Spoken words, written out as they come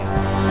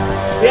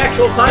The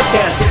actual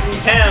podcast is in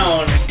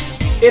town.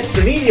 It's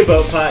the Media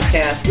Boat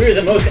Podcast. We're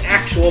the most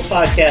actual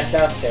podcast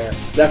out there.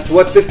 That's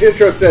what this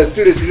intro says.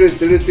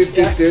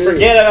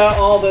 Forget about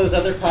all those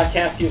other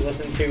podcasts you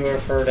listen to or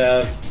have heard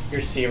of,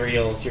 your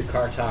serials, your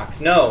car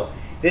talks. No,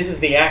 this is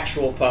the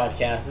actual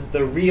podcast. This is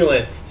the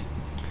realest.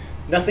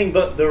 Nothing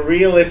but the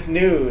realest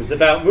news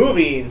about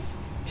movies,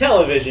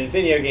 television,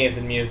 video games,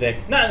 and music.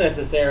 Not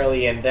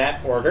necessarily in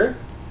that order.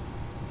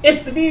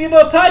 It's the Media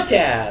Boat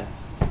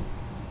Podcast.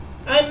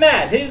 I'm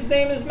Matt. His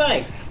name is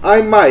Mike.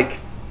 I'm Mike.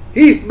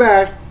 He's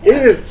Matt. Yeah.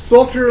 It is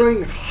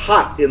sweltering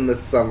hot in the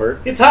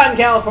summer. It's hot in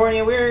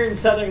California. We're in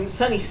sunny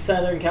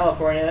Southern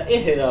California.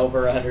 It hit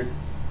over 100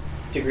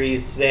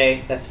 degrees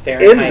today. That's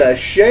Fahrenheit. In the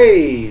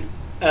shade.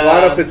 I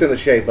don't know if it's in the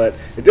shade, but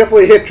it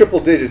definitely hit triple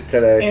digits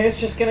today. And it's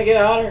just going to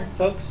get hotter,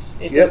 folks.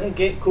 It doesn't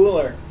get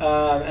cooler.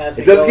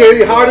 It doesn't get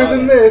any hotter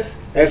than this.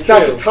 And it's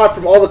not just hot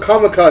from all the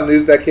Comic-Con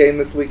news that came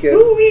this weekend.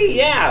 Ooh-wee,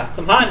 yeah,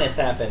 some hotness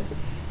happened.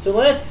 So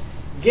let's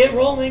get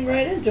rolling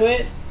right into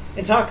it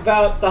and talk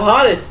about the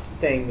hottest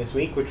thing this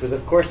week, which was,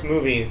 of course,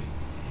 movies.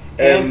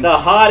 And the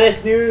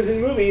hottest news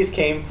in movies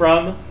came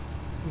from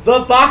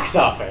the box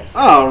office.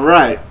 All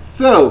right.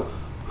 So,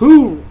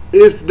 who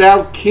is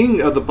now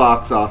king of the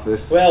box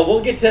office? Well,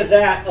 we'll get to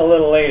that a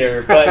little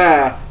later,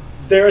 but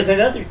there is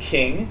another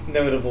king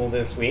notable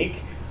this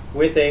week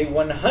with a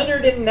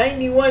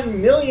 $191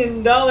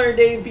 million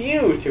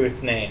debut to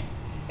its name.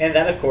 And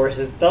that, of course,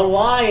 is The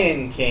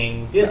Lion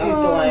King. Disney's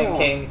The Lion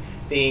King,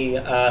 the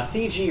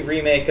CG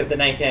remake of the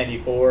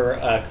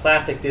 1994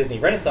 classic Disney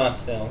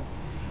Renaissance film.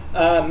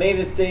 Made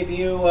its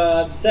debut,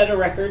 set a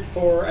record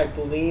for, I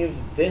believe,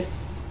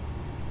 this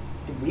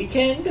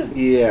weekend?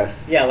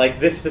 Yes. Yeah, like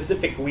this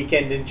specific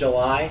weekend in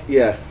July.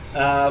 Yes.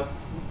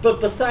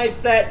 But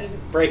besides that,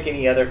 didn't break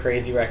any other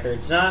crazy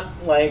records. Not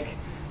like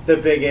the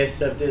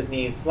biggest of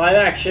Disney's live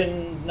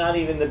action, not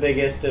even the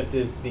biggest of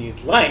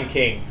Disney's Lion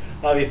King.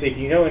 Obviously, if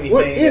you know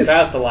anything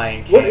about The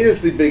Lion King. What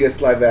is the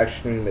biggest live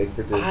action remake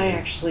for Disney? I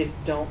actually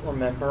don't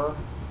remember.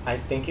 I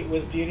think it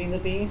was Beauty and the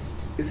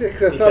Beast. Is it?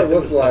 Because I thought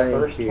it was Lion the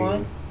first King.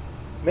 One.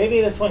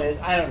 Maybe this one is.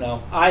 I don't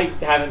know. I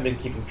haven't been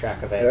keeping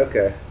track of it.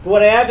 Okay. But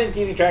what I have been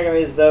keeping track of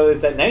is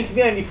that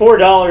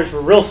 $1994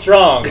 were real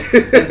strong.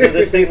 And so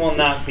this thing will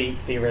not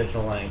beat the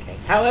original Lion King.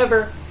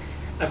 However,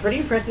 a pretty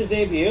impressive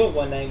debut of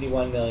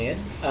 $191 million.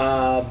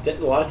 A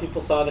lot of people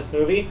saw this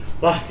movie.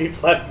 A lot of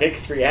people have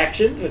mixed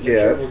reactions, which I'm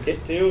sure we'll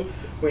get to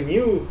when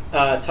you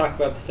talk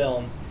about the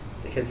film,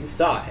 because you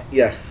saw it.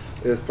 Yes.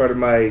 It was part of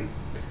my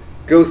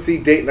go-see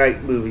date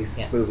night movies.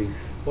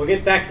 Yes. We'll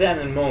get back to that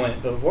in a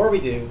moment. But before we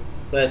do,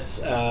 let's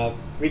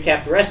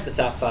recap the rest of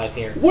the top 5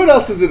 here. What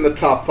else is in the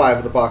top 5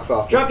 of the box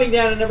office? Dropping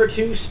down to number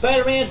 2,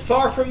 Spider-Man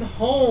Far From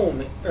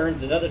Home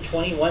earns another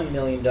 $21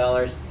 million.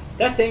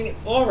 That thing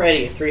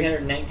already at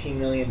 $319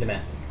 million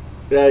domestic.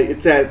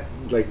 It's at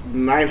like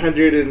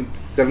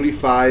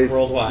 975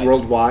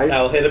 worldwide.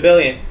 That will hit $1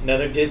 billion.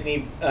 Another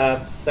Disney /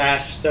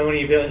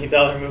 Sony $1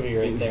 billion movie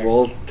right there.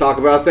 We'll talk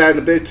about that in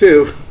a bit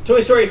too. Toy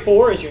Story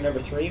 4 is your number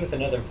 3 with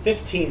another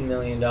 $15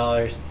 million.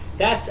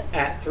 That's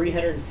at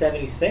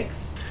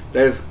 $376.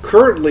 That is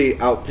currently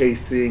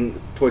outpacing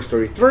Toy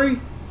Story 3,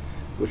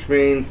 which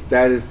means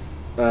that is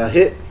a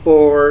hit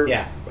for...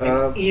 Yeah,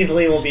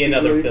 easily will be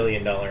another $1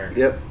 billion.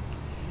 Yep.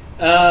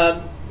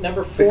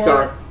 Number 4...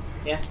 Pixar.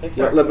 Yeah,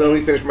 Pixar. Let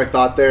me finish my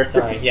thought there.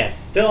 Sorry, yes.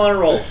 Still on a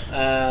roll,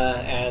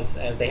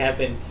 as they have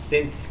been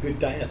since Good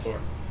Dinosaur.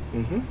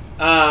 Mm-hmm.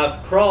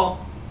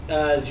 Crawl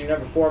is your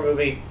number 4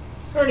 movie,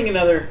 earning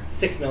another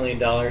 $6 million.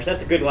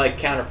 That's a good,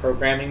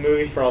 counter-programming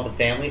movie for all the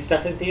family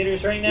stuff in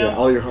theaters right now. Yeah,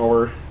 all your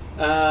horror.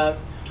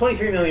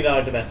 $23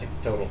 million domestic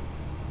total.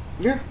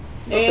 Yeah.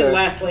 Okay. And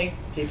lastly,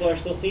 people are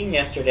still seeing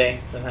Yesterday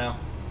somehow.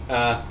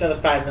 Another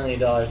 $5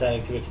 million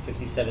adding to its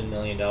 $57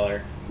 million.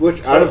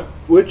 Which out of a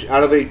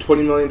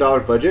 $20 million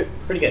budget?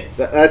 Pretty good.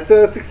 That's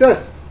a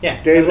success.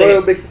 Yeah. Danny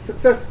Boyle makes a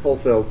successful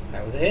film.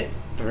 That was a hit.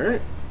 All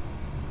right.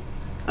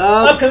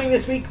 Upcoming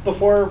this week,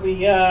 before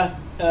we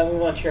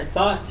move on to your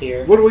thoughts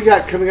here. What do we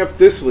got coming up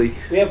this week?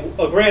 We have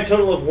a grand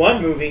total of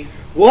 1 movie.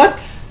 What?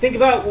 Think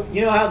about,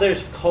 how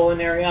there's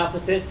culinary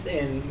opposites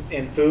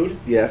in food?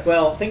 Yes.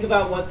 Well, think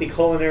about what the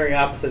culinary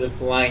opposite of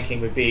The Lion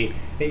King would be.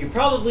 And you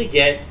probably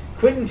get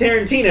Quentin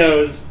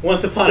Tarantino's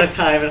Once Upon a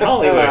Time in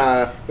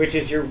Hollywood, which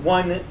is your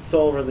one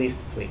sole release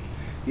this week.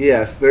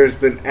 Yes, there's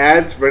been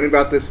ads running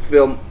about this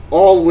film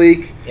all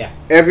week. Yeah.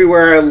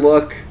 Everywhere I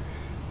look,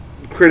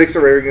 critics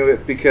are raving of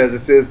it because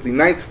this is the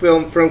 9th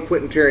film from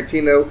Quentin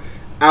Tarantino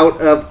out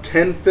of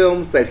 10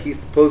 films that he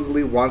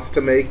supposedly wants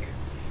to make.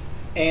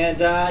 And,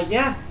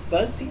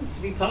 buzz seems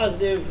to be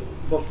positive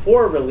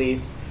before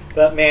release,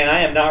 but man, I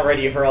am not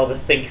ready for all the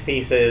think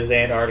pieces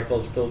and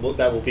articles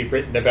that will be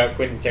written about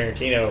Quentin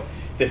Tarantino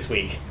this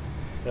week.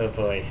 Oh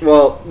boy.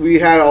 Well, we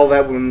had all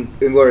that when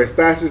Inglourious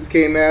Basterds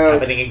came out. It's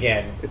happening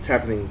again. It's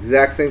happening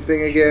exact same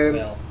thing again.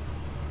 Well,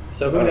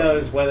 so who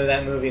knows whether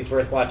that movie is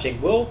worth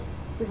watching. We'll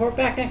report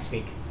back next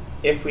week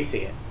if we see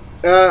it.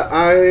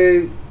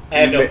 I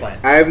have no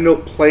plans. I have no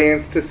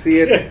plans to see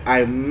it.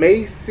 I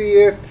may see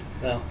it.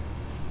 Well,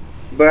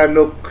 but I have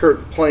no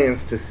current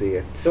plans to see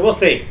it. So we'll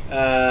see.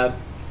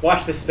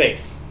 Watch this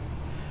space.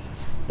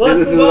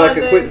 This is like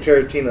a Quentin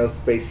Tarantino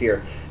space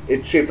here.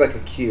 It's shaped like a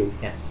Q.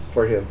 Yes.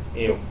 For him.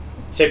 Ew.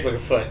 It's shaped like a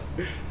foot.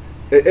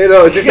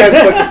 It just has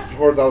a bunch of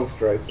horizontal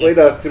stripes. Wait,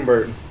 Tim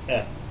Burton.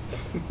 Yeah.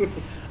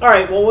 All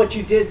right. Well, what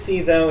you did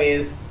see though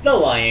is The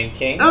Lion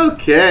King.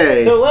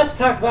 Okay. So let's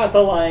talk about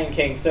The Lion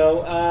King.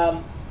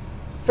 So,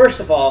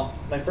 first of all,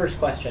 my first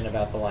question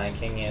about The Lion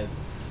King is,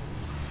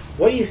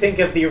 what do you think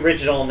of the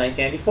original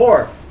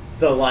 1994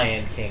 The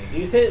Lion King? Do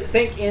you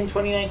think in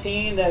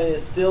 2019 that it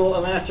is still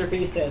a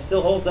masterpiece and it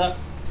still holds up?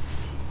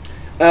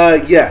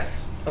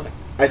 Yes. Okay.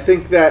 I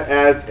think that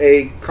as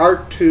a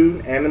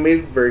cartoon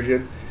animated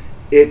version,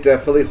 it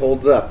definitely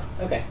holds up.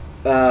 Okay.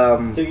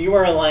 So you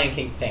are a Lion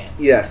King fan?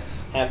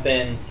 Yes. Have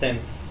been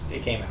since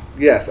it came out?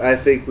 Yes, I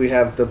think we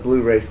have the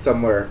Blu-ray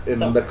somewhere in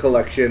the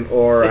collection,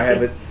 or I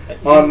have it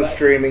on the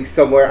streaming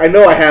somewhere. I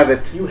know I have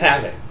it. You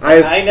have it.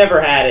 I never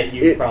had it.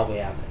 You probably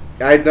have it.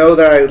 I know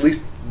that I at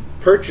least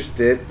purchased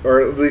it, or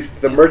at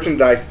least the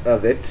merchandise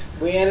of it.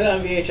 We had it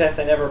on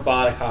VHS. I never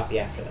bought a copy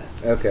after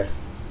that. Okay.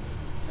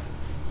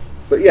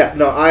 But yeah,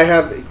 no, I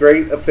have a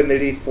great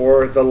affinity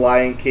for The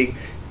Lion King.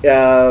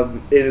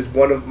 It is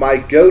one of my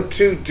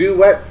go-to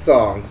duet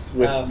songs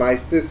with my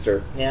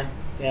sister. Yeah.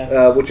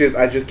 Which is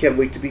I Just Can't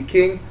Wait to Be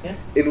King, yeah.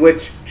 In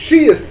which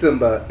she is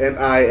Simba and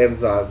I am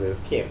Zazu.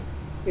 Cute.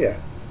 Yeah.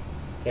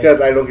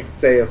 Because I don't get to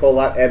say a whole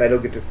lot and I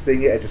don't get to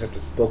sing it, I just have to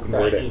spoken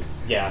word it.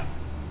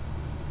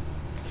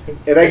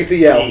 And I get to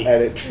yell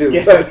at it too.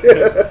 Yes.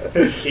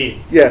 It's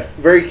key. Yes,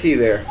 very key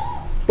there.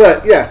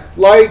 But yeah,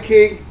 Lion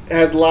King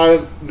has a lot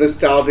of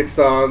nostalgic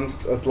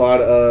songs, a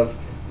lot of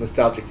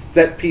nostalgic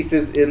set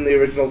pieces in the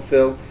original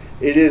film.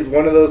 It is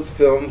one of those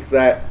films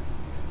that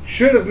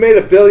should have made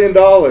 $1 billion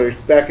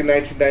back in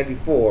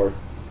 1994.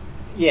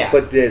 Yeah.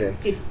 But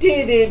didn't. It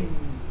did it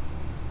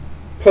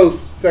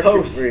post-second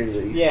release.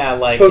 Yeah,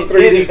 like post it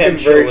did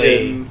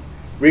eventually.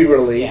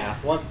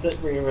 Re-release. Yeah, once the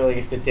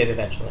re-release, it did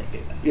eventually do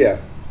that. Yeah.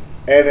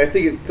 And I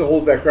think it still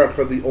holds that ground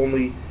for the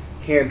only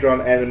hand-drawn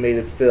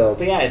animated film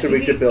to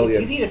reach $1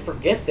 billion. It's easy to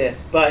forget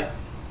this, but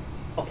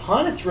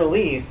upon its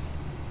release,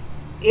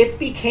 it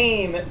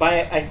became,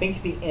 by I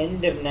think the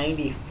end of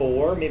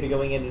 94, maybe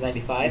going into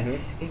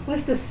 95, it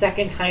was the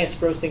second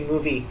highest grossing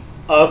movie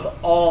of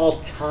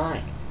all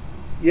time.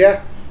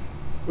 Yeah.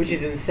 Which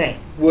is insane.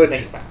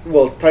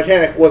 Well,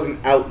 Titanic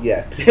wasn't out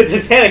yet.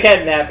 Titanic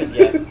hadn't happened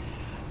yet.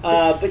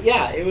 But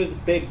yeah, it was a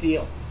big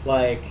deal.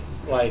 Like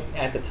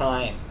at the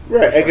time.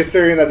 Right, sure. And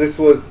considering that this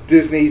was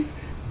Disney's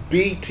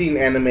B-team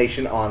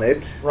animation on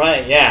it.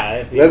 Right,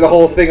 yeah. There's a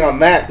whole thing on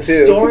that, too.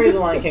 The story of The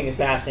Lion King is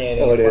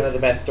fascinating. It's one of the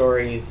best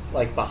stories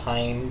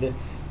behind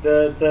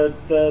the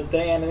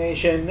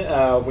animation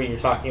when you're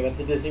talking about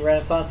the Disney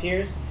Renaissance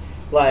years.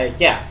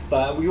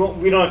 But we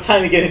don't have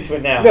time to get into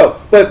it now. No,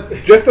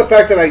 but just the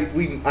fact that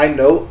I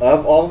know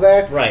of all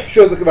that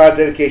shows the amount of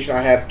dedication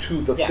I have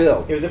to the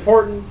film. It was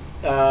important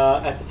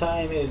at the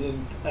time,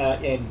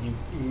 and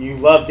you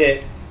loved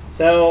it.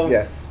 So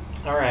yes.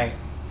 All right.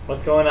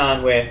 What's going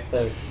on with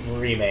the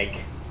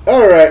remake?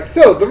 All right.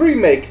 So the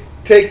remake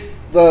takes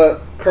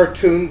the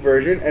cartoon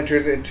version and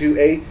turns it into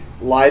a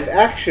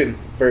live-action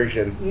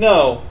version.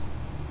 No,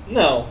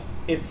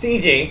 it's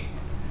CG.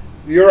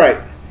 You're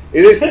right.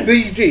 It is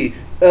CG.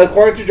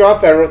 According to Jon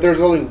Favreau, there's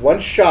only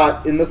one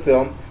shot in the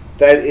film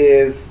that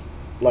is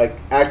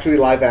actually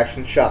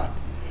live-action shot.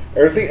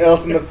 Everything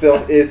else in the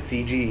film is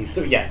CG.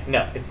 So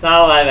no, it's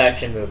not a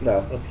live-action movie.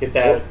 No. Let's get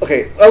that. Well,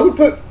 okay, I would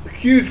put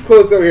huge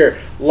quotes over here.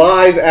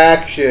 Live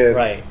action.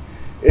 Right.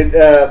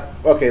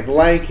 The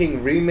Lion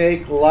King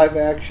remake, live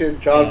action,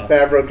 Jon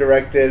Favreau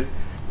directed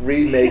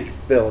remake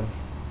film.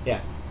 Yeah.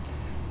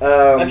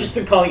 I've just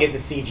been calling it the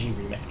CG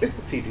remake. It's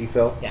a CG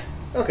film. Yeah.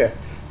 Okay.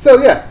 So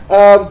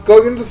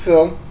going into the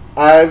film,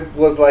 I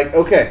was like,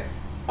 okay,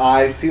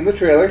 I've seen the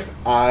trailers.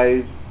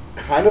 I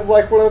kind of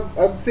like what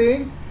I'm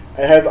seeing.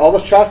 It has all the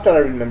shots that I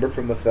remember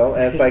from the film,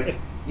 and it's like,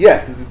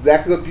 yes, this is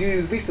exactly what Beauty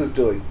and the Beast was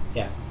doing.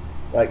 Yeah.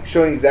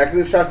 Showing exactly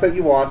the shots that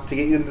you want to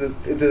get you into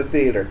the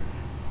theater.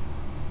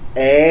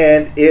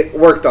 And it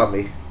worked on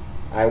me.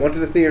 I went to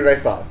the theater and I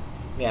saw it.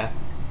 Yeah.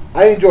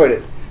 I enjoyed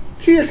it.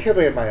 Tears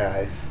coming in my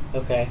eyes.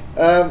 Okay.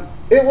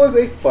 It was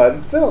a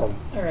fun film.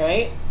 All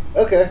right.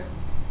 Okay.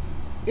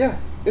 Yeah,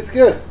 it's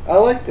good. I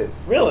liked it.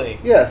 Really?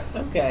 Yes.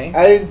 Okay.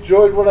 I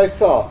enjoyed what I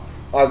saw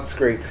on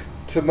screen.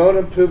 Timon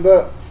and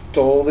Pumbaa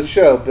stole the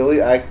show. Billy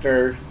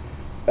Eichner.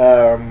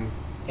 And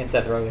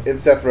Seth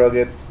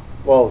Rogen.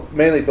 Well,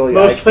 mainly Billy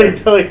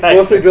Eichner.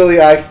 Mostly Billy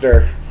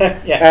Eichner.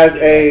 Yeah.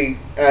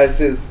 As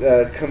his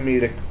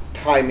comedic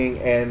timing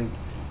and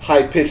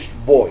high-pitched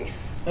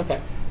voice.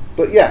 Okay.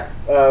 But yeah,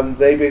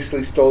 they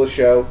basically stole the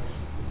show.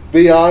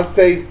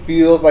 Beyonce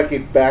feels like a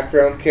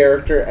background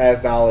character,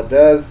 as Nala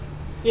does.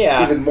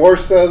 Yeah. Even more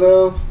so,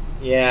 though.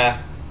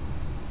 Yeah.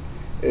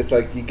 It's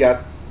like you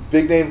got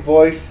big name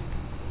voice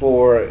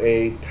for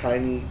a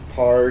tiny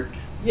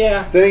part.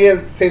 Yeah. Then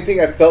again, same thing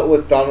I felt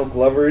with Donald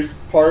Glover's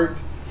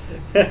part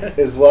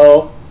as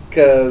well,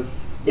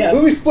 because Yeah. The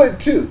movie split in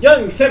two.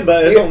 Young Simba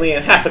is only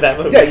in half of that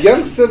movie. Yeah,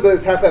 young Simba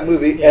is half that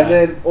movie, Yeah. and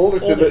then older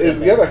Simba is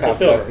the other half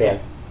takes of that over, film.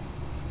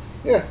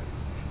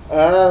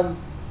 Yeah.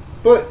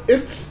 But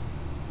it's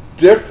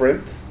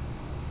different,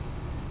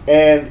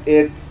 and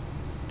it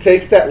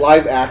takes that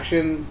live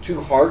action to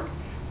heart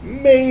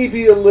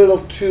maybe a little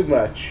too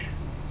much.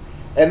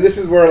 And this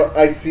is where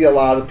I see a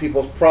lot of the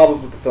people's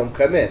problems with the film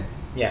come in.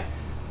 Yeah.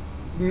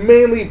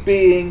 Mainly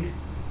being,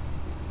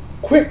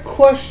 quick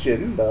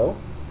question though,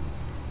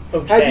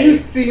 Okay. have you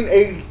seen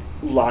a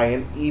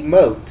lion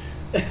emote?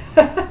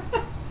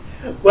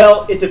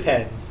 Well, it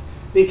depends.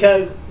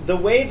 Because the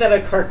way that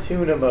a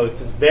cartoon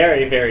emotes is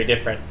very, very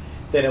different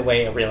than a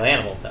way a real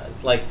animal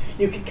does. Like,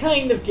 you can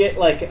kind of get,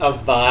 like, a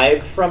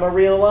vibe from a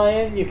real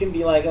lion. You can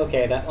be like,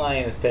 okay, that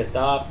lion is pissed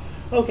off.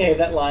 Okay,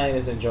 that lion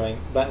is enjoying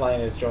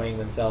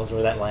themselves,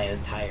 or that lion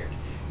is tired.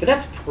 But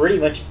that's pretty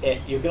much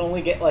it. You can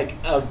only get, like,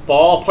 a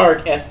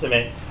ballpark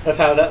estimate of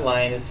how that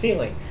lion is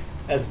feeling.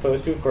 As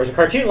opposed to, of course, a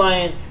cartoon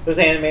lion, those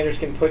animators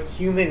can put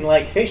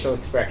human-like facial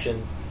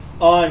expressions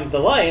on the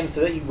lion,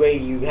 so that way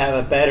you have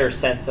a better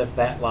sense of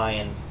that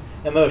lion's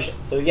emotion.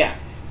 So yeah,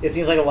 it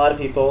seems like a lot of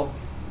people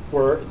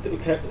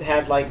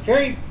had like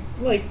very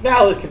like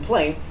valid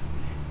complaints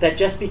that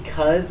just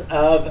because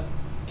of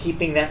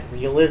keeping that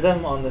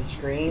realism on the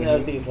screen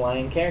of these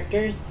lion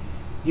characters,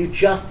 you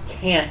just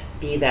can't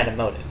be that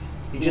emotive.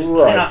 You just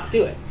cannot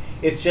do it.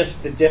 It's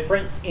just the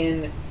difference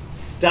in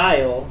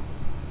style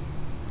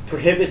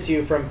prohibits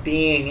you from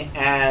being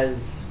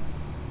as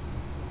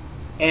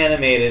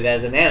animated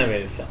as an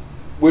animated film.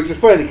 Which is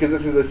funny because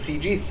this is a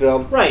CG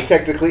film, right?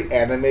 Technically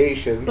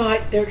animation,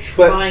 but they're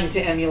trying to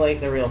emulate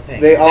the real thing.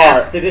 They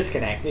That's are. the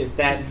disconnect. Is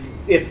that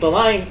it's the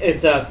line?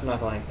 It's not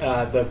the line.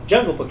 The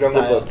Jungle Book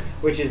style,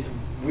 which is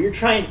we're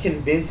trying to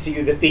convince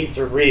you that these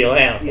are real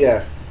animals.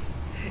 Yes.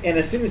 And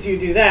as soon as you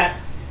do that,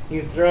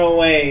 you throw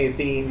away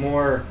the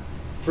more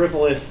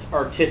frivolous,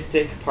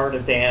 artistic part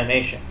of the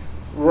animation.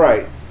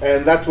 Right,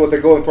 and that's what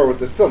they're going for with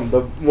this film,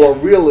 the more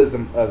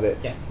realism of it,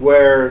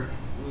 where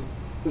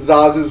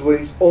Zazu's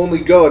wings only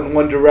go in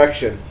one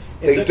direction.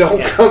 They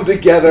don't come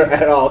together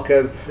at all,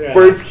 because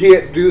birds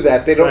can't do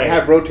that. They don't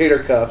have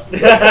rotator cuffs.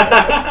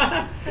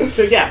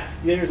 So yeah,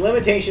 there's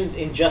limitations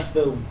in just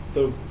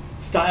the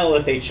style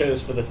that they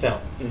chose for the film.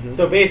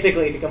 So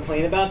basically, to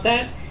complain about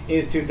that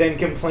is to then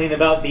complain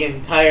about the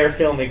entire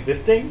film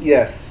existing.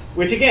 Yes.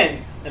 Which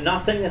again, I'm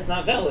not saying that's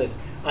not valid.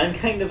 I'm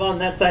kind of on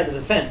that side of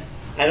the fence.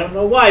 I don't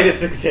know why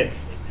this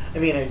exists. I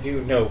mean, I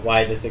do know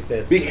why this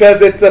exists.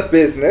 Because it's a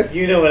business.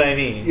 You know what I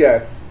mean.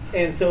 Yes.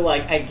 And so,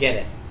 like, I get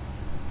it.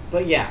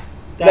 But yeah,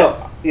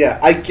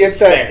 I get that.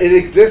 Fair. It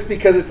exists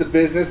because it's a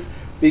business,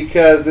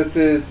 because this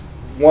is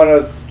one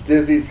of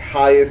Disney's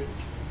highest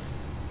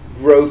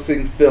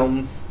grossing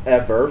films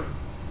ever,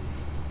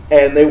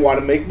 and they want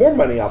to make more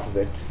money off of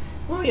it.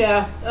 Well,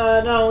 yeah,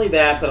 not only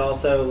that, but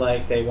also,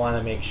 like, they want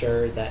to make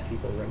sure that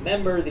people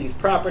remember these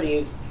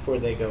properties before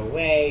they go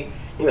away.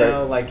 You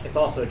know, like, it's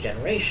also a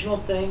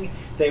generational thing.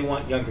 They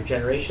want younger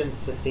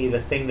generations to see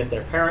the thing that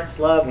their parents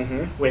loved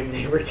when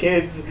they were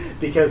kids,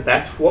 because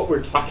that's what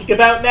we're talking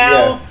about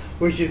now,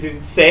 which is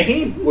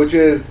insane. Which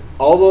is,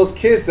 all those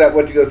kids that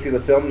went to go see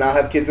the film now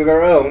have kids of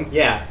their own.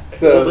 Yeah,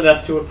 so old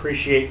enough to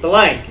appreciate The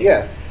Lion King.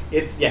 Yes.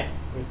 It's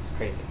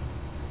crazy.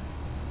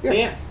 Yeah. But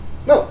yeah.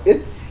 No,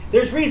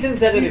 there's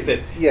reasons that it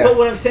exists. Yes. But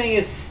what I'm saying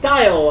is,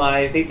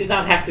 style-wise, they did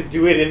not have to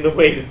do it in the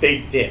way that they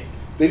did.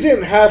 They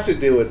didn't have to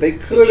do it. They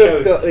could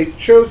have. They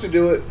chose to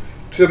do it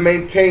to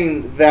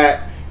maintain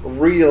that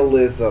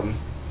realism.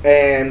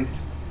 And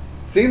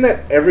seeing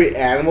that every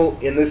animal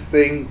in this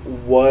thing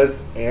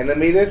was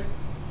animated,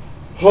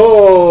 that's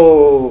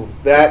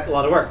a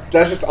lot of work.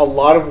 That's just a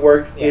lot of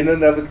work in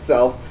and of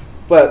itself.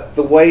 But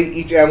the way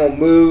each animal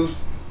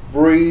moves,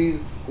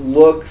 breathes,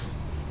 looks,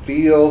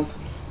 feels,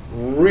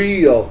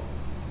 real.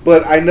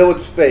 But I know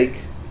it's fake.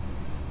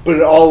 But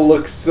it all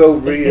looks so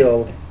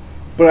real.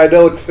 But I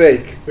know it's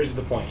fake. Which is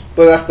the point.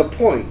 But that's the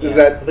point. Is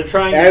that so they're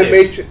trying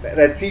animation,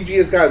 that CG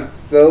has gotten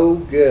so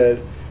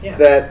good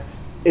that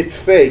it's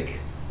fake.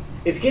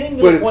 It's getting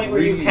to the point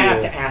where you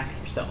have to ask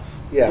yourself.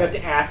 Yeah. You have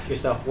to ask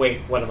yourself, wait,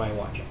 what am I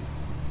watching?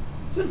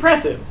 It's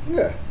impressive.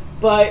 Yeah.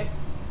 But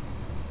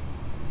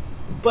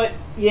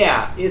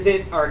yeah, is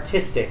it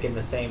artistic in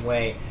the same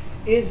way?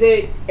 Does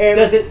it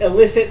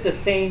elicit the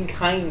same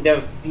kind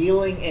of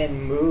feeling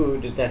and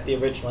mood that the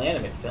original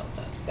animated film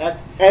does?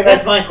 That's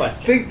my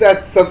question. I think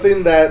that's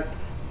something that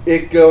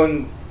it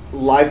going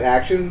live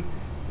action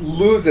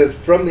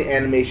loses from the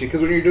animation,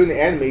 because when you're doing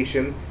the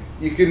animation,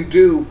 you can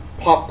do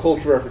pop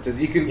culture references,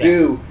 you can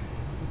do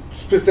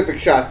specific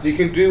shots, you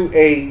can do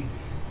a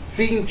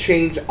scene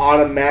change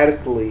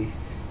automatically.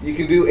 You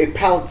can do a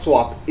palette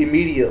swap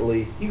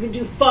immediately. You can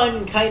do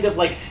fun, kind of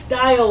like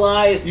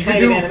stylized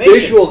kind of animation. You can do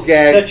visual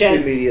gags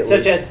immediately.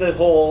 Such as the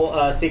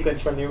whole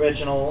sequence from the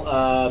original,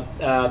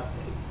 I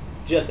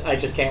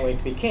Just Can't Wait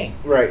to Be King.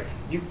 Right.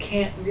 You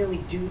can't really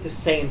do the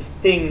same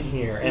thing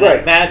here. And I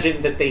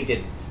imagine that they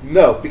didn't.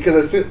 No,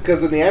 because in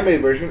the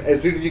animated version,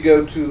 as soon as you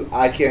go to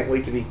I Can't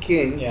Wait to Be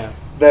King,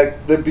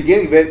 the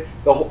beginning of it,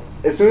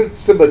 as soon as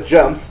Simba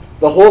jumps,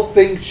 the whole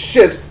thing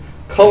shifts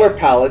color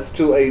palettes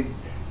to a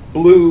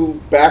blue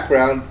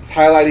background,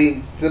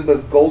 highlighting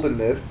Simba's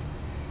goldenness,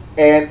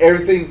 and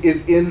everything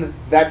is in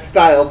that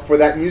style for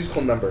that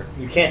musical number.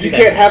 You can't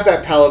have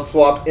that palette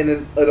swap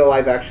in a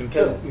live action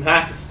film. Because you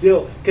have to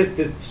still, because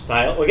the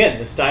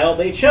style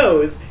they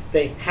chose,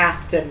 they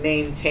have to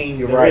maintain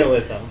the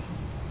realism.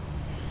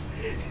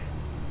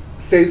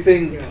 Same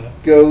thing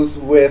goes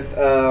with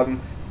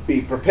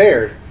Be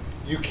Prepared.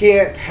 You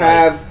can't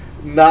have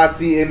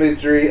Nazi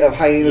imagery of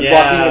hyenas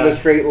walking in a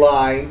straight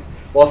line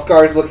while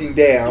Scar's looking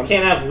down. You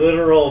can't have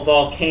literal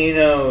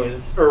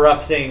volcanoes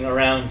erupting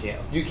around you.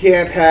 You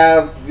can't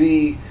have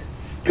the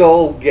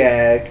skull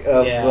gag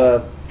of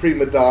the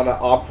prima donna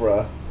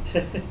opera.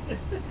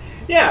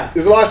 Yeah.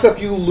 There's a lot of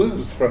stuff you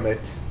lose from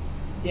it.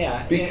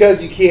 Yeah.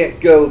 Because you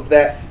can't go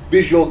that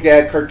visual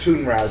gag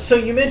cartoon route. So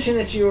you mentioned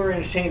that you were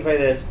entertained by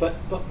this, but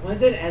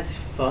was it as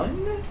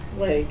fun?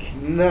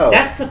 No.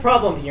 That's the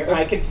problem here.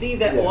 I could see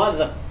that a lot of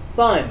the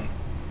fun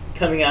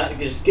coming out and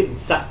just getting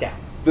sucked out.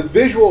 The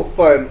visual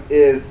fun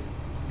is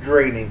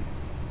draining,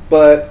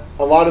 but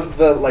a lot of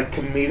the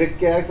comedic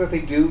gags that they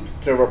do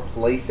to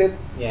replace it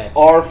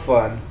are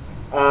fun.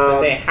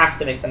 They have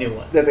to make new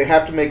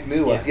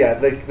ones. Yeah,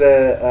 like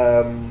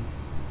the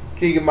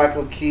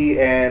Keegan-Michael Key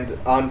and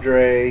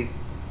Andre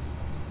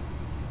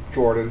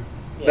Jordan.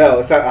 Yeah. No,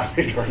 it's not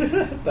Andre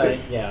Jordan.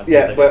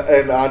 But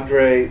and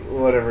Andre,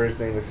 whatever his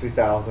name is,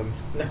 3000.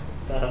 No,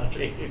 it's not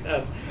Andre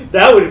 3000.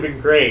 That would have been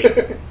great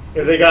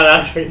if they got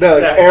Andre 3000. No,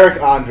 it's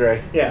Eric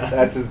Andre. Yeah.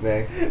 That's his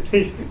name.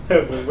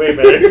 That was way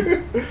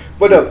better.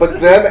 But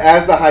them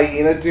as the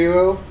hyena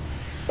duo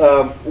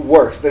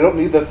works. They don't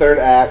need the third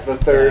act,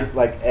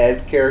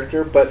 Ed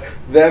character, but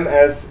them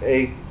as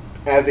a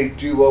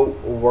duo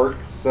work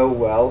so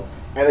well,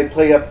 and they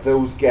play up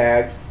those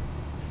gags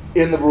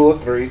in the rule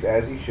of threes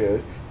as you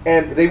should.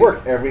 And they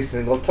work every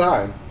single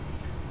time.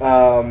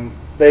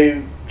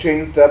 They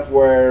changed up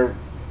where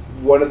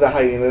one of the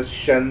hyenas,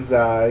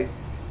 Shenzai,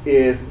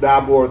 is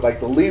now more like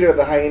the leader of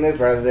the hyenas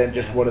rather than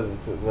just one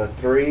of the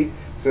three.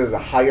 So there's a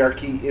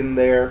hierarchy in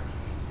there.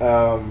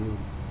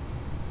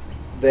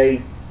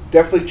 They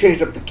definitely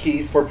changed up the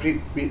keys for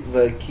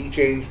the key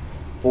change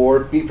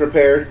for Be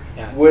Prepared,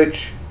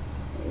 which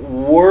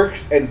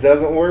works and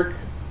doesn't work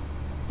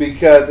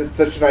because it's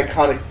such an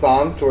iconic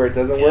song to where it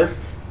doesn't work.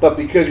 But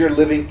because you're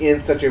living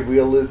in such a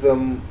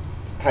realism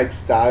type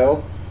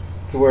style,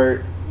 to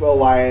where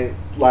Lion's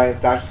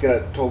not just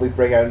gonna totally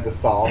break out into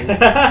song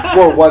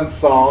for one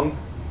song,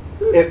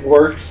 it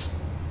works.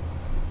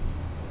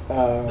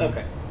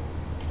 Okay.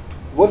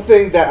 One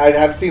thing that I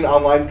have seen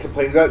online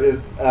complain about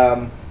is,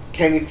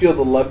 "Can you feel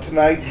the love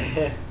tonight?"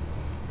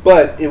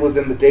 But it was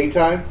in the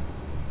daytime.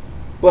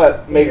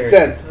 But makes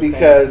sense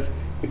because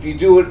if you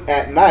do it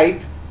at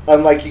night,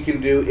 unlike you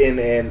can do in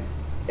an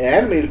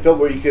animated film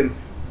where you can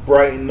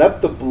brighten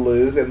up the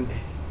blues, and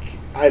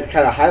I'd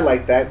kind of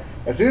highlight that.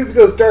 As soon as it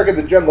goes dark in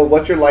the jungle,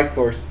 what's your light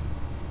source?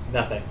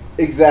 Nothing.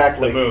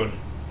 Exactly. The moon.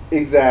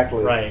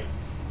 Exactly. Right.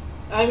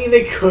 I mean,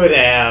 they could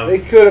have. They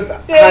could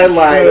have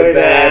highlighted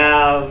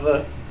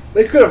that.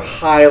 They could have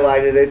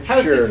highlighted it.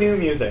 How's the new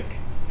music?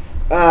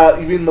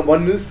 You mean the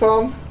one new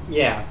song?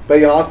 Yeah.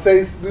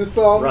 Beyonce's new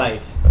song?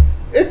 Right.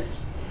 It's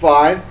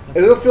fine. It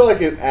doesn't feel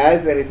like it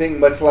adds anything,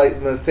 much like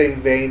in the same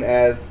vein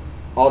as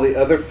all the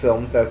other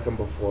films that have come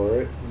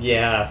before it.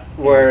 Yeah.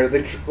 Where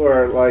they're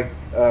trying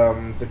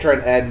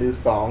to add new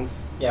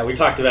songs. Yeah, we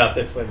talked about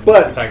this when we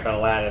talked about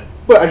Aladdin.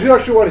 But I do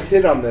actually want to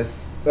hit on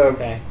this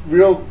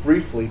real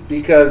briefly,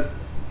 because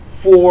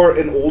for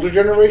an older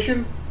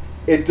generation,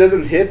 it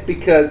doesn't hit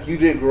because you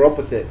didn't grow up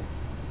with it.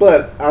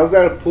 But I was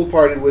at a pool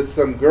party with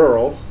some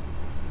girls.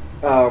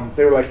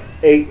 They were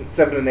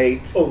 7 and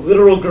 8. Oh,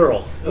 literal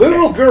girls. Okay.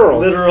 Literal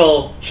girls.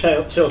 Literal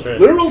children.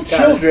 Literal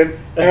children.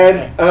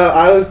 And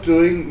I was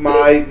doing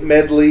my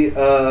medley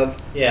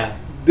of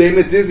name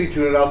a Disney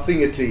tune and I'll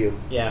sing it to you.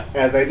 Yeah.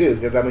 As I do,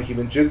 because I'm a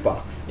human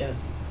jukebox.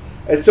 Yes.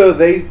 And so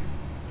they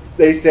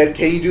said,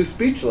 "Can you do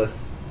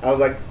Speechless?" I was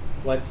like,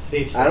 "What's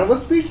Speechless?" I don't know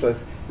what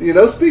Speechless. You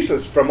know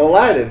Speechless from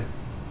Aladdin.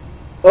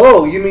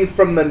 Oh, you mean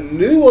from the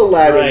new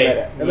Aladdin?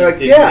 Right. And they're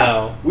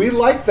like, we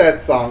like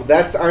that song.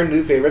 That's our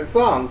new favorite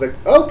song. It's like,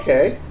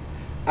 okay,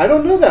 I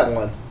don't know that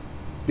one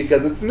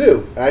because it's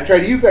new. And I tried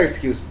to use that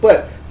excuse.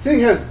 But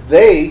seeing as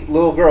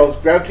little girls,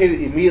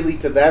 gravitated immediately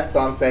to that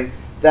song saying,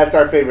 that's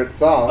our favorite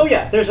song. Oh,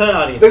 yeah, there's an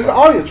audience. There's an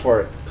audience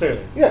for it.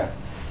 Clearly. Yeah.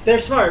 They're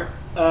smart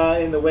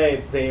in the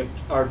way they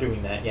are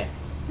doing that,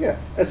 yes. Yeah.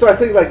 And so I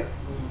think,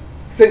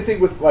 same thing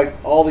with,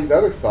 all these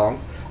other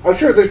songs. I'm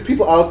sure there's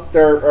people out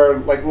there, or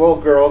little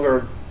girls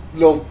or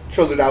little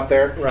children out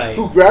there,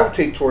 who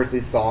gravitate towards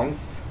these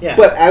songs. Yeah.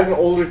 But as an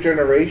older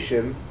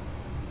generation,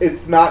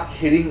 it's not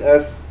hitting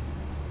us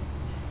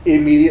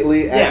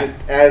immediately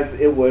as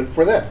it would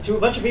for them. To a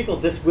bunch of people,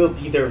 this will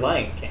be their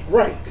Lion King.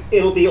 Right.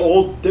 It'll be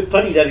old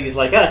fuddy-duddies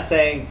like us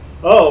saying,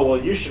 "Oh, well,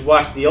 you should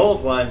watch the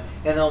old one,"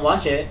 and they'll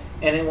watch it,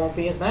 and it won't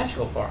be as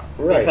magical for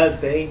them. Right. Because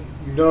they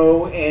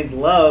know and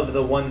love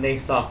the one they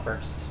saw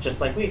first, just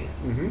like we did.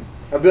 Mm-hmm.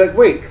 I'll be like,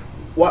 wait,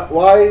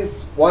 why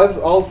is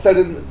all of a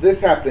sudden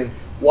this happening?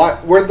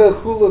 Where'd the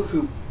hula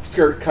hoop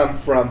skirt come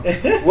from?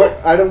 What,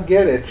 I don't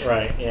get it.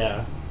 Right,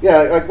 yeah. Yeah,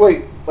 like,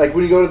 wait, like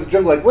when you go to the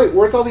jungle, like, wait,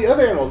 where's all the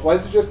other animals? Why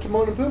is it just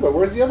Timon and Pumbaa?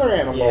 Where's the other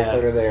animals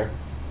that are there?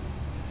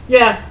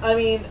 Yeah, I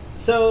mean,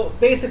 so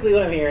basically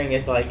what I'm hearing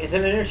is, like, it's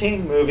an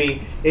entertaining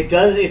movie. It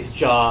does its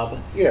job.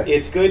 Yeah.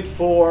 It's good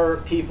for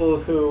people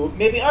who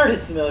maybe aren't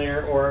as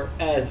familiar or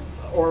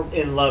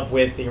in love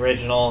with the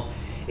original.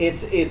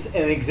 It's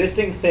an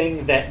existing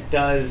thing that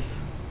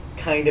does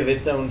kind of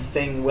its own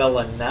thing well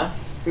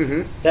enough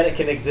that it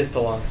can exist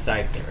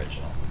alongside the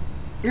original.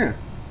 Yeah.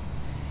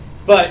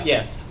 But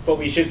yes, but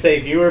we should say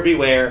viewer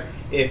beware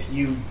if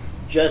you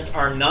just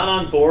are not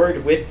on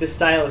board with the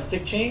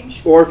stylistic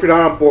change. Or if you're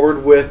not on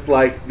board with,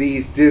 like,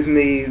 these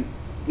Disney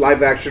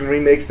live-action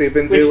remakes they've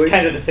been doing. Which is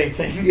kind of the same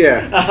thing.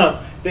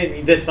 Yeah.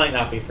 Then this might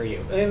not be for you.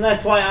 And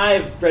that's why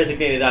I've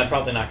resignated I'm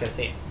probably not going to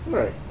see it.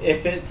 Right.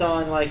 If it's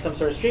on, like, some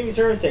sort of streaming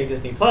service, say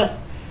Disney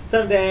Plus,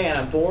 someday, and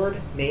I'm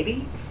bored,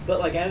 maybe. But,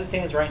 like, as it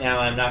stands right now,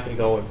 I'm not going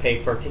to go and pay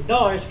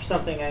 $14 for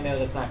something I know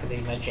that's not going to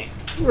be my jam.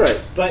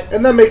 Right. But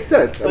and that makes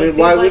sense. I mean,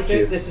 why would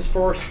you? This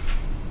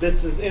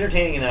is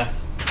entertaining enough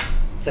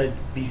to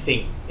be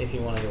seen if you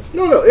want to go see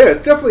it. No, yeah,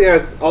 it definitely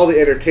has all the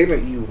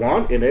entertainment you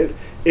want in it.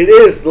 It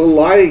is The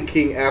Lion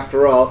King,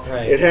 after all.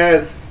 Right. It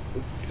has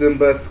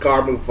Simba,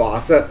 Scar,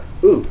 Mufasa.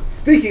 Ooh,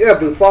 speaking of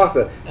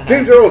Mufasa,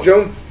 James Earl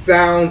Jones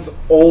sounds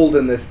old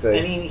in this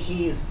thing. I mean,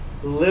 he's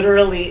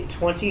literally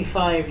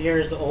 25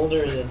 years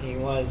older than he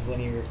was when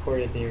he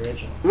recorded the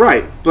original.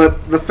 Right,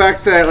 but the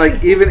fact that,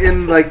 like, even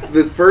in, like,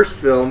 the first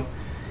film,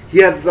 he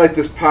had, like,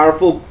 this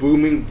powerful,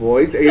 booming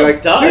voice. Still and,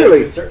 like, does, clearly,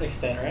 to a certain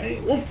extent,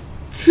 right? Well,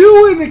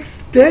 to an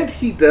extent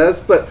he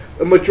does, but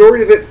a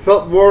majority of it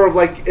felt more of,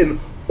 like, an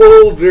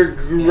older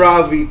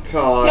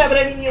gravitas. Yeah, but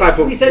I mean, type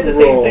of we said the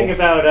role. same thing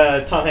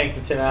about Tom Hanks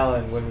and Tim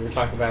Allen when we were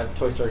talking about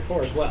Toy Story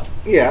 4 as well.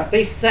 Yeah.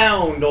 They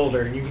sound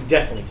older, and you can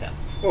definitely tell.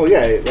 Well,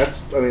 yeah, they're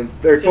It's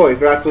toys. just-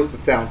 They're not supposed to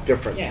sound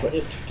different. Yeah, but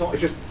just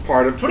it's just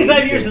part of 25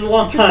 aging. years is a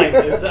long time,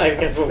 is I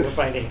guess what we're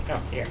finding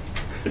out here.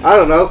 I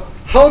don't know.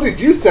 How did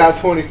you sound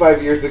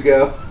 25 years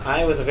ago?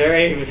 I was a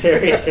very,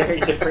 very, very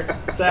different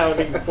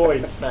sounding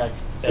voice back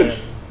then.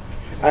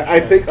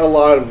 I think a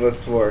lot of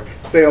us were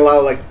saying a lot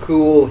of, like,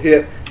 cool,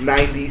 hip,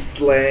 90s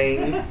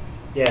slang.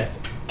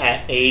 Yes,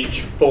 at age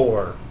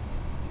 4.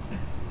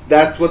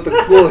 That's what the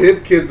cool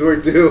hip kids were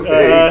doing.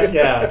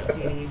 Yeah.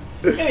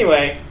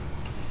 Anyway,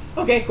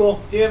 okay,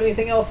 cool. Do you have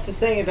anything else to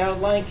say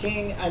about Lion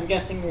King? I'm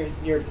guessing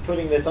you're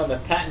putting this on the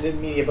patented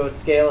media boat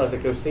scale as a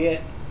go see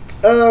it,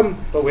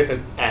 but with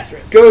an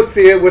asterisk. Go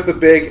see it with a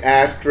big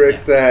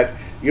asterisk that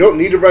you don't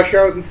need to rush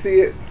out and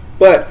see it,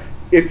 but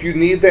if you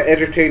need the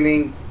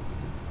entertaining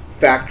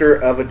factor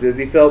of a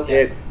Disney film,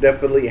 it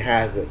definitely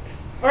has it.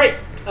 All right,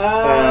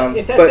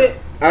 if that's it.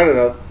 I don't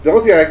know. The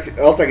only thing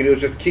else I can do is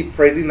just keep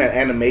praising that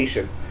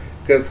animation.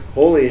 Because,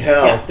 holy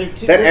hell,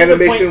 that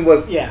animation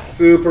was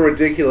super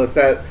ridiculous.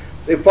 That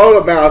it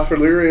followed a mouse for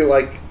literally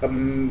like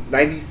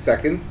 90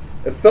 seconds.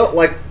 It felt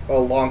like a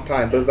long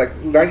time, but it was like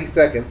 90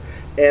 seconds.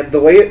 And the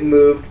way it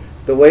moved,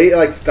 the way it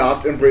like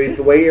stopped and breathed,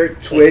 the way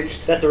it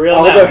twitched, that's a real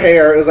all mouse. the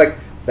hair, it was like,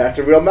 that's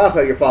a real mouse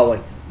that you're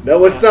following.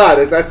 No, it's not.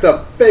 That's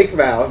a fake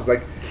mouse. It's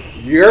like,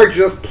 you're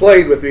just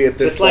playing with me at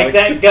this point. Just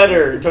like that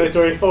gutter in Toy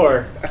Story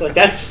 4. It's like,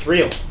 that's just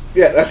real.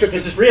 Yeah, that's just...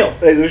 This is real.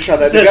 They just shot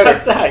that Sit together.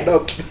 outside.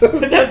 Nope.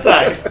 Sit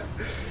outside.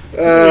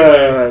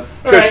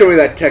 Just show me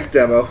that tech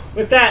demo.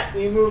 With that,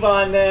 we move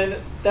on then.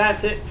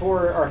 That's it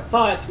for our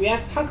thoughts. We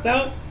have to talk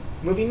about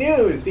movie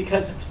news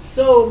because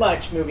so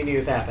much movie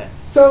news happened.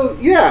 So,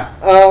 yeah.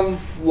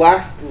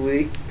 Last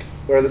week,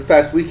 or this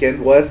past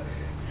weekend, was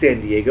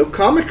San Diego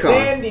Comic-Con.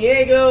 San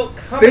Diego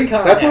Comic-Con. See,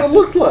 that's what it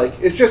looked like.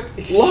 It's just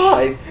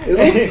live. It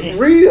looks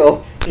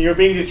real. You're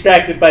being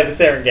distracted by the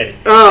Serengeti.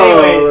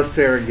 Oh, Anyways,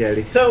 the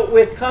Serengeti. So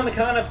with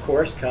Comic-Con, of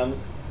course,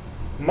 comes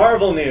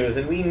Marvel news,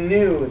 and we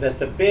knew that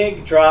the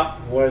big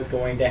drop was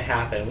going to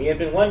happen. We had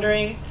been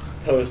wondering,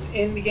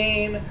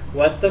 post-Endgame,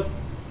 what the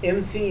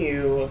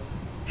MCU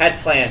had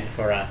planned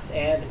for us,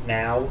 and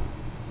now,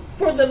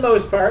 for the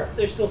most part,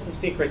 there's still some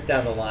secrets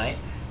down the line,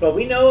 but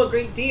we know a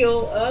great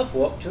deal of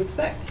what to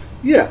expect.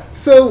 Yeah,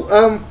 so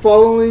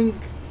following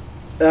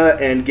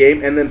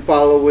Endgame and then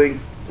following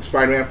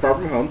Spider-Man Far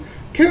From Home,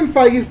 Kevin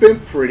Feige's been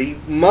pretty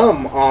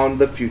mum on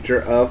the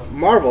future of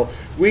Marvel.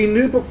 We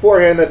knew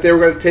beforehand that they were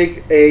going to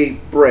take a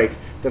break,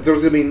 that there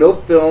was going to be no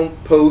film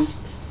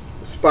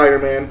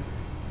post-Spider-Man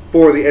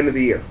for the end of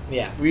the year.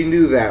 Yeah. We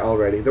knew that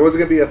already. There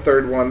wasn't going to be a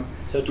third one.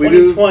 So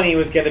 2020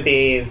 was going to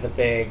be the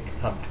big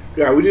comeback.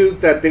 Yeah, we knew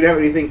that they didn't have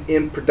anything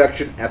in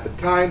production at the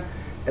time,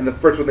 and the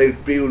first one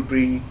would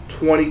be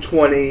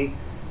 2020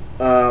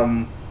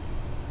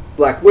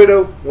 Black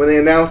Widow, when they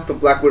announced the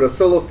Black Widow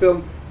solo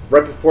film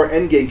right before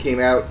Endgame came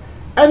out,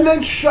 and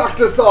then shocked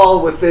us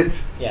all with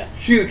its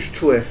huge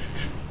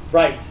twist.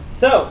 Right.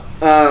 So.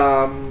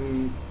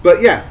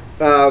 But yeah,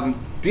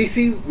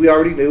 DC, we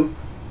already knew,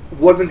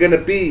 wasn't going to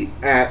be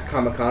at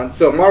Comic-Con,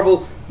 so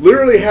Marvel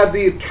literally had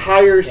the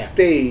entire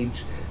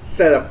stage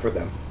set up for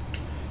them.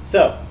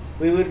 So,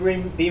 we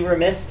would be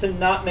remiss to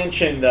not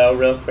mention, though,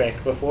 real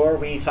quick, before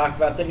we talk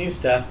about the new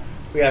stuff,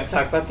 we have to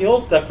talk about the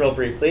old stuff real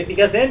briefly,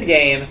 because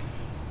Endgame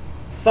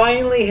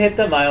finally hit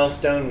the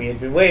milestone we had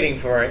been waiting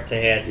for it to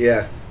hit.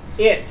 Yes.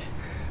 It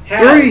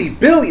has...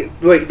 3 billion!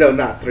 Wait, no,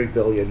 not 3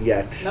 billion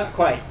yet. Not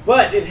quite.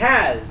 But it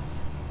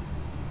has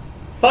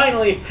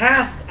finally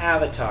passed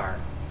Avatar,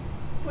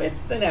 with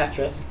an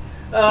asterisk,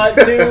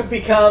 to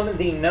become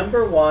the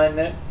number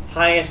 1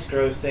 highest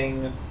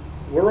grossing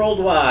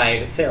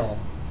worldwide film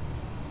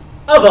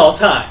of all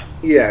time.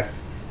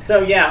 Yes.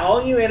 So yeah,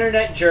 all you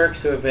internet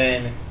jerks who have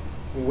been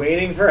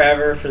waiting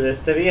forever for this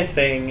to be a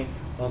thing,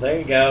 well, there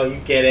you go, you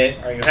get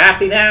it. Are you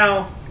happy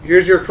now?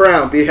 Here's your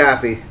crown, be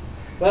happy.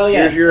 Well,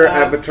 yes. Here's your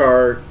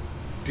Avatar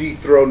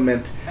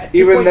dethronement.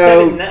 Even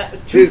though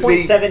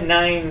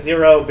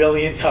 $2.790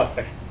 billion.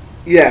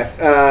 Yes,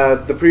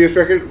 the previous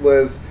record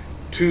was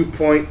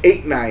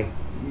 $2.89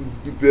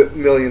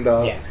 million.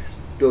 Yeah.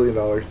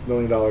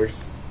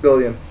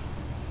 Billion.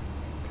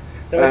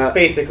 So it's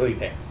basically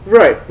there.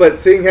 Right, but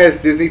seeing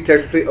as Disney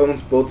technically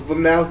owns both of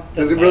them now,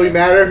 does it really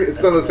matter? It's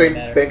going to the same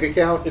bank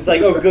account. It's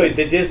like, oh good,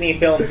 the Disney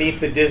film beat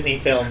the Disney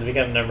film to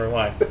become number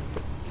 1.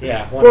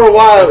 Yeah. For a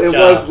while, it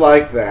was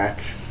like that.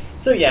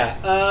 So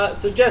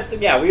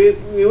yeah,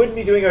 we wouldn't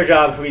be doing our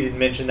job if we didn't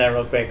mention that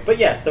real quick. But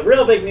yes, the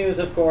real big news,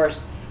 of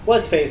course,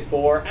 was Phase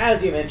 4.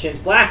 As you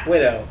mentioned, Black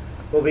Widow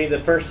will be the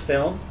first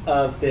film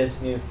of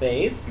this new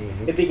phase.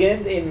 Mm-hmm. It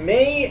begins in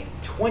May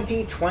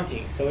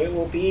 2020, so it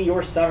will be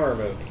your summer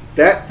movie.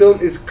 That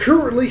film is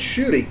currently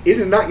shooting. It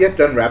is not yet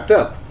done, wrapped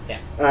up. Yeah.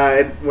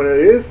 And when it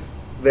is,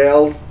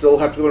 they'll still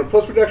have to go into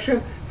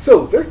post-production.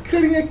 So they're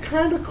cutting it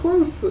kind of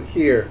close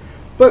here.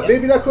 But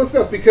maybe not close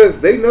enough because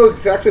they know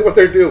exactly what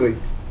they're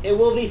doing. It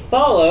will be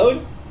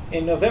followed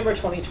in November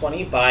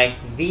 2020 by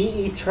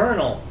The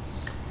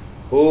Eternals.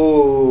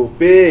 Oh,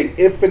 big,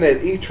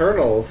 infinite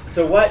Eternals.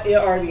 So what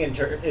are the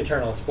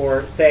Eternals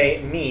for,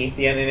 say, me,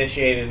 the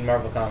uninitiated in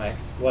Marvel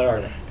Comics? What are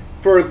they?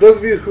 For those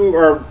of you who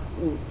are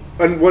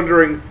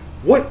wondering,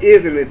 what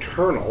is an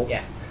Eternal?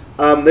 Yeah.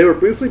 They were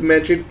briefly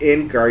mentioned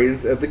in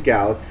Guardians of the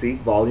Galaxy,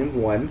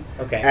 Volume 1,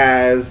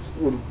 as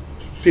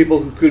people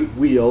who could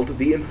wield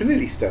the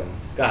Infinity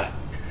Stones. Got it.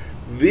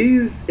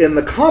 These, in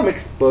the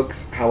comics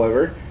books,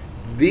 however,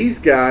 these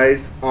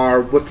guys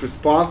are what's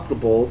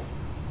responsible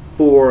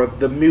for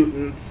the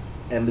mutants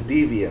and the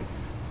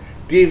deviants.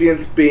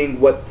 Deviants being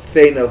what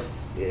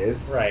Thanos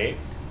is. Right.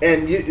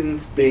 And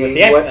mutants being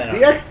what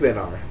the X-Men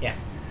are. Yeah.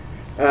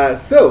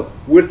 So,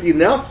 with the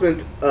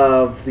announcement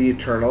of the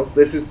Eternals,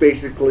 this is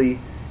basically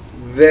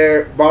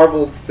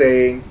Marvel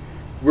saying,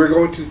 we're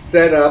going to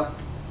set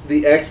up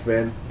the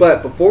X-Men,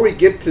 but before we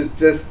get to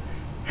just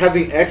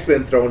having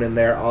X-Men thrown in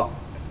there,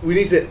 we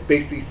need to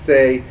basically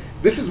say,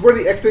 this is where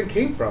the X-Men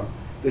came from.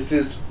 This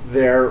is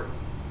their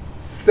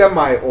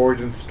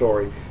semi-origin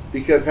story.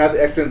 Because how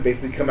the X-Men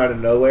basically come out of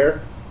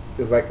nowhere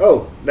is like,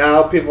 oh,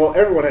 now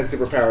everyone has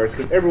superpowers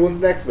because everyone's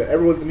an X-Men,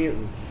 everyone's a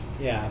mutant.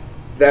 Yeah.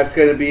 That's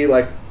going to be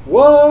like,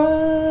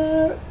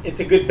 what? It's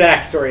a good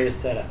backstory to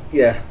set up.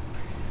 Yeah.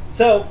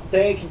 So,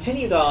 they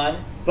continued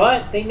on,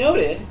 but they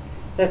noted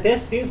that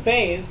this new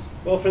phase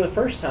will, for the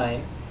first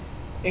time,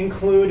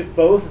 include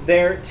both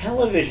their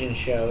television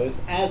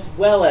shows as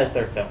well as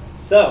their films.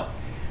 So,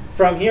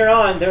 from here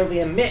on, there will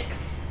be a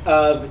mix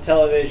of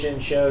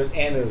television shows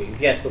and movies.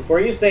 Yes, before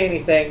you say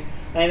anything,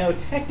 I know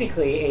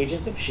technically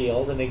Agents of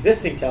S.H.I.E.L.D., an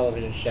existing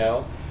television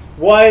show,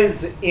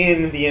 was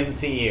in the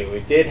MCU.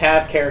 It did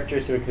have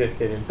characters who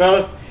existed in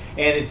both,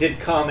 and it did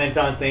comment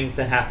on things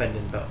that happened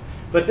in both.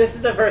 But this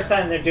is the first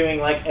time they're doing,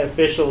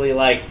 officially,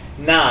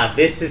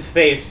 this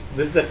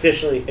is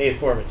officially Phase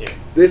 4 material.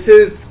 This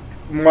is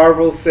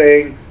Marvel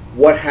saying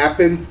what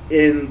happens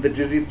in the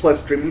Disney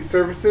Plus streaming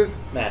services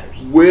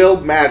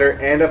will matter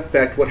and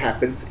affect what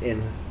happens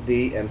in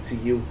the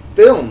MCU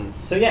films.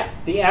 So yeah,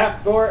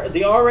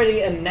 the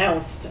already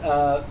announced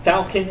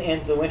Falcon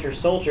and the Winter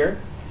Soldier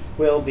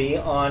will be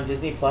on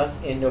Disney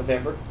Plus in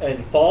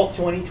fall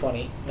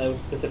 2020. No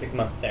specific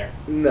month there.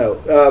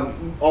 No,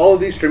 all of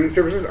these streaming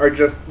services are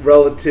just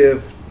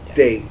relative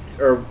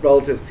dates or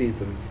relative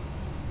seasons.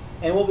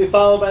 And will be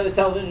followed by the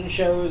television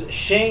shows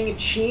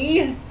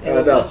Shang-Chi.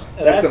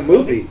 That's a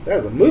movie.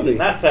 That's a movie.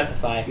 Not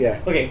specified. Yeah.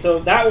 Okay, so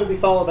that will be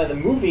followed by the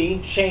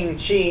movie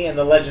Shang-Chi and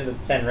the Legend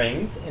of the Ten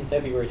Rings in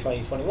February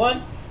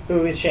 2021.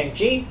 Who is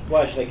Shang-Chi?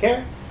 Why should I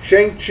care?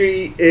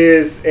 Shang-Chi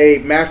is a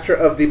master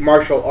of the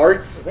martial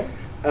arts. Okay.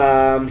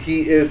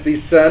 He is the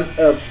son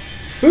of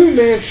Fu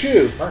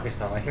Manchu. Mark is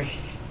calling me.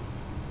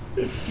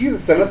 He's the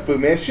son of Fu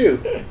Manchu.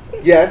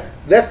 Yes,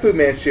 that Fu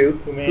Manchu,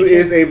 who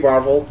is a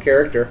Marvel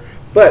character.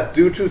 But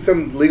due to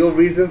some legal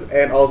reasons,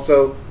 and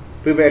also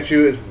Fu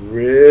Manchu is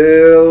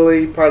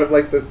really part of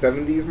the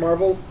 70s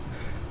Marvel,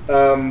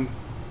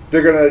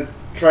 they're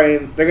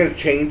gonna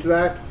change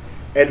that,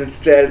 and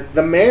instead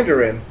the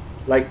Mandarin,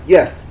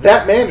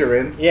 that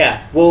Mandarin,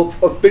 will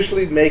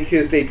officially make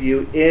his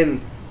debut in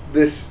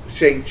this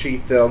Shang-Chi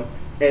film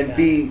and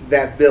be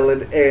that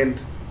villain, and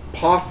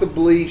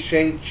possibly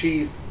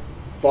Shang-Chi's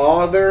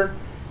father,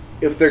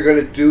 if they're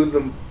gonna do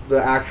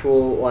the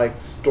actual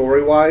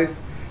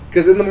story-wise.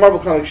 because in the Marvel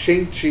comics,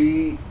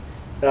 Shang-Chi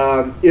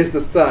is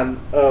the son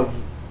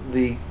of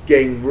the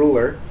gang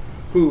ruler,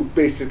 who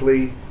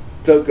basically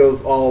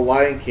goes all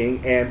Lion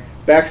King and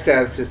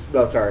backstabs his.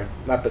 No, sorry,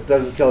 not that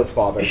doesn't kill his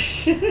father,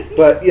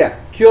 but yeah,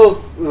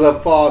 kills the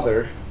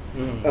father,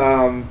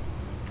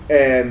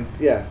 and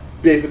yeah,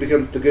 basically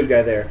becomes the good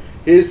guy there.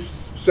 His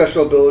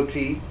special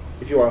ability,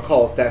 if you want to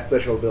call it that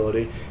special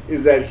ability,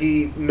 is that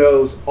he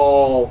knows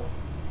all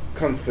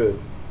kung fu,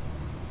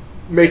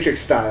 Matrix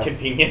style.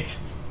 Convenient.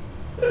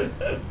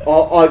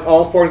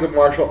 all forms of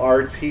martial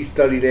arts he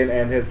studied in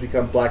and has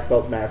become black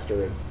belt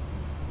master in.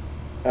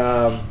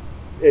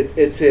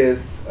 It's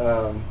his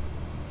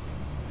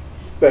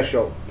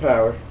special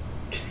power.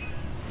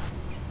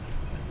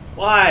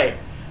 Why?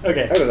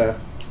 Okay. I don't know.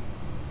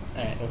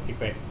 Alright, let's be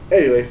quick.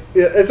 Anyways,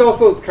 it's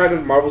also kind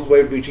of Marvel's way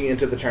of reaching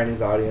into the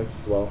Chinese audience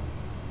as well.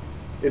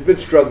 It's been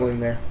struggling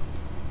there.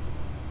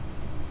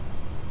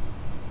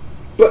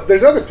 But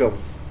there's other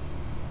films.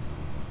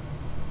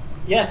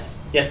 Yes,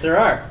 there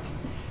are.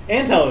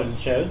 And television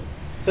shows.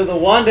 So the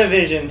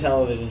WandaVision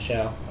television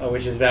show,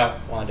 which is about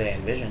Wanda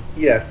and Vision.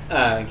 Yes.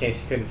 In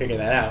case you couldn't figure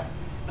that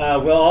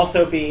out. Will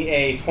also be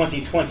a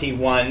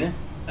 2021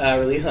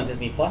 release on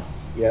Disney+.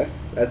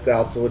 Yes, that's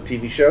also a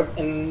TV show.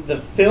 And the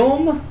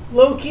film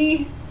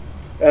Loki?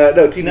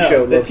 No, TV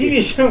show the Loki.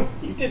 TV show,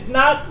 you did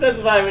not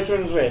specify which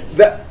one was which.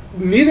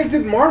 Neither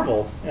did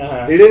Marvel.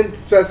 Uh-huh. They didn't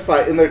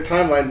specify in their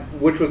timeline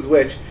which was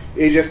which.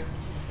 They just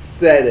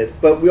said it.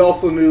 But we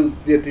also knew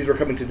that these were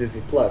coming to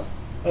Disney+.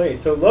 Okay,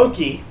 so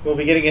Loki will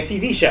be getting a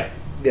TV show.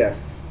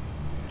 Yes.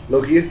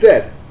 Loki is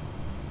dead.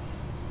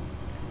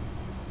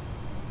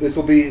 This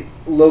will be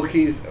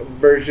Loki's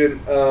version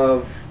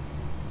of...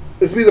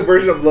 This will be the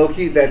version of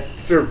Loki that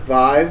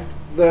survived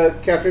the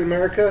Captain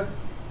America.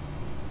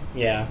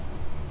 Yeah.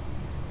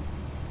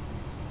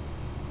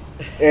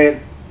 And,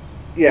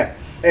 yeah.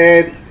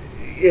 And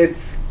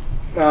it's...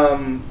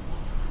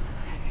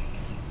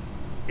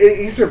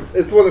 It's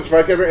one of the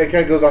survived Captain America. It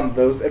kind of goes on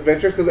those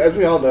adventures, because as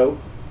we all know,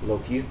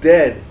 Loki's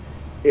dead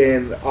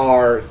in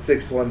our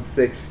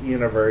 616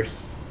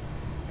 universe,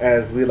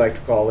 as we like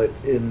to call it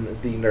in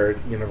the nerd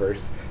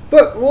universe.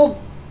 But we'll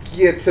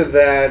get to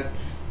that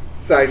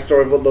side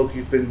story of what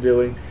Loki's been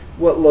doing,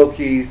 what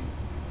Loki's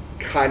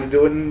kind of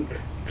doing,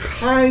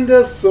 kind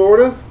of,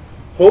 sort of,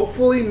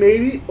 hopefully,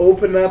 maybe,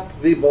 open up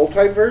the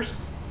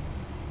multiverse.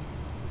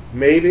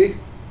 Maybe.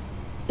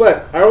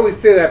 But I only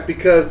say that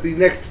because the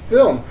next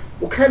film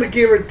will kind of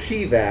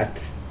guarantee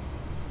that.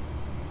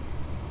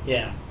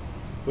 Yeah.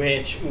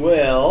 Which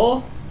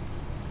will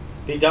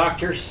be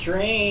Doctor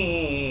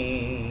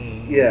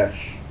Strange.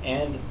 Yes.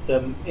 And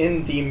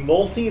in the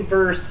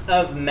Multiverse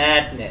of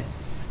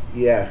Madness.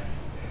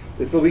 Yes.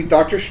 This will be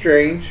Doctor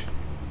Strange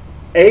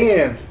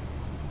and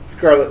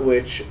Scarlet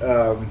Witch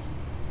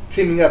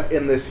teaming up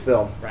in this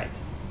film. Right.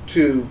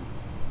 To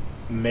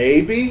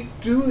maybe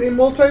do a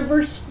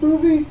multiverse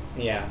movie?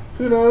 Yeah.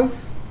 Who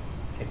knows?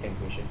 I think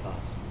we should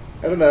pause.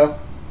 I don't know.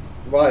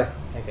 Why?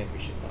 I think we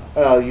should pause.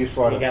 Oh, you just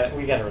want to...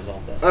 We gotta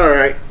resolve this.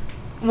 Alright.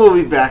 We'll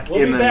be back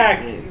later.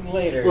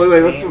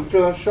 Wait, let's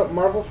finish up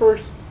Marvel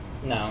first?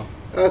 No.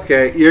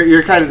 Okay,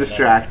 you're kind of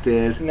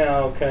distracted.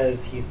 No,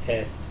 because he's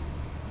pissed.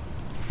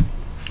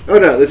 Oh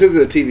no, this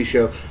isn't a TV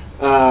show.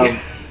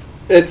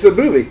 It's a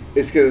movie.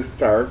 It's going to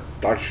star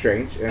Doctor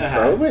Strange and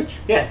Scarlet Witch.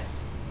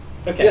 Yes.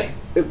 Okay. Yeah,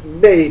 it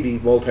may be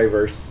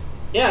multiverse.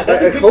 Yeah,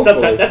 that's a good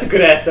subtitle. That's a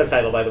good ass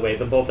subtitle, by the way.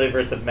 The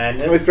Multiverse of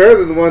Madness. It's better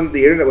than the one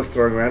the internet was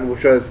throwing around,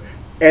 which was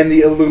 "And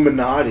the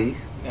Illuminati."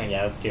 Oh,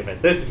 yeah, that's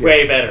stupid. This is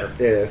way better.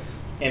 It is.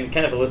 And it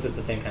kind of elicits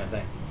the same kind of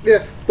thing.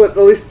 Yeah, but at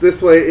least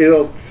this way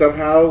it'll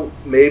somehow,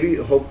 maybe,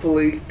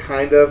 hopefully,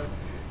 kind of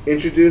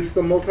introduce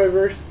the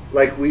multiverse,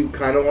 like we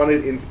kind of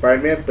wanted in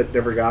Spider-Man, but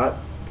never got.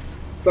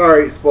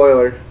 Sorry,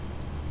 spoiler.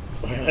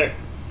 Spoiler.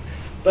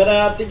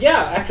 But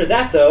yeah, after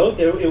that though,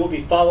 it will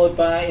be followed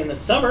by, in the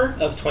summer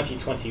of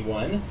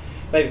 2021,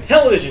 by the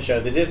television show,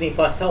 the Disney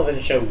Plus television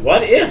show,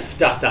 What If... ...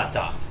 No,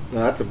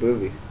 that's a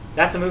movie.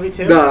 That's a movie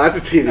too? No, that's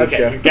a TV show.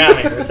 Okay, you got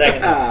me for a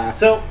second.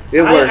 So,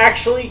 I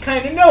actually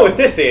kind of know what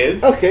this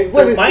is. Okay,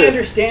 what is this? So, my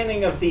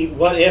understanding of the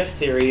What If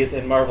series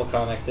in Marvel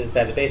Comics is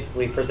that it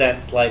basically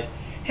presents, like,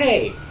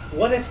 hey,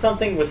 what if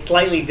something was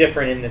slightly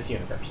different in this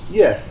universe?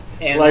 Yes.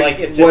 And,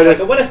 it's just like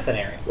a what if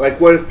scenario.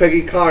 Like, what if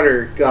Peggy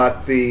Carter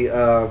got the,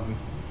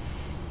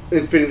 not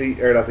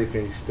the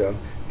Infinity Stone,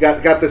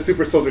 got the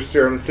Super Soldier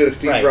Serum instead of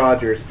Steve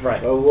Rogers?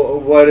 Right.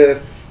 What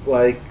if,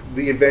 like,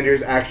 the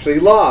Avengers actually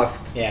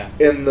lost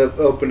in the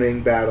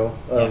opening battle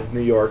of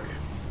New York?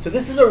 So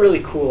this is a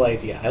really cool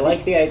idea. I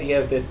like the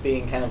idea of this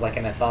being kind of like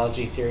an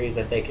anthology series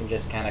that they can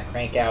just kind of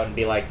crank out and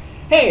be like,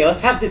 hey,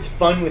 let's have this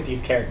fun with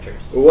these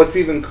characters. What's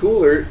even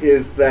cooler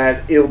is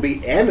that it'll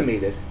be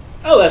animated.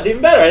 Oh, that's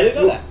even better. I didn't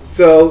know that.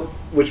 So,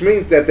 which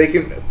means that they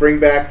can bring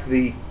back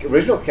the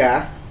original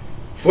cast,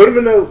 put them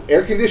in an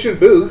air-conditioned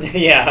booth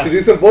to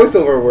do some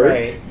voiceover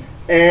work,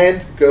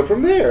 and go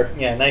from there.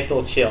 Yeah, nice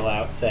little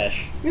chill-out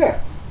sesh.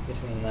 Yeah.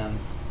 Between them.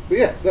 But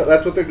yeah, no,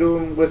 that's what they're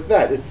doing with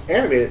that. It's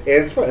animated, and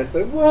it's fun. It's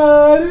like,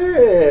 what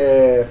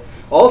if?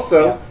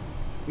 Also,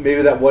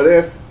 maybe that what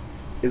if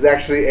is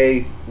actually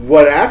a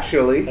what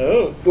actually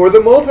Oh. for the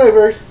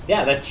multiverse.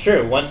 Yeah, that's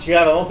true. Once you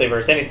have a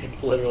multiverse, anything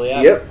can literally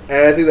happen. Yep,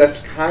 and I think that's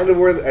kind of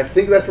where they're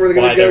going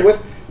Why to go they're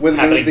with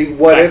happening the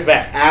what back if to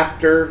back.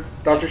 after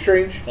Doctor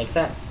Strange. Makes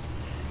sense.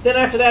 Then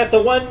after that,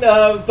 the one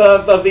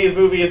of these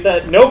movies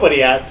that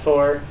nobody asked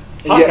for,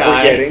 Hawkeye. Yeah,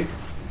 we're getting.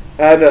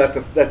 No,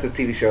 that's a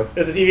TV show.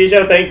 It's a TV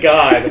show, thank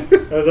God.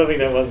 I was hoping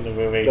that wasn't a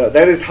movie. No,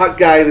 that is Hot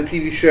Guy, the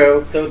TV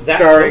show. So that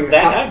starring will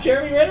that have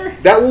Jeremy Renner?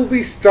 That will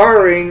be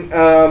starring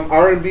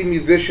R&B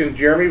musician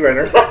Jeremy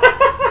Renner.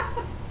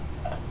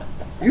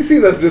 You've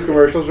seen those new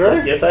commercials,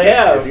 right? Yes, I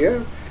have. Yes, you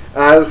have.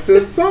 Let's do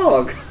a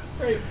song.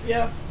 Right,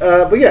 yeah.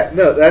 But yeah,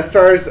 no, that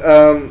stars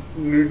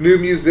new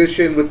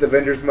musician with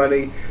Avengers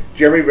money,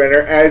 Jeremy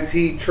Renner, as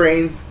he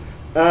trains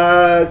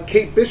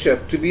Kate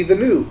Bishop to be the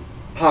new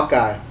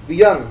Hawkeye, the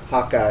young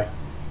Hawkeye.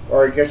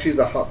 Or I guess she's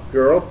a hot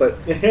girl, but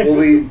we'll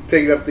be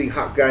taking up the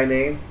hot guy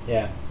name.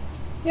 Yeah.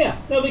 Yeah,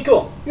 that'll be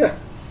cool. Yeah.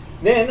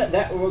 Then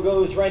that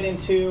goes right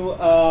into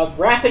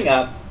wrapping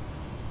up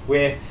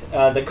with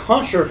the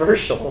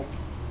controversial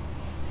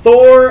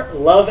Thor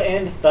Love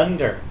and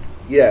Thunder.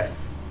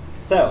 Yes.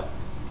 So,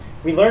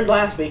 we learned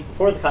last week,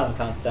 before the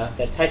Comic-Con stuff,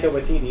 that Taika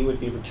Waititi would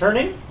be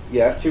returning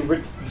Yes.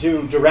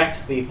 to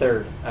direct the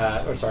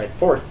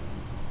fourth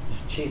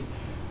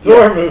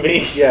Thor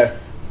movie.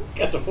 Yes.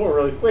 Got to 4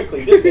 really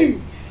quickly,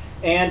 didn't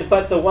we?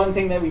 But the one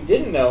thing that we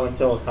didn't know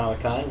until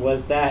Comic-Con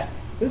was that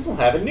this will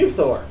have a new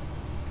Thor.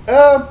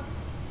 Of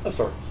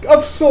sorts.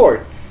 Of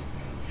sorts.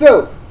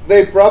 So,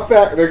 they're going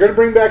to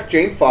bring back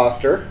Jane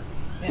Foster,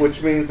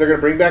 which means they're going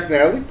to bring back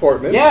Natalie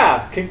Portman.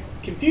 Yeah,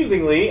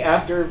 confusingly,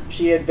 after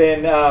she had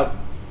been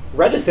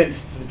reticent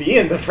to be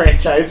in the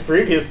franchise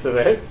previous to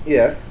this.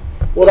 Yes.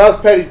 Well, that's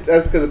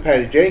because of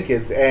Patty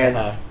Jenkins,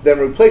 and them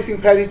replacing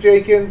Patty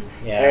Jenkins,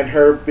 and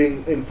her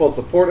being in full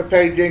support of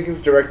Patty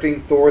Jenkins, directing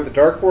Thor: The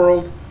Dark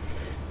World.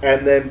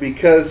 And then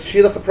because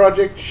she left the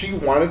project, she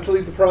wanted to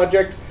leave the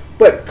project,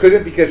 but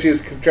couldn't because she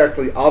was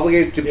contractually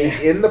obligated to be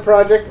in the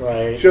project.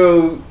 Right.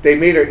 So they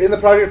made her in the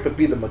project, but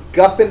be the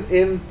MacGuffin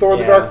in Thor: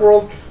 The Dark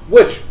World,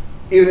 which,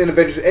 even in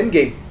Avengers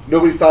Endgame,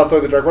 nobody saw Thor: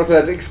 The Dark World, so they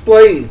had to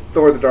explain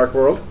Thor: The Dark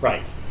World.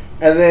 Right.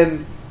 And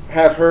then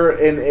have her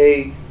in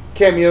a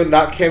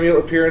not cameo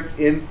appearance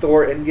in in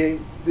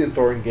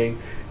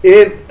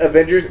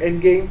Avengers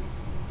Endgame.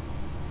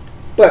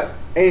 But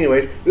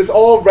anyways, this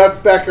all wraps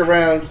back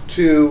around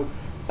to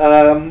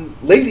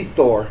Lady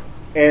Thor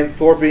and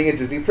Thor being a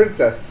Disney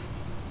princess,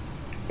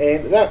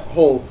 and that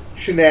whole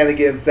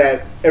shenanigans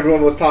that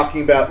everyone was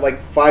talking about like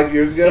 5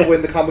 years ago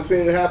when the comics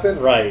made it happen.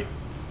 Right.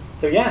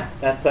 So yeah,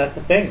 that's the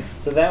thing.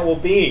 So that will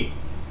be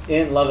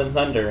in Love and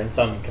Thunder in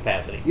some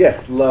capacity.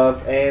 Yes,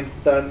 Love and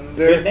Thunder. It's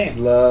a good name.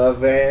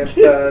 Love and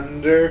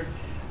Thunder.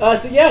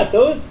 So yeah,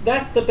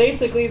 that's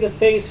basically the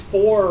Phase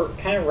 4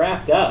 kind of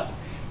wrapped up.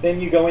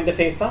 Then you go into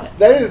Phase 5.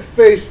 That is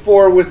Phase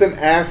 4 with an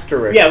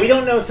asterisk. Yeah, we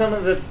don't know some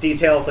of the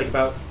details like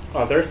about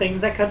other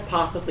things that could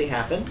possibly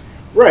happen.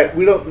 Right,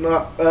 we don't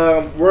know.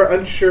 We're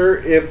unsure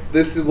if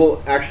this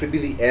will actually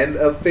be the end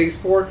of Phase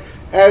 4.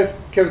 As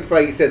Kevin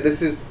Feige said,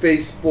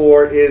 Phase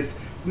 4 is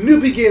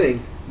new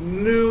beginnings,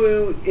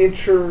 new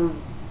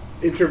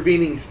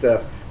intervening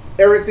stuff.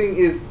 Everything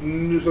is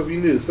new, supposed to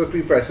be new, supposed to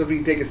be fresh, supposed to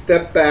be take a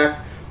step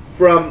back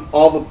from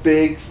all the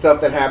big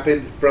stuff that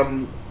happened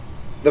from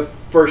the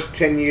first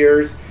 10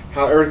 years,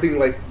 how everything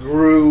like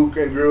grew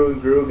and grew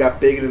and grew,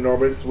 got big and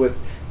enormous with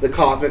the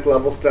cosmic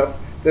level stuff.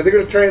 That they're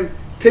going to try and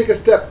take a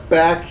step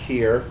back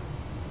here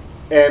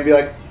and be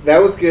like,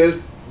 that was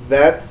good,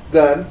 that's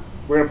done.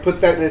 We're going to put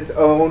that in its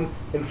own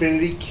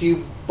Infinity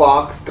Cube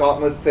box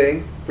gauntlet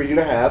thing for you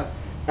to have,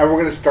 and we're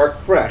going to start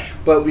fresh.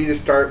 But we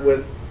just start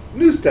with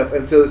new stuff,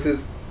 and so this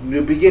is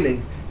new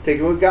beginnings.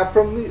 Taking what we got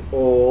from the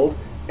old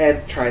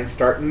and try and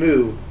start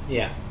new.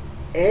 Yeah.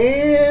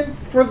 And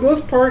for the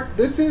most part,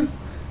 this is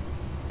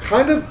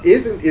kind of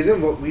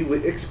isn't what we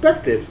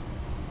expected.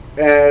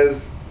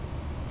 As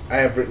I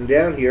have written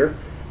down here,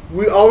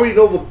 we already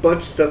know of a bunch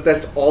of stuff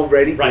that's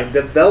already in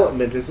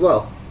development as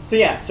well. So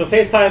yeah, so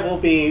Phase 5 will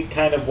be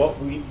kind of what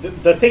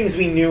the things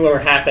we knew were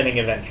happening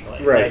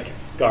eventually. Right. Like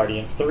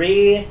Guardians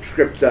 3.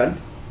 Script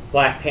done.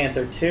 Black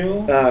Panther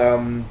 2.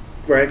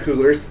 Ryan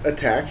Coogler's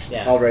attached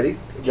already.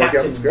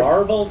 Captain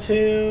Marvel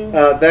 2.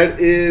 That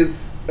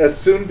is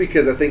assumed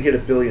because I think hit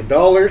 $1 billion.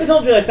 I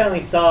told you I finally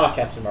saw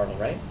Captain Marvel,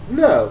 right?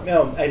 No.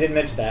 No, I didn't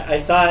mention that.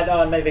 I saw it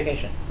on my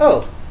vacation.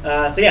 Oh.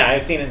 So yeah,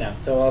 I've seen it now.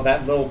 So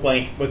that little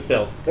blank was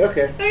filled.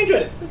 Okay. I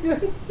enjoyed it.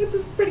 It's a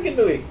pretty good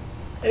movie.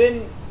 I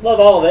didn't love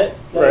all of it.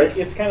 Like,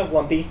 it's kind of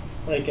lumpy,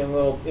 like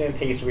and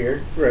paced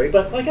weird. Right.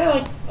 But like I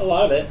liked a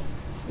lot of it.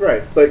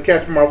 Right. But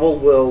Captain Marvel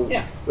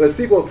the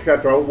sequel to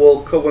Captain Marvel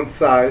will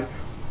coincide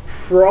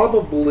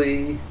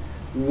probably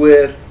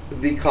with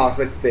the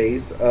cosmic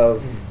phase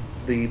of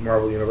the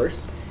Marvel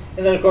Universe.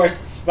 And then, of course,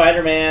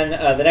 Spider-Man,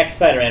 the next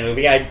Spider-Man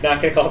movie. I'm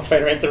not going to call it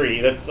Spider-Man 3.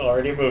 That's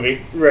already a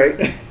movie. Right.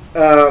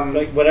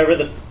 Like whatever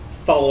the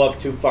follow-up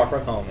to Far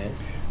From Home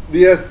is.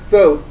 Yes,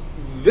 so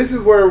this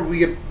is where we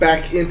get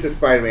back into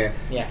Spider-Man.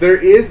 Yeah. There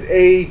is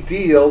a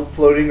deal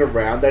floating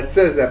around that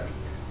says that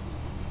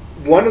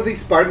one of these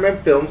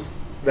Spider-Man films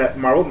that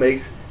Marvel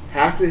makes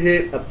has to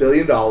hit $1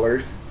 billion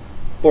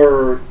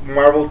for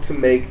Marvel to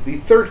make the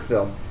third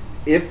film.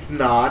 If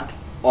not,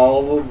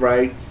 all the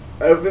rights...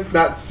 If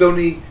not,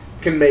 Sony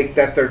can make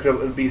that third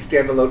film and be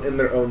standalone in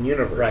their own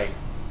universe. Right.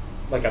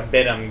 Like a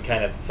Venom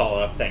kind of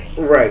follow-up thingy.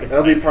 Right.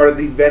 That'll be part of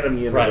the Venom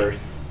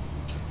universe.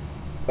 Right.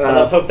 Well,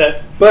 let's hope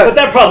that... But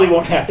that probably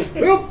won't happen.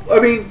 Well, I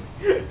mean...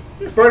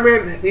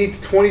 Spider-Man needs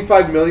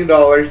 $25 million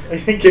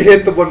to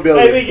hit the $1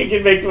 billion. I think it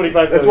can make $25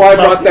 million. That's why I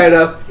brought that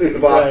up in the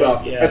box Right,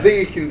 office. yeah. I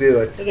think it can do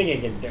it. I think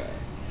it can do it.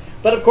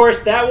 But of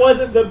course, that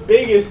wasn't the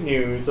biggest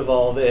news of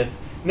all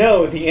this.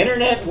 No, the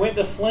internet went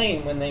to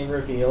flame when they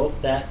revealed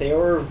that they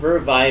were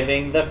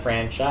reviving the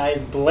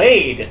franchise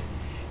Blade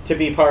to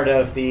be part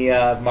of the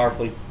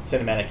Marvel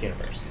Cinematic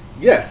Universe.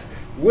 Yes,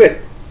 with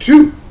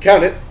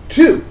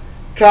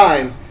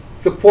two-time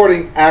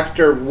supporting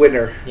actor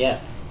winner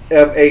Yes.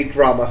 of a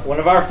drama. One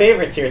of our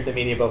favorites here at the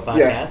Media Boat Podcast.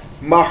 Yes,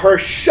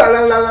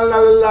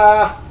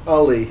 Mahershala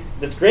Ali.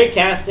 That's great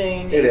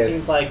casting. It is.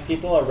 Seems like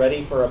people are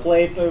ready for a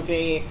Blade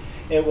movie.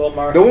 It will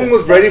mark. No one the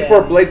was ready for a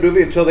second- Blade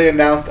movie until they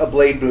announced a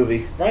Blade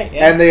movie. Right.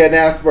 Yeah. And they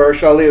announced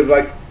Mahershala Ali. It was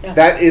like, Yeah.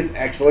 that is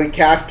excellent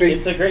casting.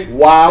 It's a great.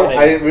 Wow, great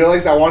I idea. didn't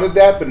realize I wanted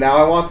that, but now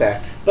I want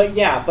that. But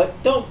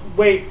don't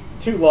wait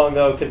too long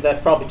though, because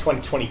that's probably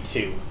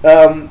 2022.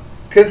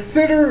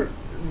 Consider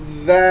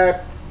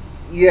that,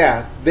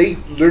 yeah, they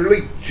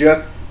literally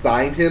just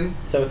signed him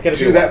So it's gonna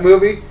to be that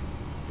movie.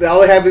 All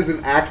they have is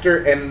an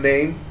actor and a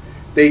name.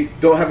 They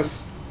don't have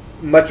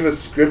much of a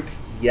script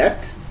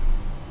yet,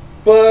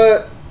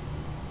 but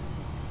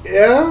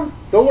yeah,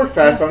 they'll work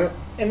fast on it.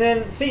 And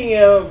then speaking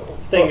of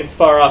things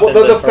far off, Well,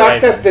 in the the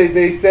fact horizon, that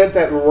they said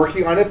that we're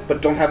working on it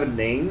but don't have a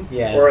name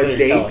Yeah, or a that's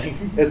date,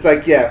 telling. it's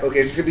like, yeah, okay,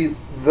 it's gonna be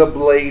the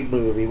Blade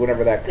movie,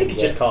 whenever that they comes.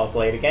 could just call it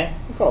Blade again.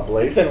 We'll call it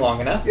Blade. It's been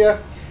long enough. Yeah.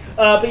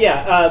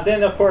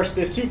 Then of course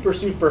the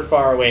super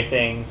far away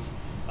things.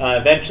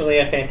 Eventually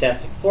a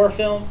Fantastic Four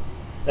film,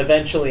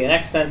 eventually an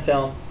X-Men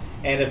film,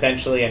 and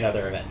eventually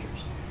another Avengers.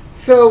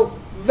 So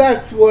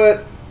that's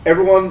what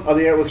everyone on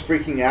the internet was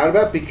freaking out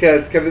about,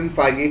 because Kevin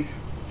Feige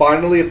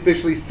finally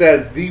officially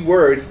said the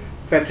words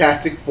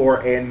Fantastic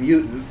Four and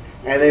Mutants,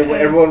 and then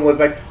everyone was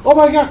like, "Oh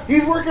my God,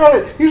 he's working on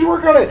it! He's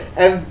working on it!"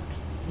 And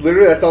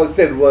literally, that's all he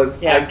said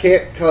was, Yeah. "I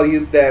can't tell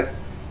you that."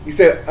 He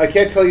said, "I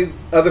can't tell you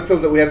other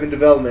films that we have in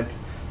development.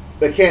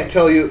 I can't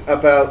tell you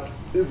about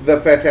the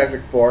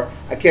Fantastic Four.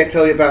 I can't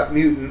tell you about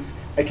Mutants.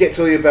 I can't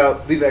tell you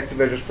about the next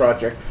Avengers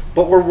project.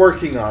 But we're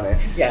working on it."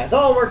 Yeah, it's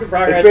all a work in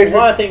progress. It's basically-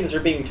 A lot of things are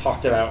being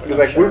talked about. He's I'm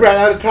like, sure. "We ran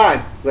out of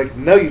time." Like,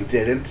 no, you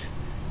didn't.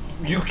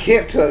 You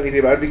can't tell anything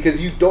about it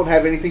because you don't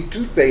have anything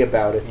to say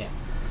about it. Yeah.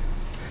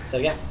 So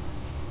yeah.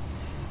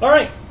 All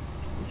right,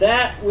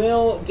 that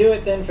will do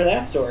it then for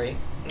that story.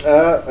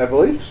 I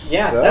believe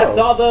Yeah, so. that's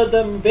all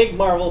the big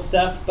Marvel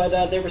stuff.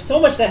 But there was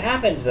so much that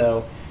happened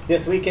though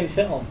this week in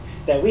film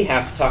that we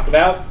have to talk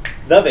about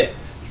the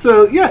bits.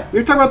 So, yeah, we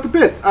were talking about the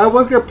bits. I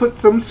was going to put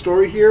some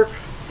story here,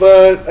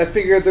 but I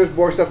figured there's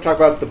more stuff to talk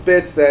about the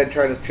bits than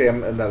trying to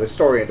jam another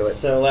story into it.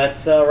 So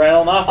let's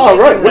rattle them off. All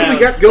right, lightning what do we round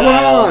got going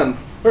style. on?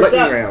 First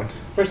Lightning up, round.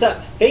 First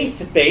up,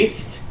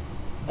 Faith-Based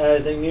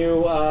is a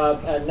new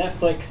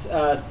Netflix.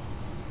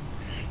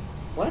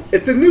 What?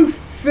 It's a new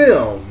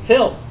film.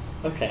 Film.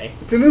 Okay.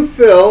 It's a new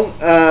film.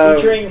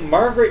 Featuring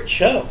Margaret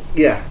Cho.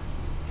 Yeah.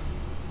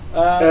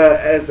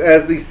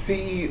 As the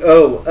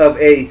CEO of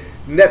a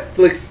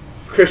Netflix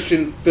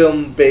Christian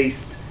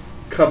film-based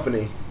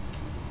company.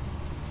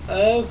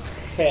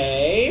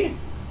 Okay.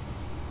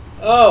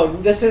 Oh,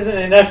 this isn't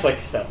a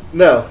Netflix film.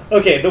 No.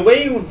 Okay, the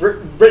way you've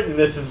written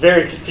this is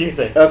very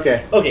confusing.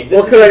 Okay. Okay,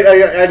 Well, this because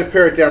is I had to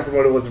pare it down from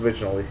what it was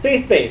originally.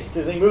 Faith-Based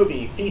is a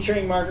movie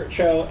featuring Margaret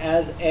Cho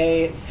as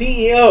a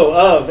CEO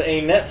of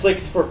a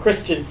Netflix for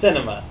Christian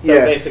cinema. So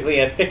Yes. basically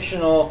a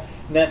fictional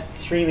net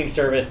streaming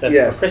service that's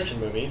Yes. for Christian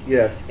movies.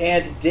 Yes.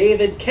 And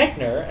David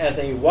Koechner as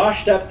a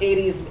washed-up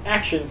 80s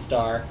action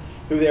star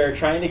who they're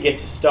trying to get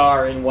to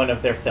star in one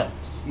of their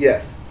films.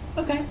 Yes.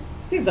 Okay.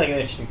 Seems like an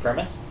interesting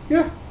premise.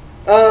 Yeah.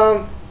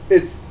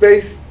 It's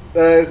based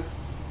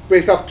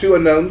off two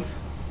unknowns,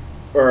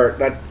 or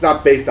not. It's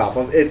not based off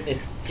of. It's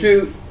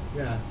two.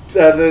 Yeah.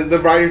 The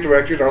writer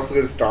directors are also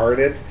going to star in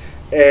it,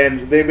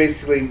 and they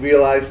basically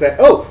realize that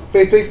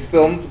faith-based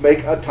films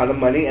make a ton of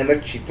money and they're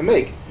cheap to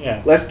make.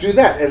 Yeah. Let's do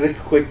that as a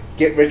quick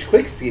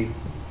get-rich-quick scheme,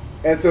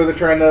 and so they're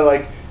trying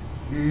to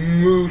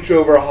mooch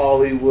over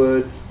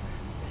Hollywood's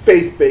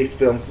faith-based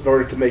films in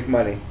order to make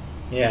money.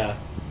 Yeah.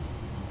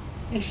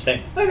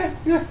 Interesting. Okay.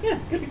 Yeah. Yeah,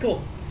 could be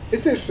cool.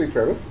 It's an interesting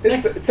premise.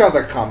 Next. It sounds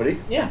like comedy.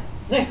 Yeah.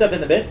 Next up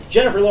in the bits,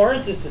 Jennifer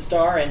Lawrence is to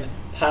star in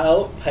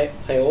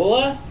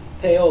Paola.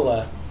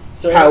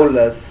 So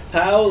Paula's.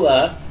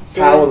 Paola.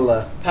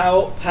 Paola.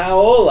 Paola.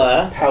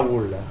 Paula.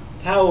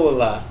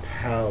 Paola.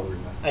 Paula.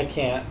 I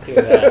can't do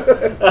that.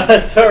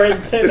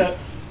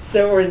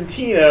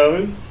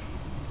 Sorrentino's.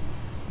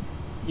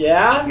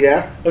 Yeah?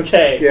 Yeah.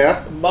 Okay.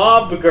 Yeah.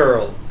 Mob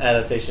Girl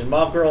adaptation.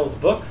 Mob Girl's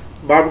book.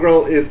 Mob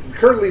Girl is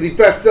currently the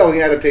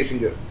best-selling adaptation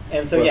good.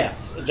 And so, Well-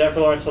 yes, Jennifer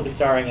Lawrence will be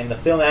starring in the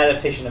film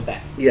adaptation of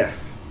that.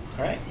 Yes.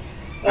 All right.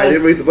 I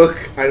didn't read the book.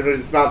 I didn't read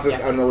the synopsis.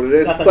 Yeah. I don't know what it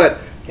is. Nothing. But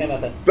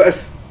Nothing.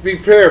 be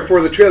prepared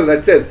for the trailer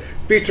that says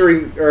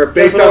featuring or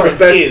based Jennifer on the Lawrence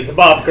best is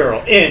Bob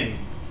Girl in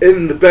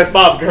the best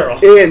Bob Girl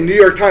in New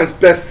York Times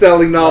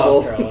best-selling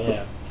novel. Bob Girl,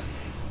 yeah.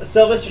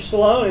 Sylvester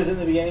Stallone is in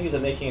the beginnings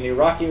of making a new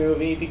Rocky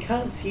movie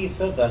because he's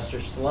Sylvester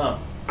Stallone.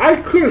 I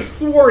could have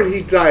sworn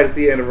he died at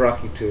the end of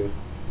Rocky 2.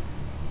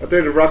 At the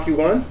end of Rocky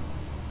 1?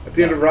 At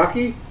the end of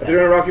Rocky? At the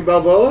end of Rocky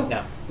Balboa?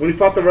 No. When he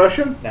fought the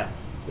Russian? No.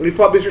 When he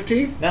fought Mr.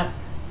 T? No.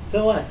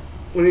 Still alive.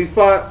 When he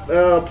fought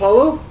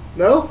Apollo?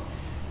 No?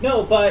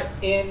 No, but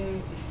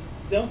in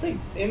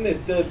in the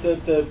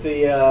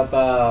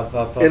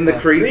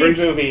Creed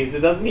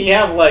movies, doesn't he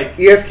have like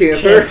he has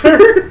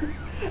cancer.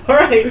 All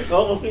right,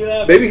 well we'll see what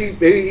happens.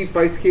 Maybe he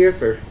fights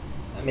cancer.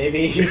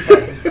 Maybe he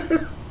does.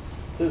 This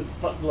is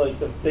like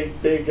the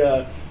big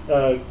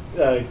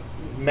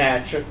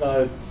match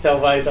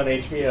televised on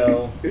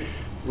HBO.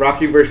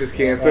 Rocky versus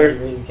cancer. Rocky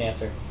versus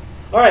cancer.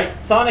 All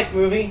right, Sonic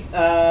movie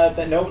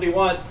that nobody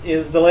wants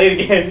is delayed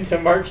again to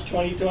March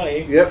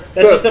 2020. Yep. That's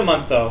just a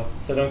month though,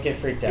 so don't get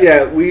freaked out.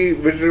 Yeah, we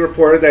originally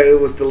reported that it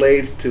was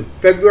delayed to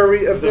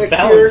February of next year.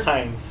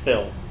 Valentine's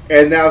film.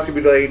 And now it's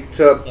going to be delayed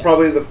to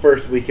probably the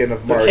first weekend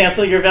of March. So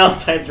cancel your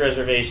Valentine's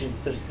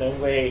reservations. There's no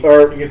way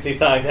you can see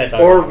Sonic the Hedgehog.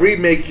 Or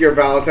remake your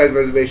Valentine's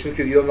reservations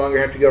because you no longer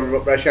have to go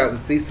rush out and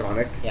see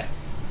Sonic. Yeah.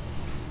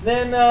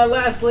 Then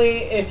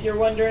lastly, if you're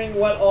wondering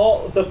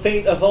what the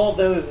fate of all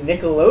those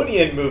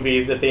Nickelodeon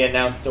movies that they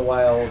announced a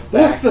while back.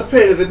 What's the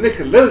fate of the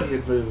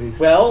Nickelodeon movies?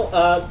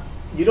 Well,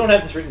 you don't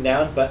have this written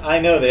down, but I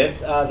know this.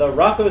 The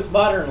Rocko's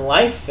Modern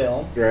Life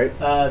film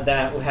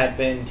that had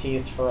been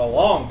teased for a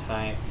long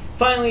time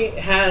finally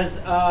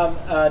has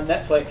a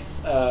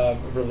Netflix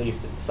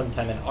release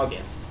sometime in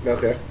August.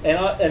 Okay. And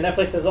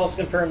Netflix has also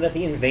confirmed that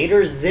the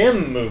Invader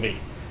Zim movie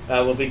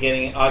will be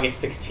getting an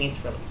August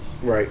 16th release.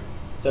 Right.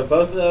 So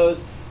both of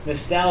those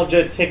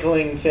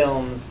nostalgia-tickling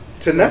films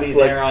will be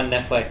there on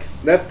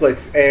Netflix.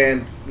 Netflix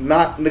and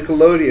not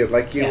Nickelodeon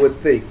like you would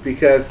think,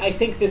 because I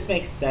think this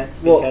makes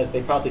sense because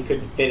they probably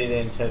couldn't fit it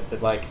into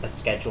a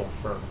schedule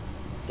for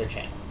their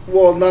channel.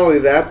 Well, not only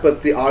that,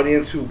 but the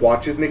audience who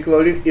watches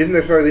Nickelodeon isn't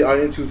necessarily the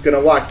audience who's going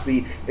to watch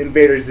the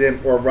Invader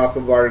Zim or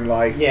Rocko Modern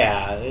Life.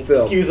 Yeah, it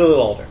film. skews a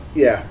little older.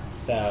 Yeah.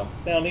 So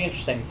that'll be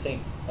interesting to see.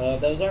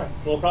 Those are.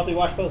 We'll probably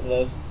watch both of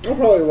those. I'll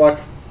probably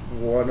watch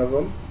one of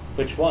them.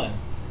 Which one?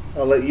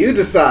 I'll let you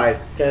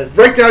decide. Because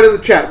break down in the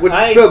chat which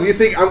film you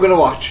think I'm going to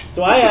watch.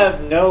 So I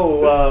have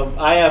no,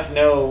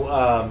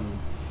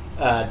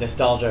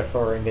 nostalgia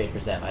for Invader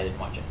Zim. I didn't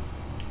watch it.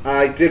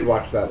 I did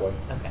watch that one.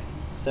 Okay.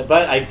 So,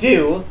 but I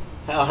do,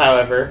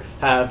 however,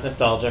 have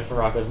nostalgia for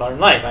Rocko's Modern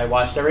Life. I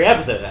watched every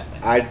episode of that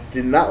thing. I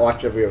did not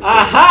watch every episode.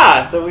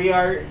 Aha! So we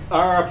are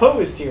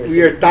opposed here.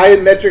 We are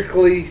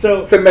diametrically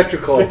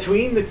symmetrical.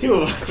 Between the two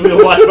of us,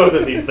 we'll watch both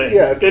of these things.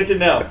 Yes. Good to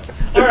know.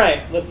 All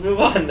right, let's move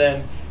on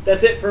then.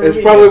 That's it for It's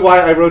probably why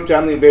I wrote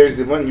down the Invader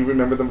Zim one. You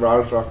remember the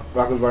Rocko's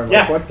Modern Life one?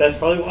 Yeah, that's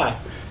probably why.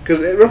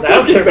 Because it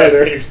reflected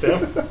better.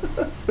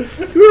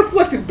 You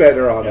reflected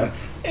better on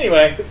us.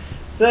 Anyway,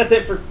 so that's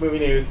it for movie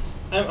news.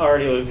 I'm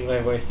already losing my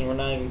voice, and we're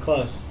not even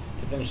close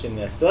to finishing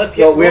this. So let's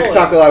get rolling. We have to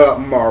talk a lot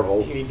about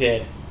Marvel. We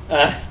did.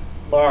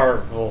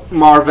 Marvel.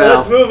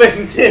 Let's move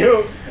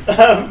into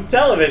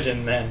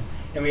television then.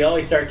 And we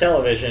always start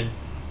television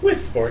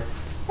with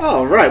sports.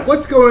 All right,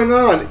 what's going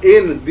on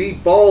in the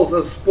balls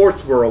of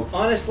sports worlds?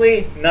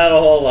 Honestly, not a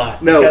whole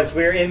lot. No. Because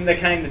we're in the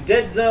kind of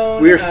dead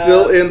zone. We are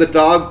still in the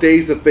dog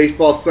days of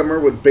baseball summer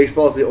when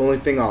baseball is the only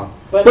thing on.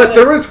 But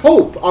there is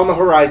hope on the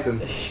horizon.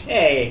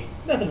 Hey,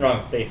 nothing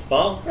wrong with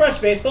baseball. Watch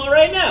baseball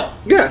right now.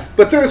 Yes,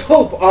 but there is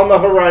hope on the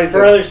horizon.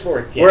 For other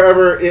sports, yes.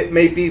 Wherever it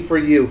may be for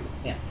you.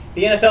 Yeah.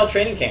 The NFL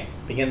training camp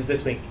begins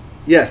this week.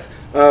 Yes.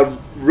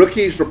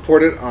 Rookies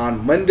reported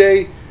on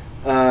Monday.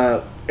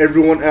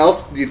 Everyone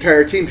else, the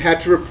entire team, had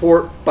to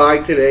report by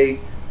today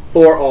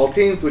for all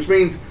teams, which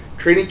means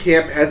training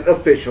camp has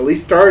officially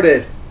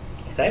started.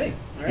 Exciting.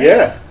 All right.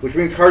 Yes, which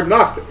means Hard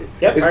Knocks is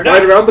Hard right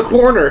Knocks. around the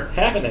corner.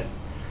 Having it.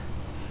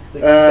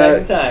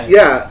 Exciting times.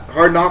 Yeah,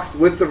 Hard Knocks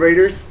with the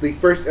Raiders. The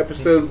first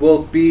episode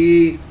will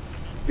be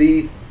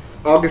the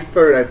August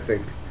 3rd, I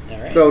think. All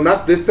right. So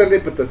not this Sunday,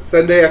 but the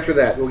Sunday after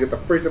that, we'll get the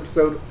first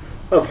episode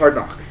of Hard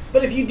Knocks.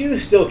 But if you do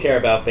still care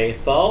about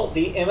baseball,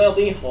 the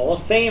MLB Hall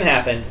of Fame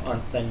happened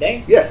on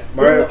Sunday. Yes.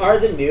 Who are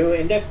the new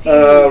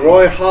inductees?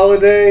 Roy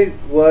Halladay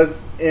was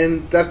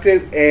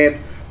inducted, and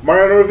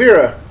Mariano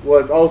Rivera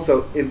was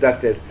also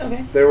inducted.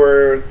 Okay. There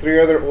were 3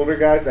 other older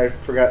guys. I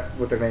forgot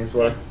what their names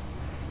were.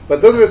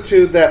 But those are the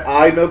 2 that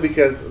I know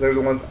because they're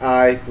the ones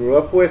I grew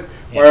up with.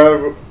 Yeah.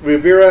 Mariano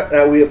Rivera,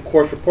 that we of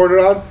course reported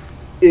on,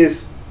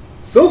 is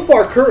so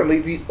far currently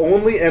the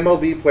only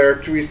MLB player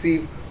to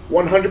receive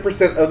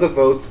 100% of the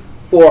votes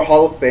for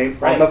Hall of Fame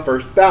on the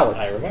first ballot.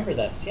 I remember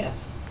this,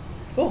 yes.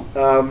 Cool.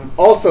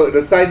 Also,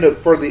 a side note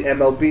for the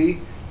MLB,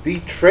 the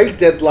trade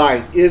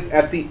deadline is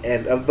at the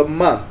end of the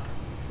month.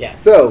 Yes.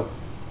 So,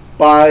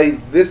 by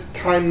this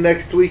time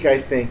next week, I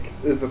think,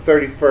 is the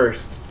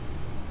 31st.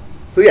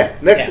 So yeah,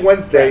 next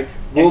Wednesday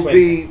will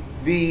be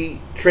the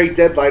trade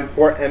deadline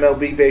for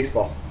MLB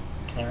baseball.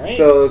 All right.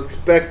 So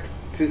expect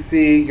to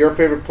see your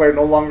favorite player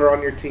no longer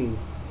on your team.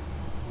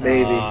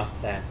 Maybe.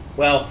 Sad.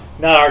 Well,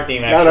 not our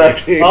team, actually. Not our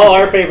team. All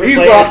our favorite He's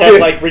players locked have,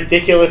 in. like,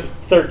 ridiculous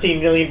 $13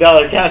 million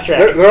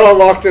contracts. They're all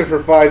locked in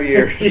for 5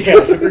 years. Yeah,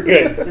 we're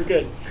good. We're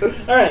good.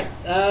 All right.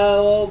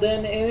 Well,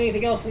 then,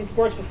 anything else in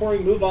sports before we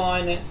move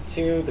on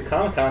to the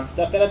Comic-Con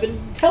stuff that happened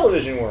in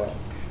television world?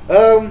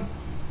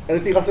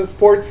 Anything else in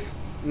sports?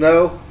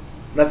 No.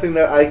 Nothing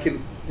that I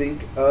can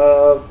think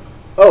of.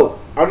 Oh,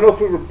 I don't know if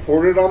we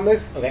reported on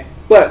this. Okay.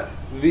 But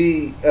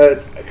the,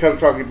 kind of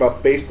talking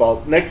about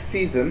baseball, next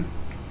season,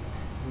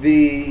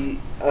 the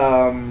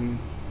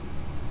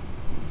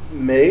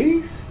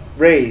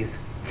Rays,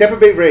 Tampa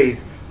Bay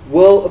Rays,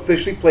 will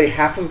officially play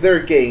half of their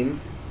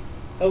games.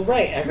 Oh,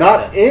 right. I heard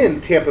not this.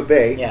 in Tampa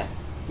Bay.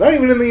 Yes. Not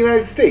even in the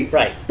United States.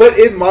 Right. But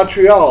in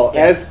Montreal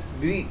Yes. as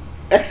the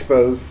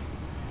Expos.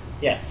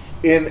 Yes.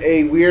 In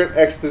a weird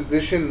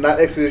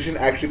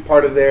actually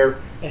part of their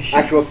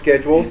actual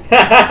schedule.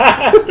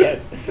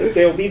 Yes.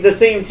 They'll be the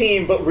same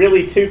team, but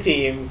really two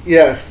teams.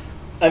 Yes.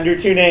 Under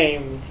two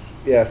names.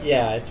 Yes.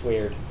 Yeah, it's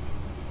weird.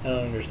 I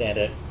don't understand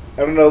it.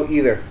 I don't know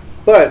either.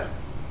 But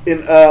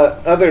in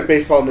other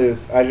baseball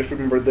news, I just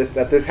remembered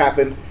that this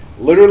happened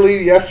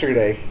literally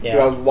yesterday. Yeah.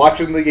 'Cause I was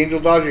watching the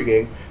Angel-Dodger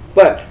game.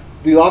 But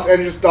the Los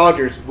Angeles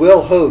Dodgers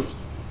will host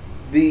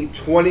the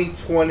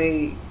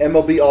 2020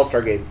 MLB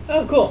All-Star Game.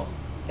 Oh, cool.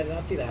 I did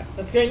not see that.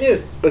 That's great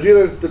news. It's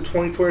either the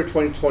 2020 or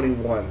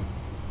 2021.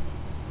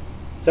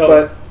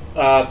 So,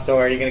 so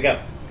are you going to go?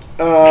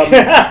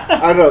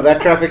 I don't know.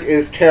 That traffic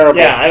is terrible.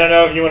 Yeah, I don't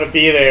know if you want to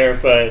be there,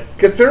 but...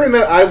 Considering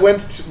that I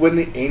went when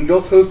the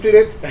Angels hosted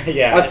it.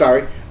 Yeah.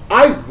 Sorry.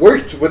 I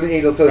worked when the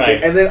Angels hosted Right.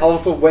 it, and then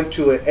also went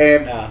to it.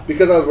 And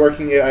because I was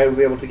working it, I was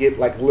able to get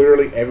like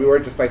literally everywhere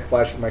just by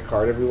flashing my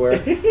card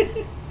everywhere.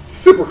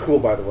 Super cool,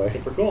 by the way.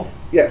 Super cool.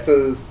 Yeah, so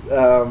it was,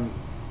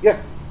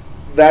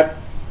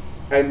 that's...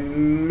 I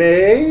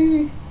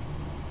may...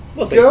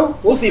 We'll see. Go?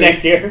 We'll see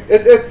next year.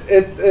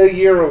 It's a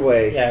year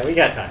away. Yeah, we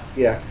got time.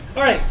 Yeah.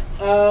 All right.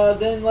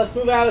 Then let's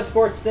move out of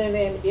sports then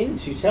and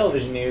into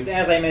television news.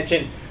 As I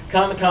mentioned,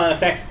 Comic-Con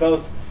affects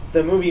both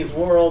the movies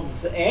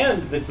worlds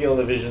and the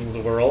television's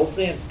worlds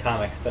and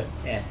comics, but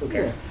who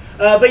cares?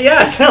 Yeah. But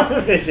yeah,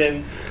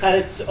 television had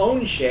its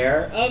own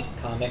share of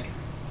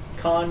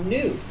Comic-Con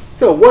news.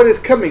 So what is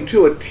coming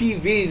to a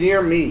TV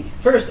near me?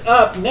 First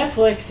up,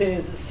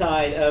 Netflix's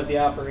side of the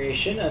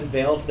operation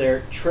unveiled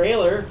their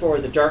trailer for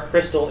The Dark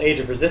Crystal Age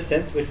of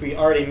Resistance, which we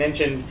already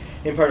mentioned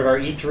in part of our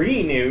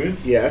E3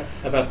 news.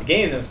 Yes. About the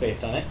game that was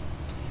based on it.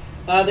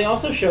 They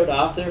also showed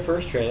off their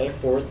first trailer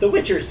for The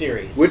Witcher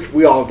series. Which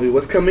we all knew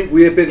was coming.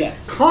 We have been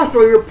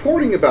constantly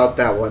reporting about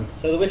that one.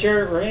 So The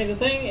Witcher remains a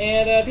thing,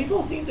 and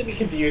people seem to be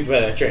confused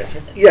by that trailer.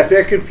 Yes,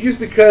 they're confused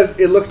because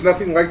it looks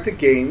nothing like the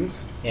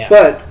games. Yeah.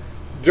 But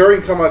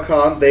during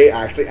Comic-Con, they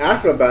actually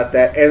asked them about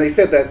that, and they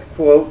said that,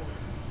 quote,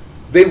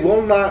 they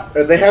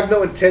have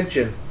no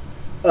intention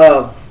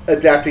of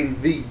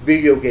adapting the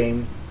video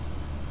games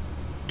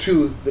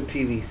to the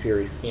TV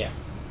series. Yeah.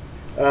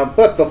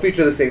 But they'll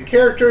feature the same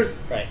characters,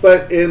 right,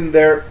 but in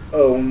their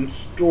own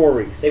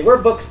stories. They were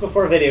books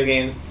before video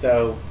games,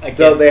 so I guess...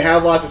 So they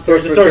have lots of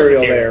source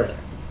material there.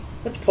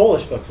 Which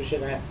Polish books? We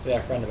should ask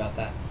our friend about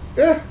that.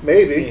 Yeah,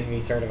 maybe. See if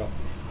he's heard of them.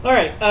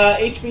 Alright,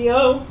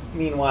 HBO,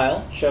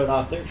 meanwhile, showed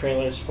off their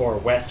trailers for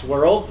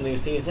Westworld, the new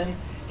season,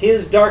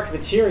 His Dark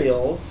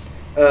Materials.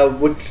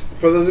 Which,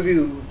 for those of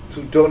you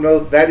who don't know,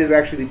 that is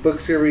actually the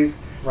book series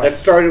that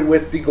started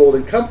with The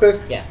Golden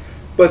Compass.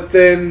 Yes. But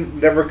then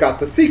never got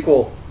the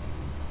sequel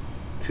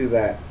to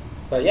that.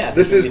 But yeah,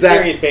 this is that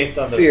series based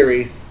on those.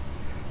 Series.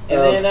 And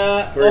then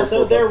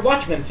also their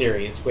Watchmen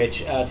series,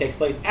 which takes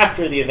place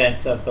after the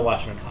events of the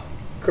Watchmen comic.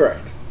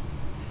 Correct.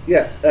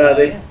 Yes,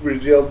 they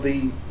revealed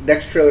the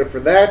next trailer for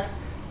that.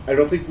 I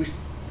don't think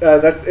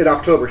that's in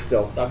October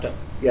still. It's October.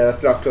 Yeah,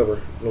 that's an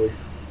October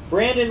release.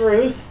 Brandon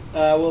Routh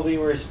will be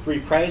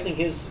reprising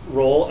his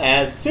role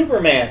as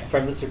Superman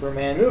from the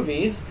Superman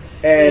movies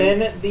in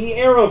the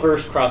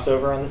Arrowverse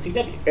crossover on the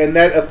CW. And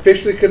that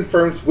officially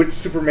confirms which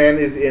Superman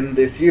is in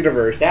this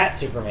universe. That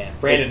Superman.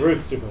 Brandon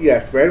Routh Superman.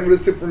 Yes, Brandon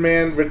Routh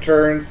Superman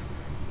returns.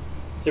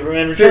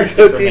 Superman returns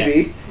to Superman.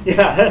 TV.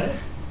 Yeah.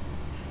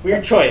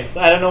 Weird choice.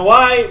 I don't know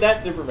why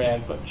that's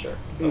Superman, but sure.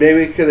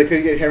 Maybe because they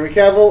couldn't get Henry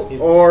Cavill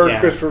or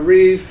Christopher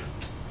Reeves.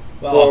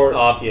 Well,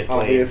 obviously.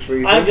 Obvious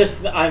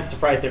reasons. I'm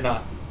surprised they're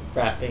not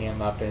wrapping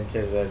him up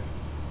into the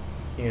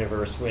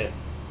universe with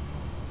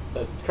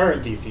the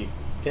current DC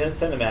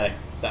cinematic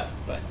stuff,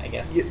 but I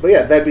guess. Yeah, but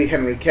yeah, that'd be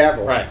Henry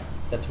Cavill. Right.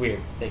 That's weird.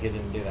 They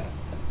didn't do that.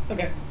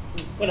 Okay.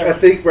 Whatever. I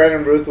think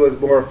Brandon Routh was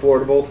more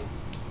affordable.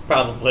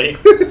 Probably.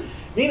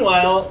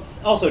 Meanwhile,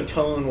 also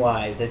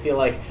tone-wise, I feel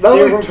like not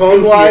only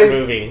tone-wise,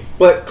 movies,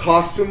 but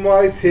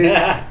costume-wise, his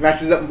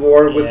matches up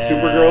more with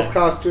Supergirl's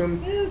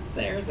costume. Yes,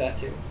 there's that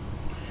too.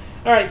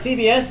 All right,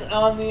 CBS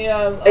on the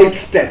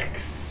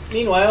aesthetics.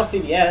 Meanwhile,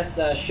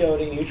 CBS showed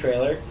a new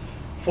trailer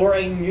for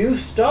a new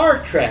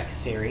Star Trek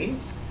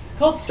series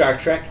called Star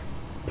Trek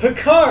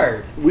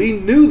Picard. We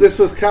knew this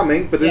was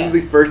coming, but this is the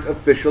first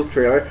official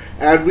trailer,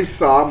 and we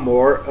saw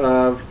more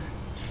of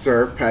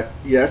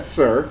Yes,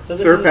 sir. So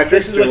Sir Patrick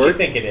this is Stewart. what you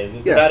think it is.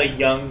 It's Yeah. about a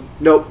young...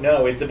 Nope.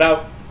 No, it's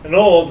about an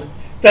old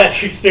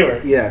Patrick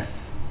Stewart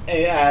Yes.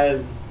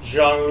 as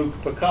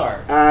Jean-Luc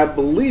Picard. I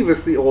believe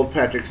it's the old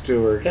Patrick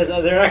Stewart. Because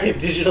they're not going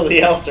to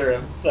digitally alter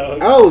him, so...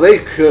 Oh, they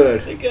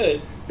could. They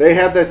could. They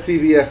have that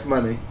CBS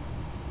money.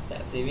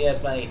 That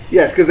CBS money.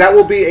 Yes, because that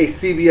will be a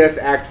CBS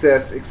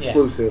Access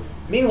exclusive.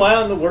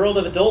 Meanwhile, in the world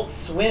of Adult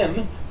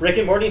Swim, Rick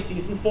and Morty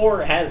Season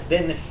 4 has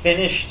been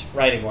finished,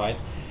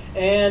 writing-wise,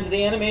 and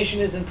the animation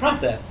is in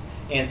process,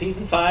 and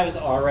Season 5 is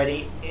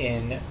already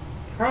in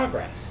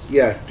progress.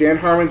 Yes, Dan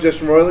Harmon,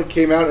 Justin Roiland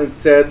came out and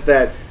said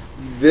that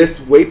this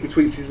wait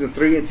between Season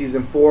 3 and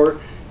Season 4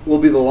 will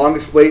be the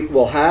longest wait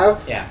we'll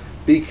have. Yeah.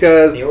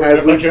 Because, They ordered as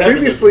a we bunch of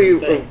episodes previously of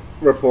this thing.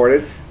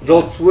 reported,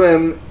 Adult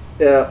Swim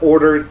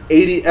ordered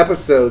 80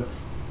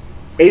 episodes,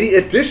 80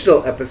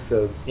 additional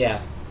episodes.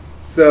 Yeah.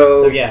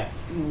 So yeah,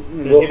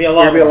 there's going to be a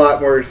lot there'll be a more.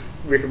 lot more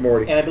Rick and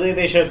Morty. And I believe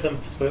they showed some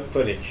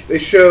footage. They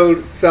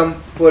showed some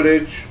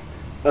footage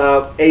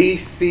of a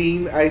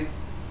scene, I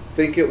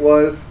think it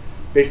was,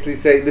 basically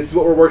saying, this is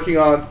what we're working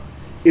on.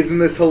 Isn't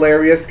this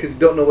hilarious? Because you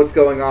don't know what's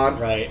going on.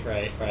 Right.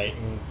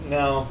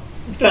 No,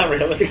 not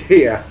really.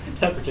 Yeah.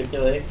 Not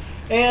particularly.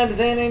 And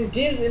then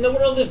in the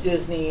world of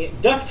Disney,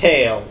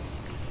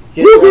 DuckTales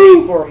gets Woohoo!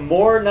 ready for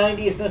more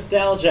 90s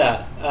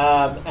nostalgia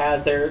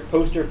as their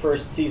poster for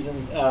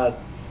Season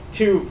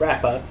 2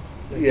 wrap-up.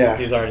 Since Yeah. Season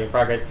 2 is already in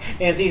progress.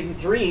 And Season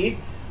 3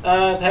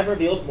 have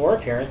revealed more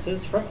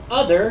appearances from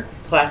other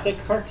classic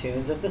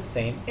cartoons of the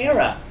same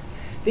era.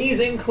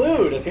 These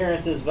include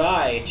appearances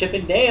by Chip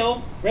and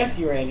Dale,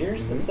 Rescue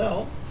Rangers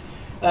themselves,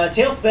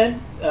 Tailspin,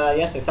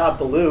 yes, I saw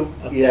Baloo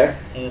up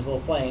Yes. there in his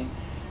little plane,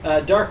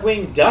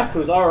 Darkwing Duck,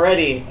 who's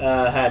already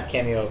had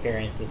cameo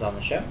appearances on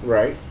the show,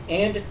 Right.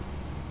 and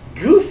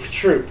Goof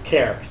Troop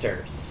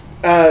characters.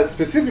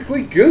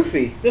 Specifically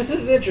Goofy. This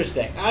is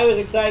interesting. I was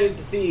excited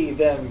to see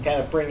them kind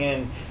of bring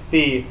in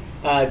the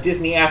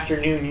Disney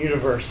Afternoon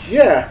universe.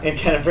 Yeah. And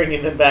kind of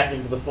bringing them back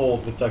into the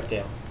fold with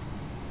DuckTales.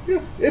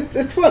 Yeah,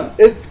 it's fun.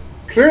 It's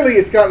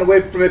gotten away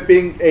from it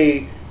being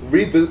a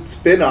reboot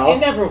spin-off. It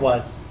never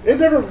was. It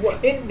never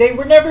was. They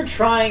were never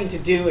trying to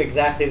do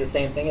exactly the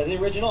same thing as the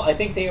original. I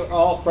think they were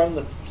all from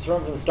the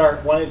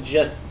start wanted to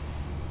just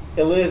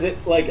elicit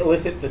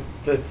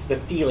the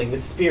feeling, the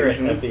spirit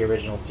of the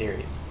original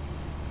series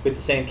with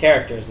the same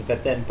characters,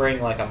 but then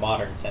bring like a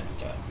modern sense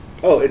to it.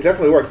 Oh, it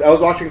definitely works. I was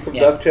watching some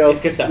Yeah, DuckTales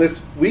it's good stuff.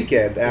 this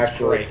weekend,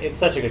 actually. It's great. It's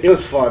such a good It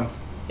was fun.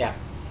 Yeah.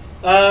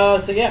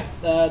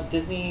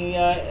 Disney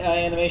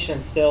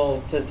animation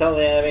still, to tell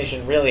the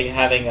animation, really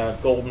having a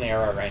golden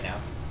era right now.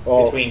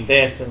 Oh. Between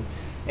this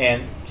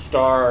and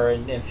Star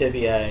and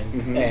Amphibia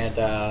and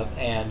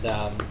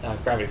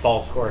Gravity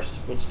Falls, of course,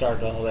 which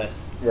started all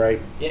this. Right.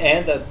 Yeah,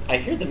 and I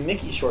hear the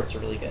Mickey shorts are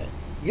really good.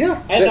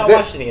 Yeah. I have not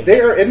watched any of They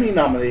them. are Emmy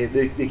nominated,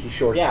 the Mickey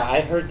shorts. Yeah, I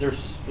heard they're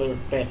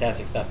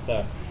fantastic stuff,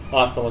 so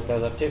I'll have to look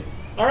those up too.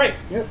 All right.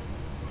 Yep.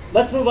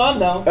 Let's move on,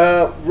 though.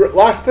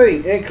 Last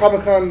thing, in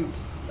Comic-Con,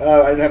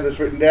 I didn't have this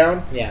written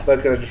down, Yeah.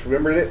 because I just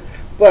remembered it.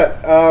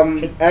 But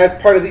as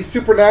part of the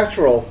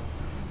Supernatural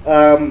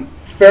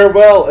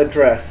farewell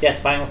address. Yes,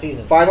 final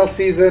season. Final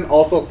season,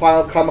 also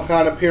final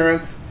Comic-Con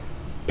appearance.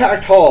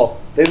 Packed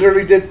hall. They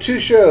literally did 2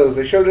 shows.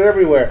 They showed it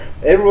everywhere.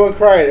 Everyone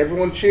cried.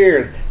 Everyone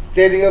cheered.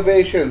 Standing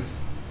ovations.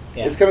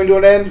 Yeah. It's coming to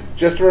an end.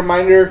 Just a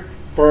reminder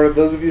for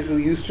those of you who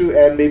used to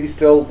and maybe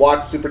still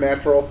watch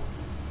Supernatural.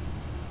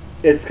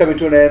 It's coming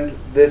to an end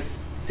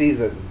this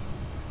season.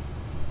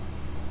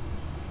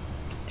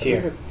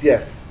 Tear.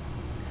 Yes.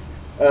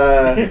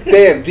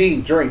 Sam,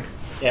 Dean, drink.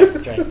 Yeah,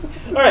 right.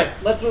 All right,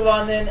 let's move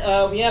on then.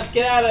 We have to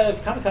get out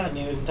of Comic-Con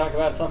news and talk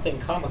about something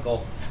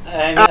comical.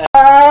 And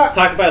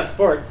talk about a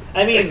sport.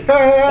 I mean,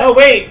 no,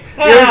 wait.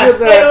 I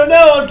don't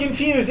know. I'm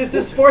confused. Is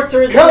this sports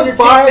or is it entertainment?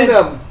 Combine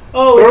them.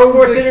 Oh, Throw it's them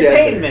sports together.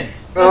 entertainment.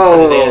 That's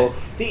Oh. what it is.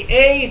 The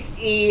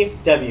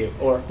AEW,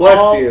 or Bless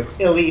All you.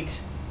 Elite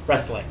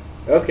Wrestling.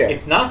 Okay.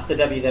 It's not the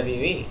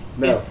WWE.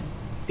 No. It's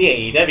the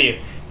AEW.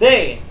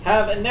 They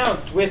have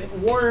announced with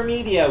Warner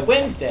Media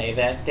Wednesday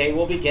that they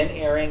will begin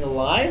airing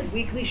live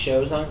weekly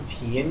shows on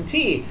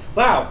TNT.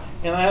 Wow,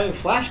 am I having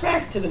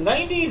flashbacks to the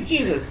 90s?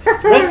 Jesus.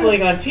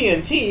 Wrestling on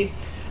TNT,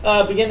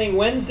 beginning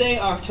Wednesday,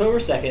 October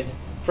 2nd,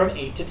 from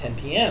 8 to 10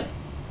 p.m.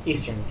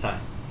 Eastern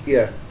Time.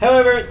 Yes.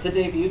 However, the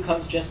debut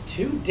comes just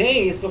 2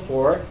 days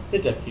before the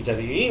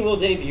WWE will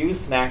debut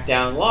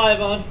SmackDown Live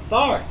on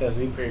Fox, as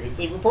we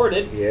previously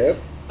reported. Yep.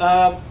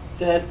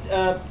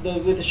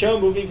 With the show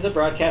moving to the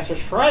broadcaster's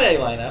Friday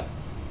lineup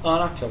on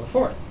October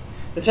 4th.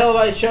 The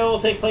televised show will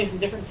take place in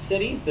different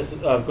cities. This is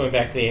going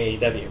back to the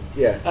AEW.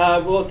 Yes.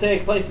 Will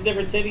take place in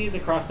different cities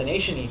across the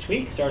nation each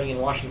week, starting in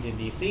Washington,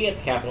 D.C. at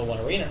the Capital One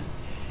Arena.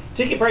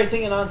 Ticket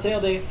pricing and on-sale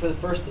date for the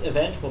first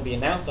event will be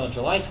announced on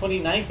July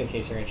 29th, in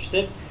case you're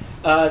interested,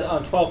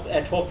 at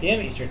 12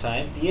 p.m. Eastern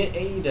Time via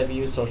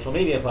AEW's social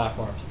media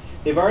platforms.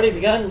 They've already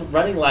begun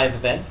running live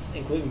events,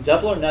 including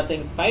Double or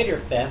Nothing, Fighter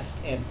Fest,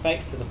 and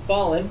Fight for the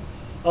Fallen.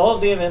 All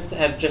of the events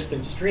have just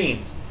been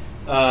streamed.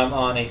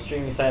 on a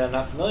streaming site I'm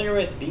not familiar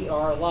with,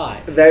 BR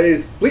Live. That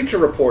is Bleacher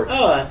Report.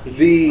 Oh, that's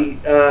the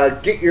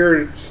Get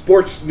Your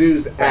Sports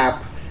News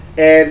app.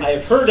 And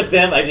I've heard of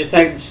them. I just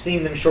haven't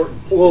seen them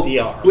shortened to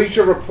BR.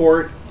 Bleacher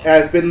Report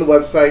has been the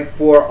website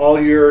for all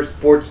your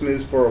sports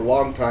news for a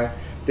long time.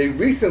 They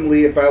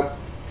recently, about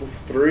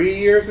 3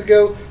 years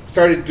ago,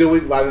 started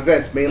doing live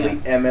events, mainly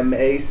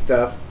MMA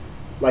stuff,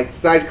 like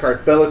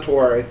Sidecard.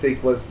 Bellator, I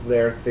think, was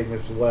their thing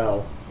as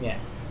well. Yeah.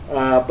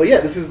 But yeah,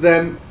 this is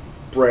them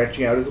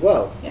branching out as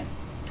well. Yeah.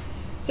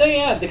 So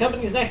yeah, the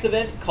company's next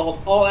event, called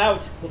All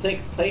Out, will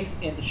take place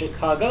in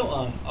Chicago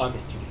on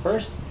August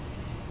 21st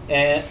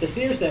at the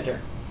Sears Center.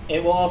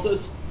 It will also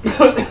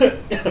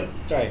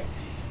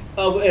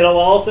it'll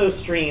also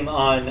stream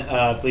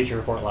on Bleacher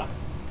Report Live.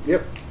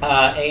 Yep.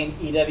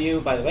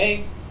 AEW, by the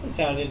way, was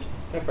founded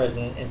by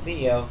President and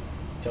CEO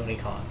Tony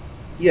Khan.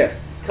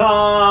 Yes.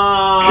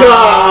 Khan!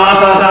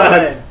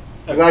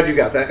 I'm glad you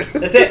got that.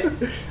 That's it.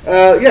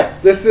 Yeah,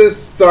 this is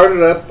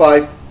started up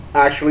by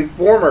actually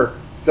former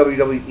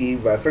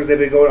WWE wrestlers. They've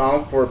been going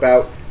on for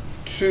about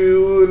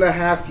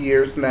 2.5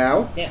 years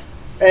now. Yeah.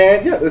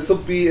 And yeah, this will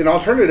be an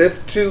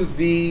alternative to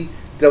the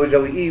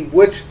WWE,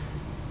 which,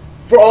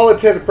 for all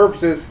intents and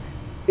purposes,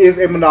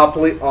 is a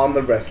monopoly on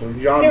the wrestling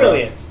genre. It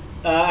really is.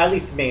 At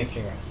least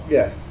mainstream wrestling.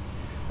 Yes.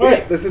 All right.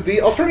 Yeah, this is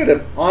the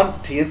alternative on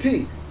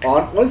TNT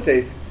on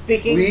Wednesdays.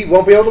 We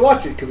won't be able to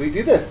watch it because we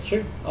do this. It's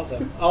true.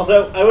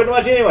 Also, I wouldn't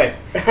watch it anyways.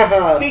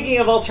 Speaking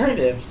of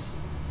alternatives,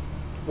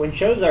 when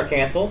shows are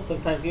canceled,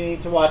 sometimes you need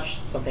to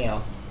watch something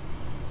else.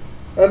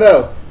 Oh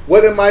no!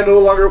 What am I no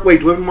longer?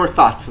 Wait, do we have more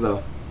thoughts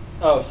though?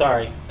 Oh,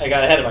 sorry, I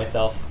got ahead of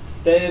myself.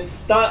 Do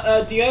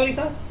you have any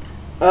thoughts?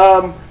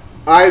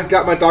 I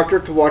got my doctor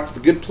to watch The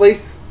Good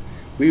Place.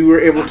 We were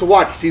able to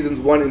watch seasons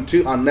 1 and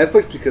 2 on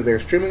Netflix because they're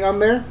streaming on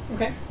there.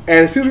 Okay.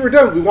 And as soon as we were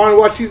done, we wanted to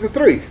watch season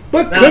 3,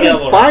 but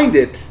couldn't find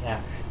it.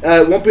 Yeah.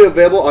 It won't be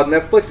available on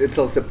Netflix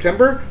until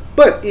September.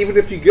 But even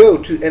if you go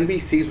to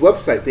NBC's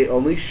website, they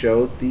only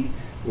show the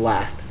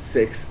last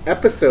 6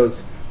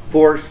 episodes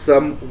for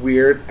some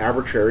weird,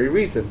 arbitrary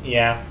reason.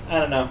 Yeah, I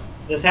don't know.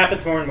 This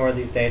happens more and more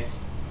these days.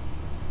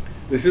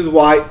 This is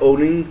why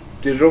owning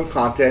digital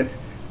content,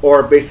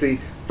 or basically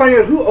finding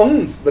out who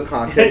owns the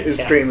content in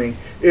streaming,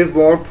 is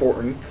more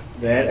important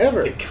than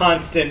ever. It's a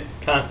constant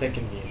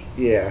confusion.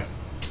 Yeah.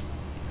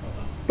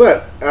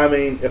 But, I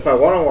mean, if I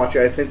want to watch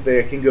it, I think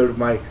I can go to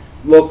my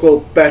local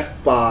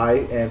Best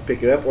Buy and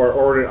pick it up, or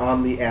order it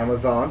on the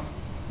Amazon.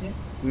 Yeah.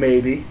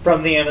 Maybe.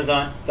 From the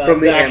Amazon?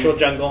 The actual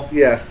jungle?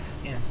 Yes.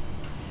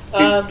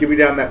 Yeah. Get me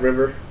down that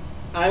river.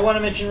 I want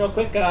to mention real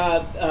quick,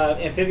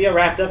 Amphibia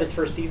wrapped up its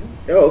first season.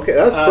 Oh, okay.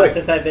 That's quick.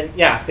 Since I've been...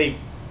 Yeah,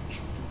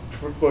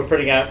 we're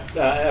putting out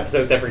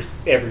episodes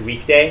every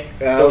weekday,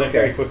 so it went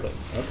very quickly.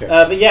 Okay.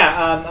 But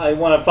yeah, I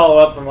want to follow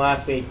up from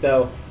last week,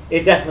 though.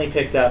 It definitely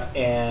picked up,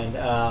 and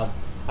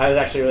I was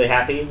actually really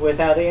happy with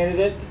how they ended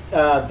it.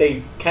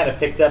 They kind of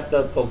picked up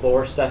the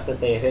lore stuff that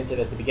they had hinted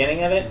at the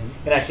beginning of it,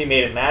 and actually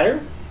made it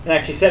matter, and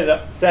actually set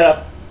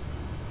up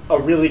a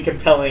really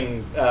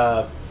compelling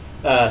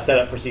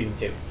setup for season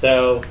 2.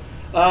 So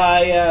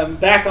I am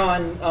back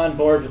on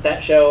board with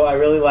that show. I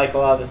really like a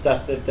lot of the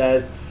stuff that it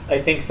does. I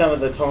think some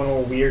of the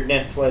tonal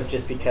weirdness was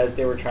just because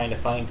they were trying to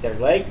find their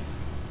legs.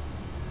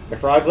 Their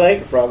frog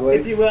legs,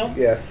 if you will.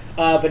 Yes.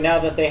 But now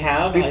that they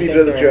have, beat me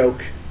to the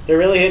joke. They're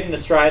really hitting the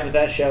stride with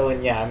that show,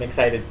 and yeah, I'm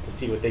excited to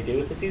see what they do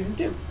with the season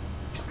 2.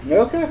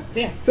 Okay. So,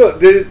 yeah. So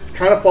did it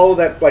kind of follow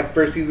that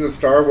first season of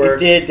Star, where it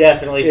did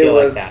definitely feel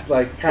like that? It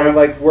was kind of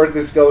like where's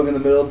this going in the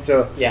middle?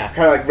 So yeah,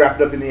 kind of wrap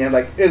it up in the end.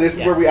 Like this is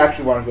where we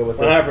actually want to go with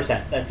this.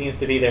 100%. That seems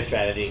to be their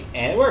strategy,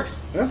 and it works.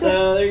 Okay.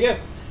 So there you go.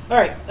 All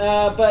right,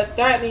 but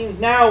that means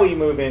now we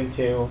move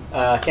into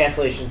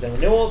cancellations and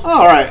renewals.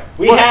 All right.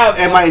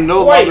 Am I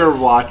no longer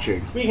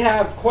watching? We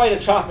have quite a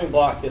chopping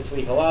block this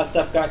week. A lot of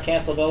stuff got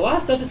canceled, but a lot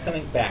of stuff is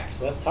coming back.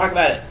 So let's talk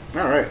about it.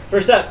 All right.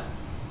 First up,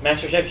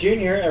 MasterChef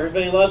Junior.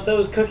 Everybody loves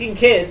those cooking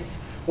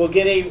kids. Will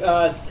get a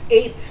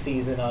 8th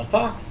season on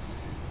Fox.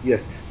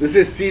 Yes, this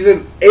is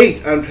season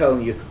 8. I'm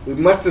telling you, we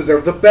must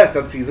deserve the best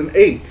on season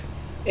 8.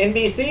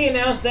 NBC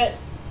announced that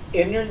the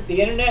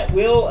internet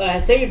will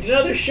has saved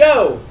another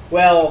show.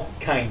 Well,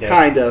 kind of.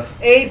 Kind of.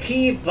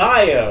 AP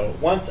Bio,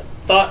 once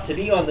thought to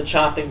be on the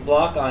chopping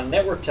block on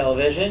network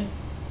television,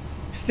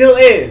 still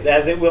is,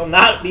 as it will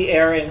not be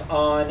airing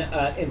on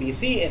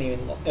NBC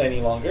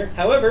any longer.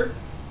 However,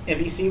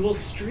 NBC will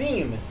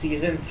stream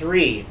season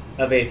 3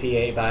 of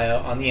APA Bio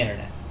on the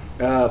internet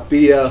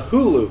via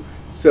Hulu.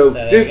 So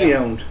Disney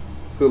owned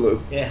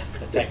Hulu. Yeah,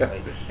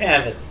 technically.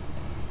 Yeah, but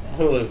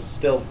Hulu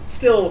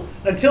still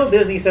until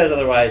Disney says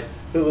otherwise,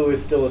 Hulu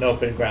is still an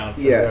open ground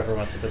for whoever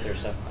wants to put their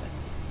stuff on it.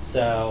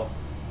 So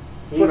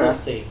we will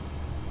see.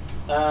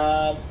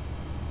 Okay.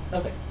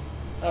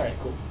 All right.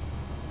 Cool.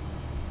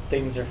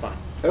 Things are fine.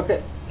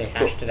 Okay. They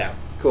hashed it out.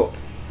 Cool.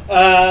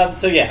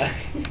 So yeah.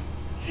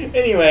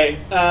 Anyway,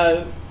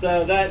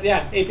 so that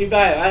AP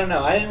Bio. I don't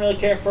know. I didn't really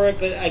care for it,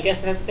 but I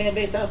guess it has a fan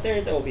base out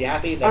there that will be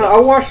happy. That I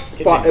watched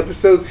spot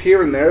episodes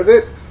here and there of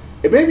it.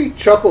 It made me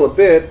chuckle a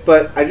bit,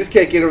 but I just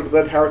can't get over the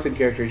Glenn Howerton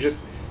character. He's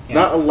just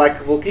Yeah. Not a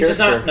likable character. He's just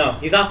not. No,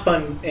 he's not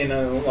fun in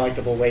a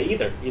likable way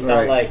either. He's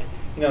not Right. like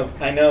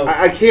I know.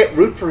 I can't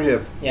root for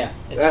him. Yeah,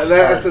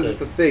 That's just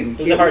the thing.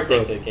 It's a hard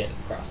thing to get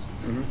across.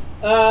 Mm-hmm.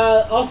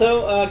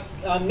 Also,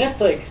 on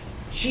Netflix,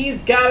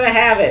 She's Gotta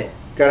Have It.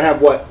 Gotta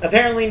have what?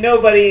 Apparently,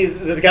 nobody's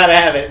gotta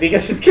have it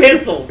because it's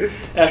canceled.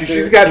 After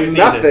She's got 2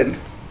 nothing.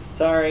 seasons.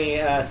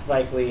 Sorry,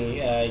 Spike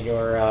Lee,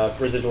 your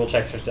residual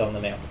checks are still in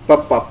the mail.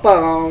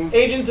 Ba-ba-bum.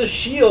 Agents of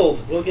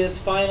S.H.I.E.L.D. will get its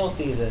final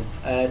season.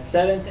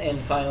 7th and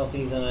final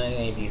season on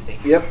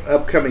ABC. Yep,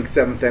 upcoming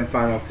 7th and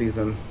final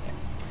season.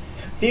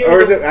 Fear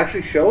Or is it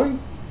actually showing?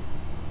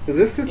 Is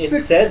this the It 6th?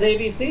 says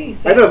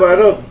ABC. I know, but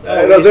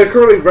I know they're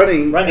currently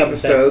running the 7th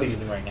episodes.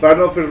 season right now. But I don't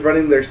know if it's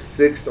running their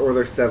 6th or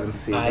their 7th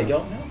season. I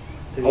don't know.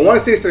 I want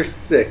to say it's their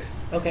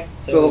 6th. Okay.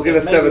 So they'll get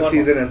a maybe 7th one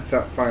season more. and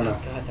final.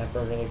 Oh, God, that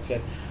burger looks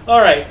good. All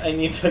right, I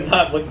need to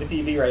not look at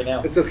the TV right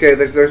now. It's okay.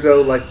 There's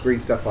no green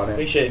stuff on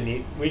We it. should have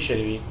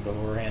eaten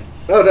beforehand.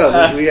 Oh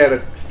no, we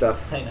had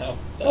stuff. I know.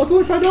 Oh, it's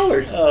only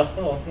 $5.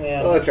 Oh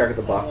man. Oh, let's check at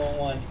the box. I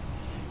want one.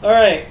 All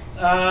right.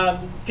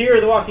 Fear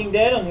of the Walking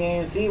Dead on the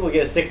AMC will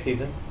get a 6th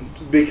season.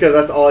 Because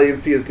that's all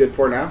AMC is good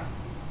for now.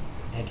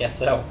 I guess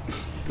so.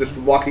 Just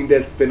Walking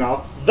Dead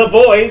spin-offs. The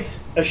Boys,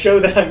 a show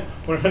that I'm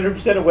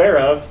 100% aware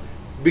of.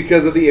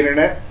 Because of the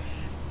internet.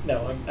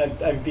 No,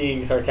 I'm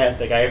being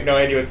sarcastic. I have no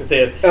idea what this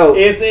is. Oh.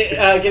 Is it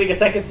getting a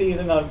 2nd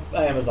season on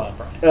Amazon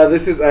Prime?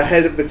 This is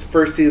ahead of its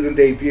first season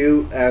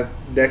debut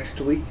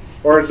next week.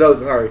 Or no,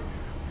 sorry.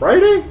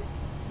 Friday?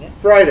 Yeah,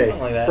 Friday.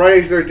 something like that.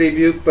 Friday's their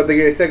debut, but they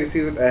get a 2nd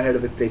season ahead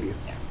of its debut.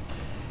 Yeah.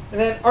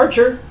 And then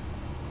Archer.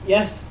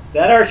 Yes,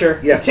 that Archer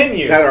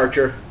continues. That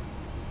Archer.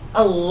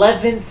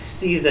 11th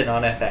season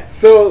on FX.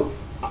 So,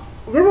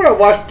 remember I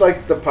watched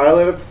the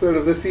pilot episode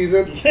of this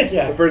season?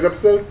 Yeah. The first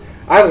episode?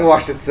 I haven't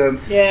watched it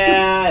since.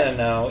 Yeah, I don't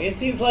know. It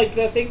seems like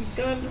that thing's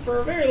gone for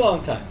a very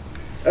long time.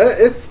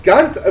 It's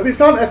got.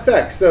 It's on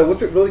FX. So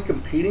what's it really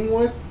competing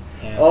with?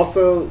 Yeah.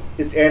 Also,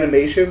 it's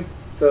animation.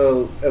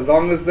 So as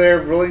long as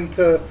they're willing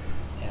to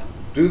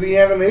do the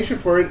animation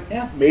for it,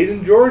 made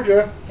in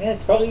Georgia. Yeah,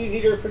 it's probably easy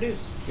to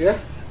reproduce. Yeah.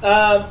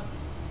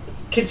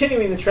 It's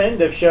continuing the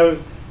trend of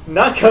shows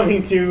not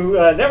coming to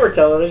network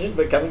television,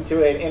 but coming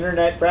to an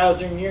internet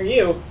browser near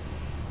you.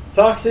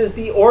 Fox's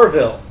The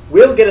Orville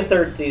will get a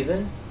 3rd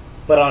season,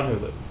 but on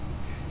Hulu.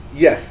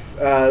 Yes,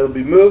 it'll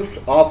be moved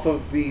off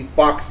of the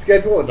Fox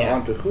schedule and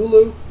onto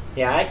Hulu.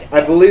 Yeah,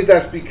 I believe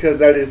that's because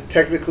that is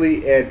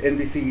technically an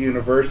NBC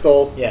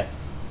Universal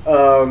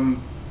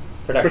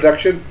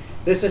production.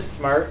 This is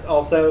smart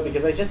also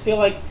because I just feel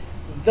like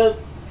the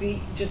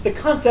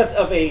concept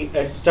of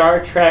a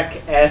Star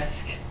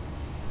Trek-esque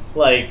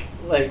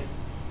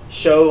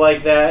show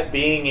like that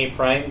being a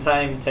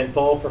primetime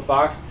tentpole for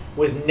Fox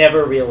was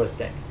never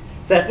realistic.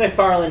 Seth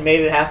MacFarlane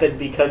made it happen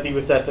because he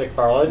was Seth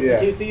MacFarlane for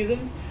 2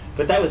 seasons,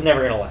 but that was never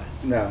going to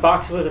last. No.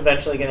 Fox was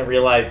eventually going to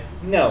realize,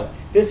 no,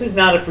 this is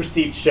not a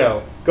prestige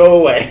show.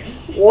 Go away.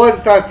 One,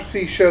 it's not a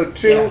prestige show.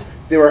 2,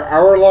 they were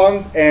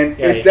hour-longs, and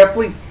it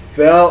definitely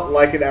felt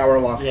like an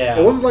hour-long. Yeah.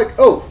 It wasn't like,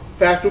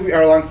 fast movie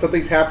hour-long,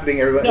 something's happening,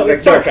 everybody. No,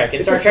 it's Star Trek.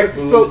 Star Trek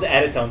moves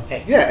at its own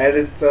pace. Yeah, and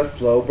it's a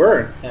slow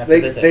burn. That's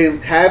they what they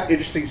have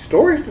interesting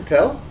stories to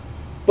tell,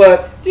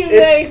 but do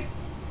they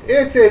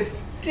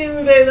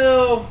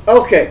though?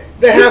 Okay,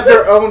 they have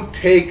their own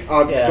take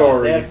on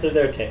stories. They have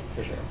their take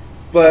for sure.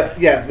 But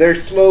they're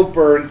slow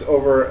burns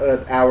over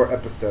an hour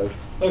episode.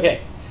 Okay,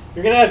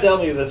 you're gonna have to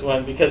help me with this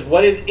one because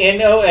what is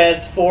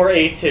NOS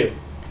 4A2?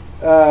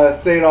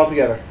 Say it all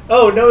together.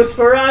 Oh,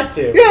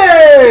 Nosferatu!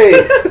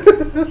 Yay!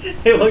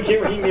 It will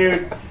get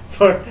renewed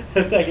for the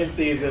 2nd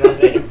season on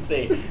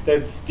AMC.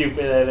 That's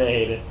stupid and I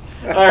hate it.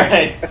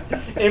 Alright.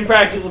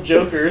 Impractical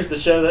Jokers, the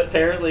show that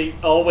apparently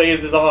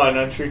always is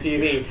on True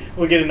TV,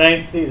 will get a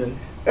 9th season.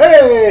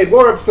 Hey!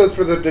 More episodes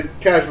for them to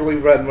casually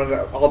run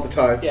all the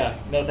time. Yeah,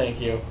 no thank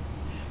you.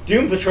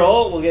 Doom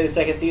Patrol will get a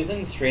 2nd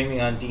season,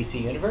 streaming on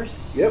DC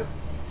Universe. Yep.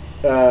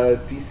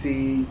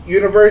 DC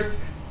Universe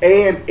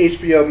and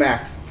HBO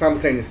Max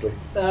simultaneously.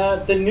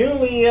 The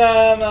newly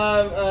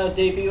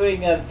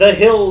debuting The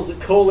Hills: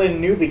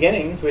 New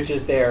Beginnings, which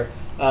is their,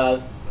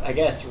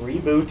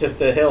 reboot of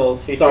The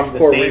Hills, featuring softcore the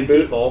same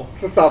reboot. people.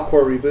 It's a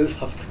softcore reboot.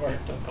 Softcore,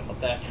 don't come with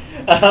that.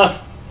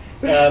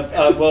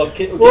 We'll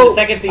get a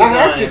 2nd season. I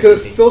have on to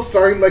because MTV. it's still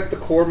starring the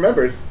core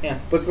members. Yeah.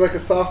 But it's like a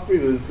soft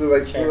reboot. So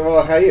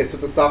Sure. hiatus.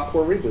 It's a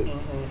softcore reboot.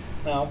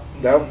 No.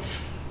 Nope.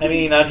 I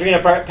mean,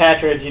 Adrena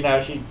Patridge,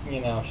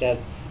 she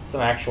has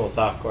some actual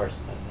softcore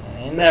stuff.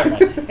 Never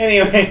mind.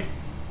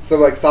 Anyways. So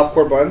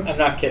softcore buns? I'm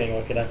not kidding.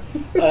 Look it up.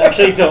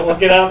 Actually, don't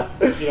look it up.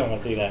 You don't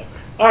want to see that.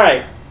 All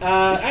right.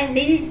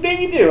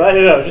 Maybe do. I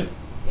don't know. Just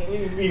we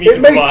need to it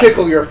move may on.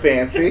 tickle your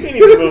fancy. We need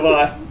to move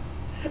on.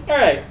 All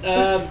right.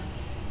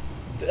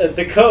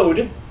 The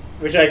Code,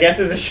 which I guess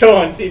is a show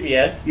on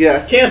CBS,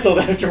 canceled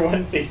after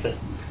 1 season.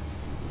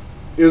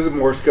 It was a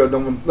Morse code. No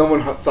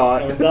one saw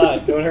it. No one saw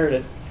it. No one heard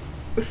it.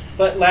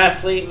 But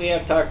lastly, we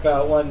have to talk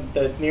about one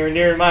that's near and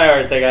dear to my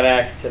heart that got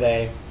axed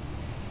today.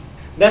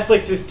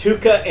 Netflix's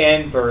Tuca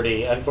and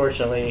Birdie,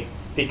 unfortunately,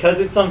 because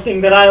it's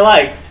something that I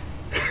liked,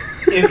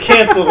 is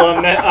canceled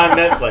on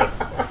Netflix.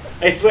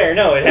 I swear,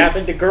 no, it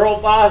happened to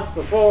Girl Boss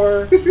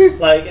before,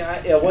 like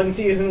a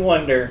one-season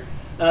wonder.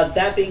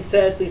 That being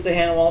said, Lisa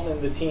Hannah Walton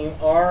and the team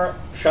are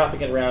shopping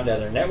it around to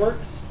other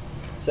networks.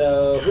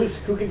 So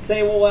who can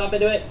say what will happen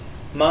to it?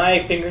 My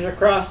fingers are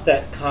crossed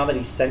that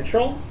Comedy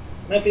Central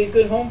might be a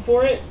good home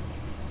for it,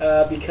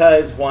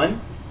 because one,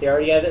 they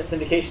already have that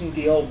syndication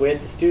deal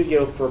with the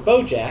studio for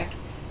BoJack,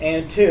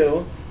 and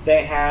two,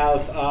 they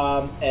have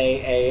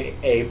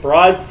a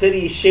Broad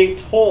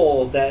City-shaped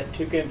hole that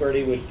Tuca and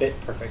Birdie would fit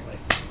perfectly.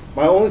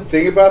 My only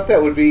thing about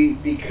that would be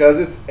because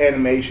it's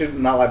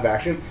animation, not live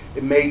action,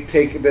 it may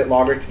take a bit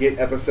longer to get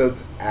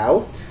episodes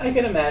out. I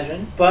can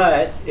imagine,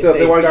 but so if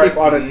they want to keep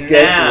on a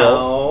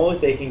schedule, now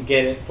they can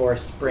get it for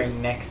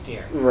spring next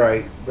year.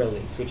 Right.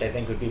 Release, which I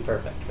think would be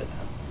perfect for them.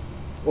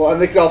 Well,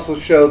 and they could also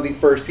show the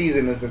first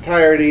season in its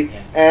entirety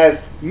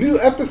as new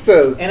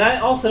episodes. And I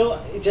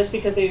also, just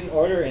because they didn't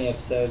order any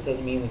episodes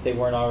doesn't mean that they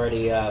weren't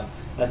already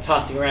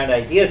tossing around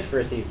ideas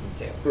for season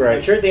 2. Right.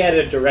 I'm sure they had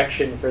a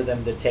direction for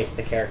them to take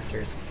the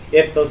characters.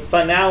 If the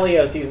finale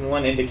of season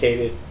 1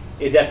 indicated,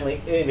 it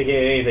definitely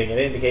indicated anything. It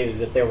indicated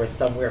that there was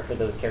somewhere for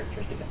those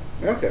characters to go.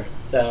 Okay.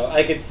 So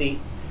I could see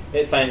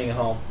it finding a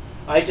home.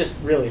 I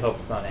just really hope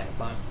it's on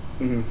Amazon.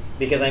 Mm-hmm.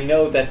 Because I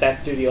know that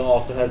studio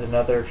also has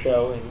another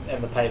show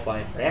in the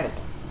pipeline for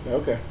Amazon.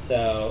 Okay.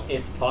 So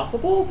it's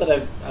possible, but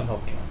I'm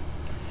hoping not.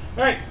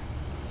 All right.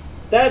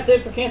 That's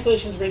it for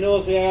cancellations and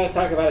renewals. We got to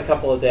talk about a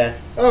couple of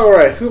deaths. All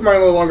right. Who am I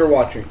no longer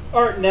watching?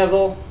 Art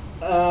Neville.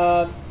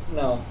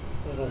 No.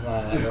 That's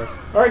not how that works.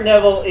 Art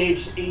Neville,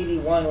 aged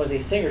 81, was a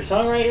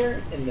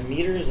singer-songwriter in the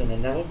Meters and the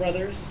Neville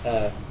Brothers.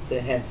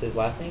 Hence his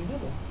last name,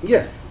 Neville.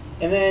 Yes.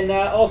 And then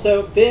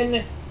also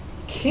Ben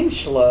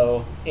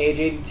Kinchlow, age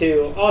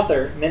 82,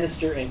 author,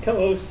 minister, and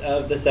co-host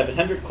of the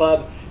 700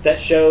 Club, that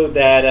show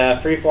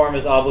that Freeform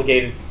is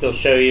obligated to still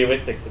show you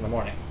at 6 in the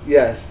morning.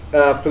 Yes.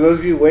 For those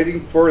of you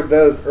waiting for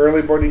those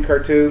early morning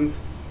cartoons,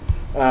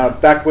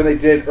 back when they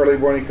did early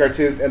morning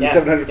cartoons and the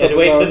 700 Club you had to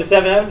wait for the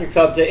 700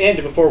 Club to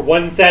end before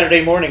one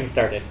Saturday morning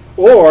started.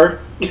 Or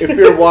if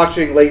you're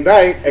watching late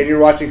night and you're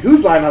watching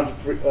Who's Line on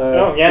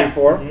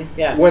Freeform,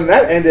 Mm-hmm. when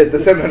that ended, the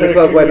 700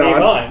 Club went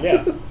on.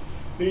 Yeah.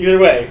 Either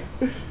way.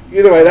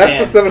 Either way,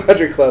 that's the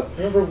 700 Club.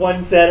 Remember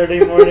one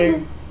Saturday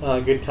morning?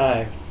 Good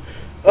times.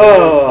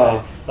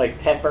 Oh. Like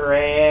Pepper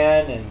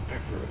Ann and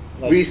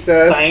like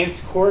Recess.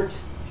 Science Court. Do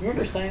you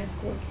remember Science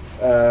Court?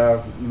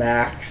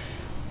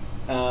 Max.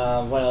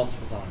 What else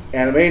was on?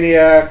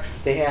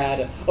 Animaniacs. They had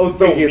the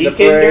Weekenders.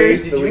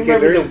 Weekenders. Did you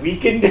remember the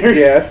Weekenders?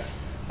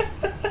 Yes.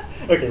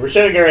 Okay, we're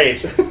showing our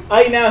age.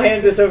 I now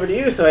hand this over to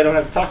you, so I don't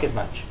have to talk as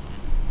much.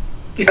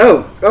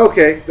 Oh,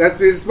 okay.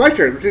 It's my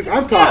turn, which is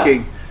I'm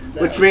talking,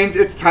 which means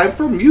it's time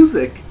for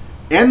music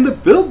and the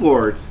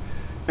billboards.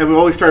 And we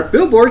always start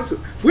billboards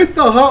with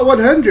the Hot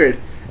 100.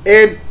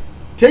 And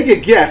take a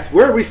guess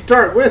where we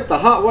start with the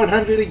Hot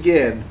 100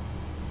 again.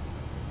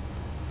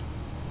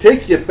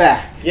 Take you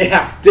back.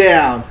 Yeah.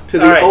 Down to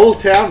the Old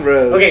Town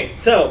Road. Okay,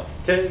 so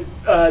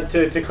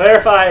to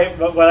clarify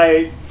what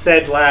I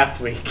said last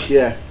week.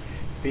 Yes.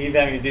 See if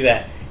I'm going to do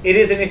that. It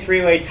is in a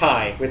 3-way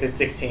tie with its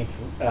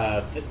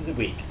 16th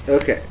week.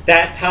 Okay.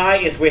 That tie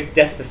is with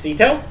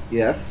Despacito.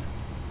 Yes.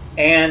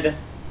 And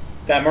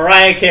that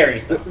Mariah Carey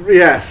song.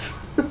 Yes.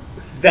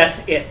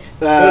 That's it.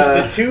 Those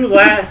are the two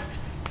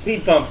last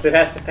speed bumps that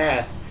has to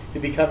pass to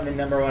become the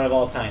number one of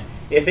all time.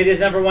 If it is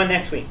number one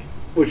next week,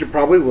 which it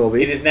probably will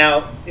be,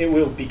 it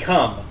will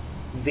become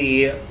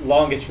the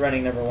longest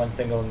running number one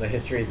single in the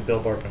history of the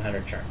Billboard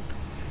 100 chart.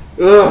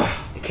 Ugh.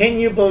 Can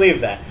you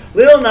believe that?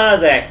 Lil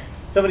Nas X,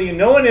 somebody who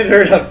no one had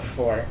heard of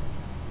before,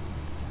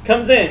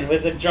 comes in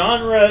with a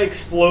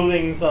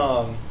genre-exploding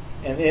song,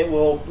 and it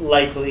will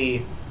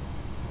likely,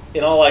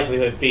 in all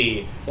likelihood,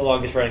 be the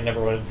longest-running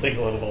number one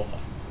single of all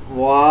time.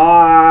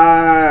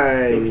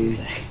 Why? Who can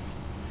say?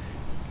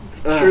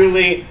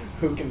 Truly,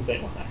 who can say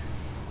why?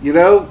 You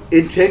know,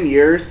 in 10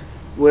 years,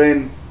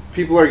 when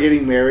people are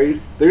getting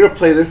married, they're going to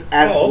play this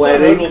at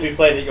weddings. It will be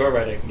played at your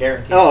wedding,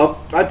 guaranteed. Oh,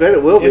 I bet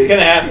it will be. It's going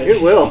to happen. It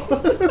will.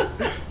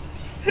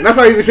 And that's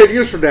not even 10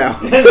 years from now.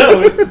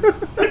 No,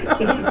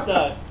 it's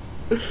not.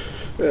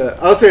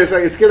 I'll say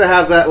it's going to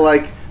have that,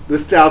 like,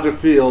 nostalgia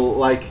feel,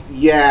 like,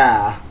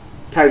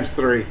 times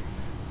 3.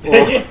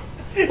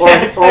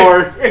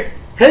 Or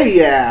hey,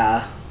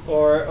 yeah.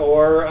 Or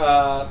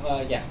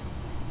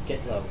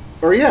get low.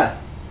 Or yeah.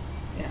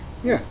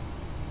 Yeah.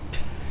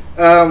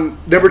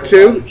 Number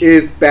 2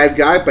 is Bad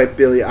Guy by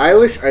Billie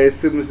Eilish. I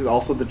assume this is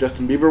also the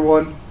Justin Bieber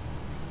one.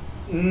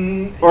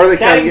 Or are they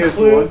counting it as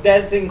one?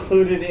 That's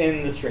included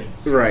in the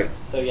streams. Right.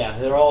 So yeah,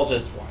 they're all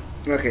just one.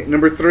 Okay,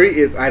 number 3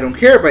 is I Don't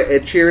Care by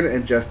Ed Sheeran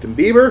and Justin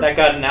Bieber. That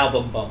got an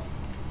album bump.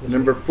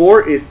 Number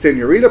 4 is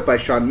Senorita by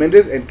Shawn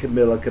Mendes and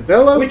Camila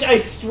Cabello. Which I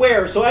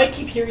swear, so I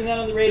keep hearing that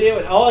on the radio,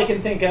 and all I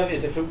can think of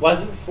is if it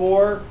wasn't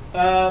for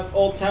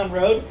Old Town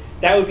Road,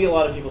 that would be a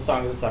lot of people's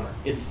song of the summer.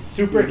 It's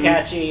super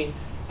catchy.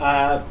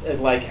 I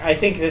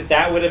think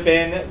that would have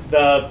been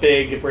the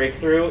big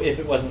breakthrough if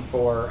it wasn't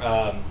for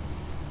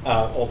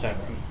Old Town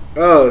Road.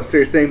 Oh, so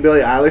you're saying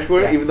Billie Eilish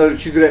would, Yeah. even though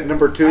she's been at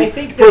number 2 I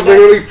think for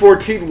literally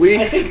 14 I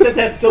weeks? think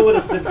that still would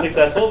have been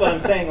successful, but I'm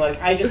saying,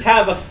 like, I just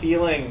have a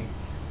feeling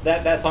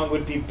that that song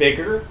would be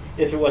bigger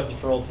if it wasn't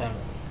for Old Town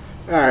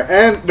Road. Alright,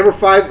 and number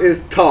 5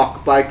 is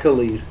Talk by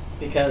Khalid.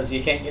 Because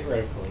you can't get rid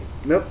of Khalid.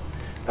 Nope.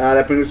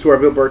 That brings us to our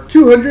Billboard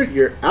 200,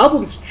 your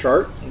albums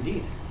chart.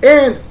 Indeed.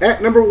 And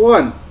at number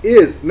 1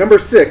 is number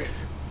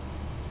 6,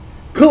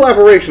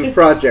 Collaborations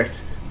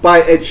Project by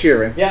Ed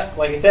Sheeran. Yeah,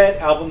 like I said,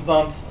 album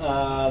bump.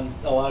 A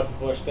lot of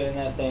people are spinning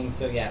that thing,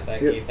 so yeah,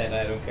 that gave that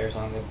I Don't Care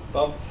song a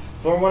bump.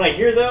 From what I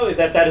hear, though, is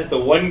that is the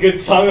one good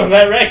song on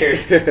that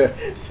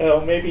record.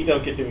 So maybe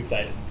don't get too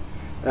excited.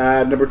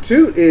 Number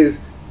 2 is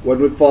When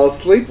We Fall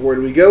Asleep, Where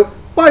Do We Go?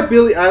 By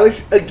Billie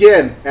Eilish,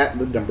 again at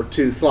the number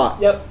 2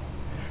 slot. Yep.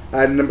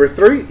 Number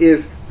 3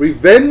 is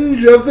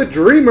Revenge of the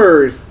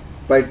Dreamers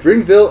by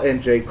Dreamville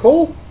and J.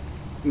 Cole.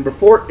 Number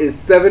 4 is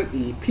 7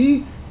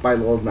 EP by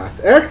Lil Nas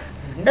X.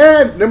 Mm-hmm.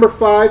 And number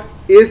 5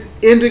 is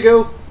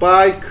Indigo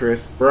by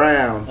Chris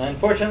Brown.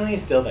 Unfortunately,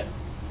 it's still there.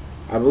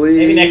 I believe...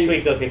 Maybe next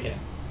week they'll kick it.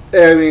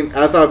 I mean,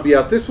 I thought it'd be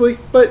out this week,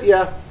 but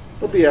yeah,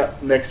 it'll be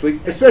out next week,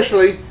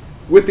 especially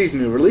with these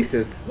new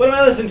releases. What am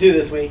I listening to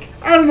this week?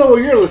 I don't know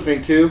what you're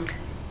listening to,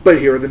 but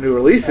here are the new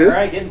releases.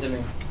 Alright, give them to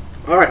me.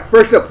 Alright,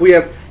 first up we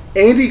have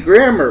Andy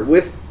Grammer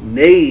with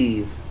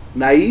Naive.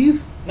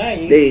 Naive?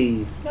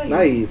 Naive.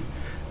 Naive.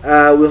 We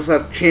also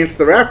have Chance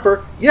the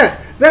Rapper.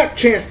 Yes, that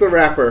Chance the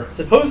Rapper.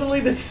 Supposedly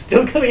this is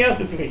still coming out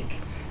this week.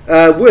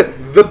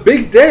 With The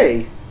Big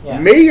Day. Yeah.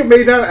 May or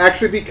may not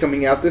actually be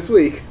coming out this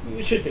week.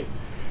 It should be.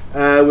 We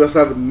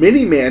also have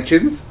Mini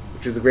Mansions,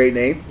 which is a great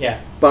name,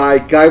 Yeah. by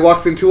Guy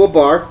Walks Into a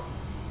Bar, ...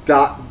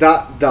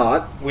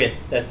 With.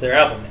 That's their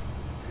album name.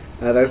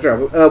 That's right.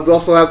 We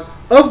also have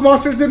Of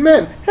Monsters and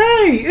Men.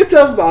 Hey, it's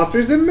Of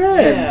Monsters and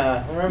Men.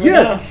 Yeah, remember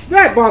Yes,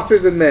 that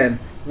Monsters and Men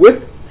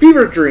with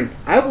Fever Dream.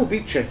 I will be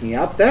checking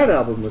out that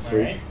album this All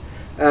week.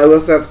 right. We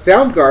also have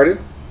Soundgarden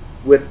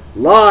with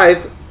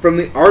Live from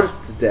the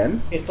Artist's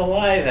Den. It's a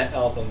live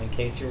album, in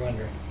case you're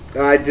wondering.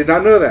 I did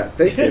not know that.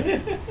 Thank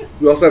you.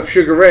 We also have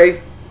Sugar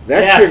Ray.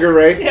 That's Yeah. Sugar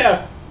Ray.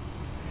 Yeah,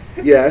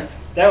 Yes.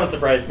 that one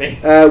surprised me.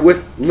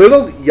 With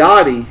Little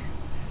Yachty.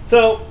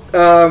 So,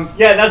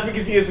 yeah, not to be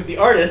confused with the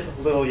artist,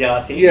 Lil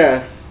Yachty.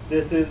 Yes.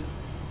 This is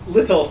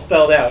Little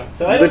spelled out.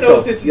 So I don't know Little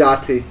if this is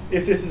Yachty.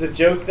 if this is a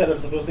joke that I'm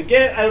supposed to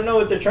get. I don't know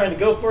what they're trying to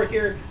go for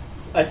here.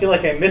 I feel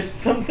like I missed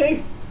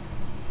something.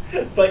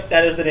 But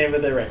that is the name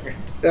of the record.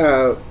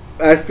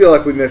 I feel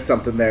like we missed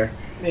something there.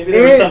 Maybe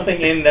there was something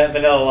in that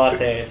vanilla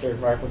latte I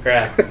served Mark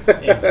McGrath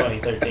in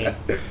 2013.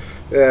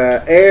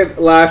 And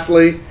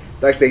lastly,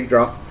 nice name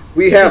drop.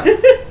 We have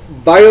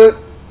Violent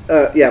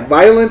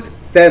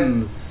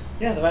Femmes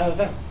Yeah, the Violent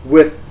Femmes.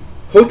 with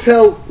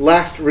Hotel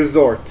Last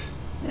Resort.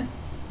 Yeah.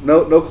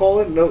 No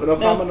colon, no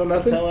comment, no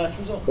nothing. Hotel Last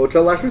Resort.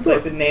 Hotel Last It's Resort.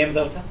 like the name of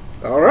the hotel.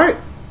 All right.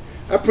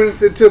 That brings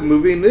us into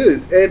movie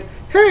news. And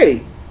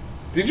hey,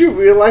 did you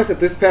realize that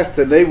this past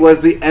Sunday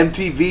was the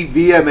MTV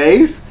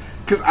VMAs?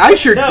 Because I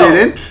sure No.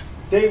 didn't.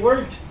 They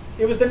weren't.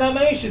 It was the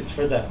nominations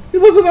for them. It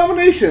was the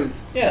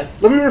nominations.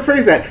 Yes. Let me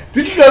rephrase that.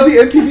 Did you know the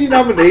MTV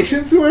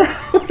nominations were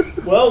out?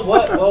 Well,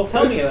 what? Well,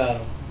 tell me about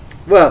them.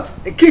 Well,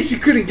 in case you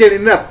couldn't get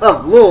enough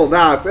of Lil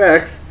Nas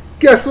X,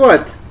 guess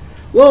what?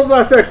 Lil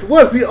Nas X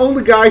was the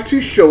only guy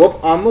to show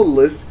up on the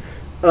list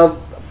of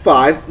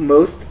 5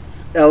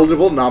 most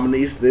eligible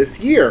nominees this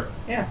year,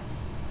 Yeah.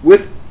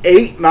 with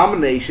 8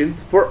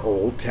 nominations for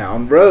Old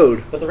Town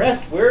Road. But the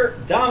rest were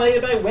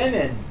dominated by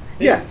women.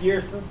 Big Yeah.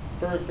 year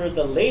for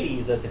the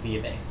ladies at the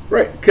VMAs.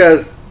 Right,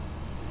 because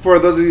for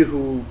those of you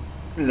who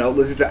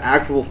listen to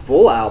actual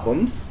full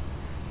albums,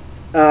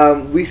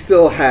 we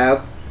still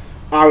have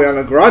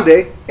Ariana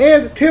Grande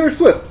and Taylor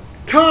Swift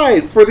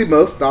tied for the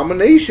most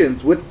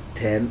nominations with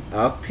 10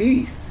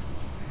 apiece.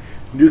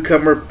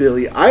 Newcomer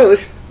Billie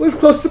Eilish was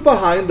close to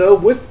behind though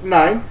with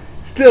 9,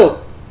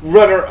 still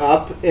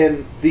runner-up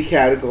in the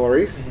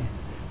categories.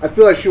 Mm-hmm. I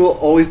feel like she will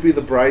always be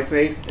the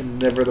bridesmaid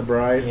and never the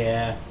bride.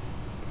 Yeah.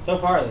 So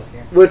far this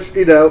year. Which,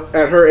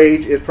 at her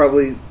age is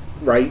probably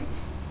right.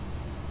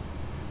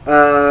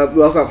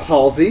 We also have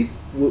Halsey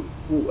with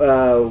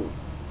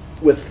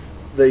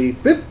the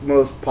 5th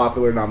most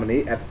popular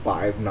nominee at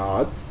 5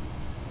 nods.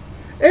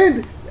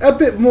 And a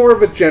bit more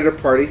of a gender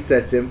party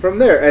sets in from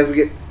there as we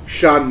get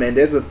Shawn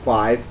Mendes with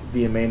 5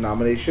 VMA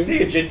nominations.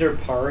 See a gender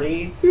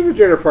party? This is a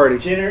gender party.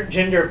 Gender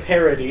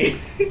parody.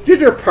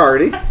 Gender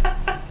party.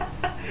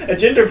 A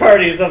gender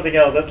party is something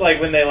else. That's like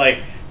when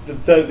they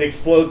they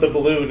explode the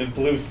balloon and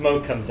blue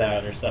smoke comes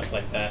out or stuff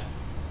like that.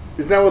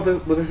 Isn't that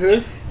what this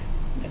is?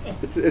 No.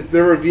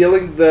 They're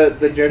revealing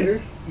the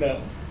gender?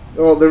 No.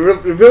 Well, they're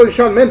revealing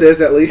Shawn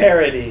Mendes at least.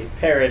 Parody.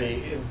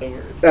 Parody is the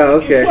word.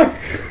 Oh, okay.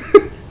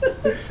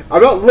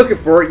 I'm not looking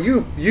for it.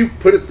 You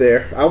put it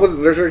there. I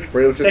wasn't searching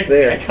for it. It was just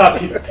there. I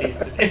copied and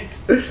pasted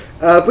it.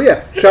 But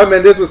yeah, Shawn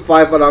Mendes with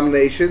 5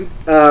 nominations.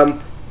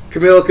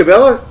 Camila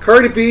Cabello,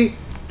 Cardi B,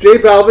 J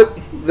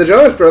Balvin, the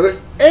Jonas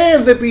Brothers,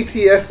 and the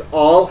BTS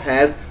all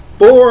had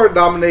 4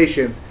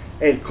 nominations.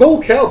 And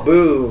Cole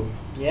Calboom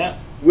Yeah.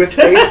 with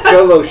a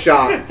solo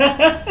shot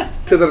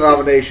to the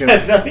nominations.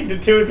 Has nothing to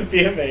do with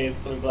the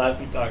VMAs, but I'm glad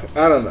we talked.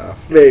 I don't know.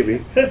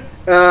 Maybe.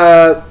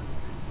 The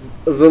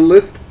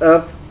list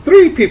of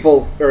three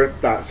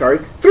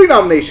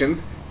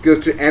nominations goes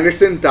to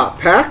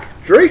Anderson.Paak,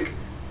 Drake,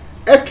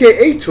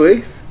 FKA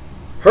Twigs,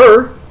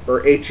 Her,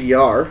 or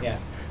H-E-R, Yeah.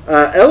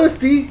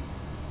 LSD,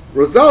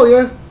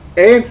 Rosalia,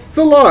 and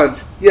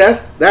Solange.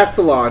 Yes, that's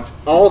Solange.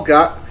 All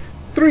got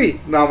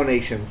 3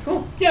 nominations.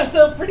 Cool. Yeah,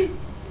 so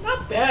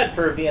not bad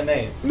for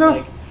VMAs. No.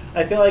 Like,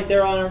 I feel like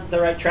they're on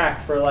the right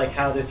track for like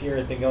how this year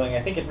has been going.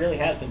 I think it really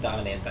has been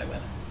dominated by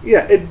women.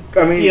 Yeah,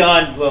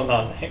 Beyond Lil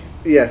Nas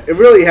X. Yes, it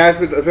really has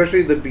been,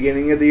 especially the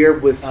beginning of the year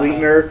with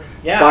Sweetener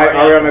by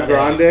Ariana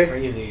Grande.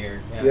 Crazy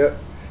year. Yeah.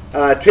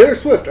 Yep. Taylor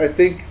Swift, I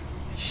think,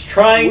 she's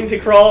trying to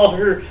crawl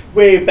her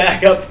way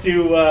back up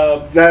to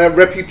that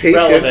reputation.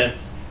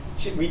 relevance.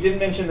 We didn't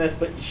mention this,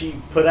 but she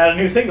put out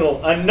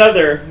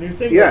another new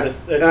single.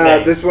 Yes,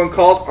 today. this one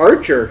called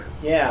Archer.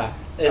 Yeah,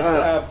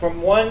 it's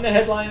from one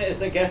headline.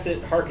 I guess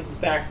it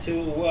harkens back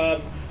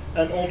to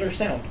an older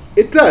sound.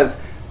 It does.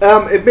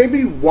 It made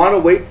me want to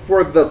wait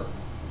for the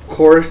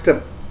chorus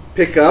to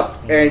pick up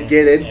and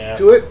get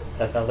into it.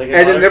 That sounds like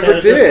and it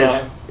never did.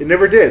 Song. It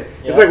never did.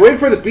 Yeah. It's like waiting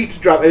for the beat to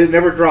drop, and it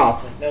never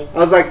drops. Nope. I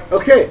was like,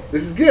 okay,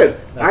 this is good.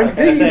 Not I'm that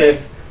kind of digging thing.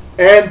 this.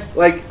 And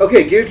like,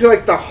 okay, get into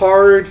like the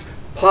hard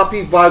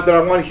poppy vibe that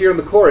I want to hear in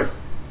the chorus,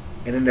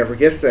 and it never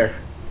gets there.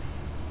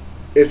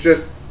 It's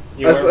just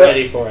You weren't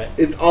ready for it.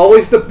 It's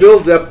always the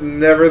build up,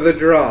 never the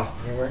drop.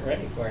 You weren't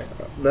ready for it.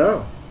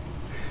 No.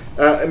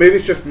 Maybe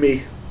it's just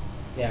me.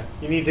 Yeah,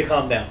 you need to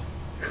calm down.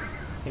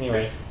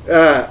 Anyways.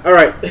 All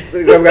right,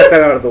 I've got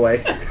that out of the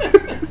way.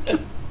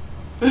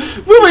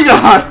 Moving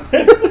on.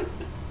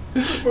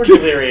 We're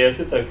delirious.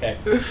 It's okay.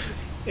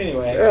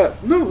 Anyway.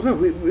 No,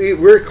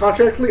 we're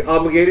contractually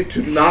obligated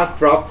to not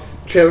drop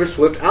Taylor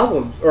Swift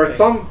albums or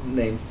song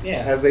names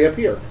as they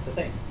appear. That's the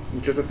thing.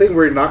 Which is a thing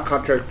we're not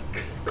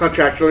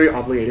contractually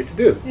obligated to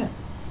do. Yeah.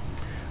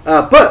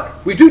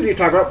 But we do need to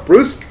talk about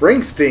Bruce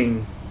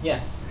Springsteen.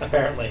 Yes,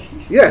 apparently.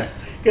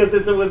 Yes. Because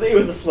it was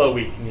a slow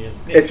week.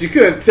 If you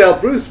couldn't tell,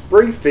 Bruce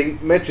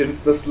Springsteen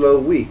mentions the slow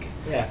week.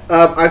 Yeah.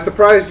 I'm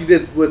surprised you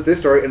did with this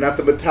story and not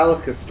the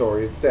Metallica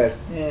story instead.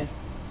 Yeah.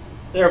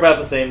 They're about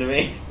the same to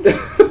me.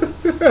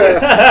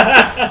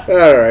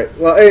 All right.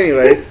 Well,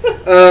 anyways,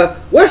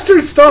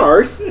 Western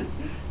Stars,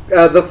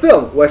 the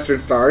film Western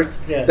Stars,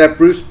 that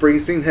Bruce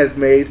Springsteen has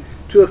made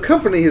to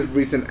accompany his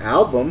recent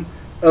album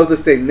of the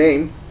same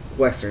name,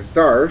 Western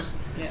Stars,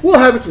 will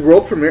have its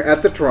world premiere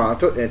at the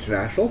Toronto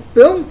International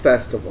Film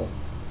Festival.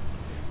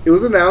 It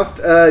was announced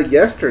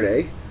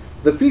yesterday.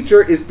 The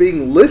feature is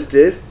being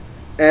listed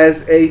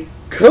as a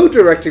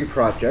co-directing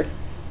project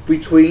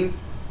between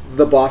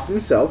the boss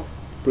himself,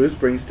 Bruce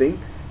Springsteen,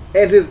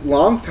 and his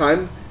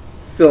longtime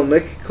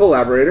filmic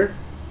collaborator,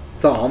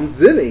 Tom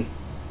Zinni,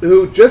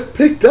 who just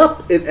picked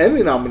up an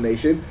Emmy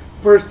nomination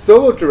for his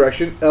solo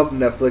direction of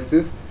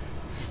Netflix's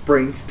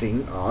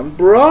Springsteen on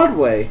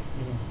Broadway,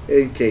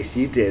 in case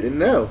you didn't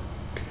know.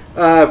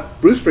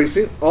 Bruce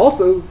Springsteen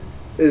also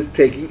is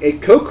taking a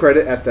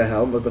co-credit at the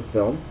helm of the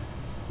film.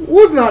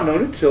 Was not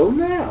known until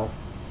now.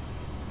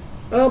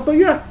 But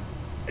yeah,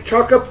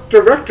 chalk up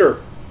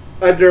director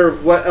under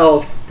what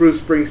else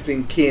Bruce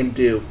Springsteen can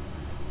do.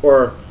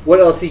 Or what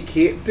else he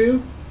can't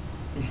do.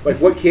 Like,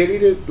 what can he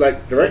do?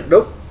 Like, direct?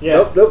 Nope.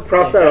 Yeah. Nope.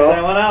 Cross that off.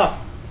 That one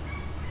off.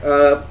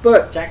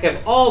 But Jack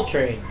of all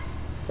trades.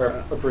 Or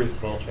a Bruce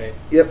of all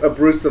trades. Yep, a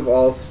Bruce of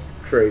all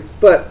trades.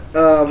 But,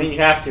 I mean, you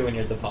have to when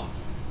you're the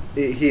boss.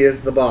 He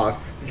is the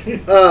boss.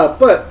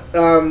 But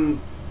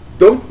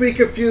don't be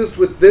confused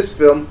with this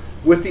film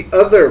with the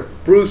other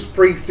Bruce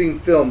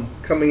Springsteen film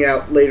coming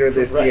out later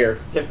this year.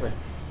 It's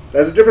different.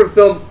 That's a different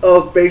film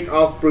based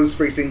off Bruce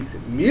Springsteen's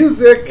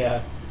music.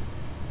 Yeah.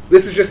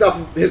 This is just off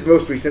of his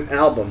most recent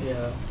album.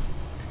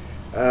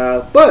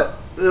 Yeah. But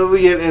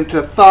we get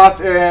into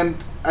thoughts, and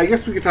I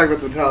guess we could talk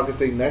about the Metallica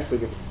thing next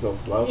week if it's still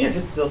slow. If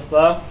it's still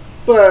slow.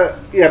 But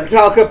yeah,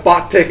 Metallica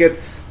bought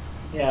tickets.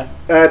 Yeah.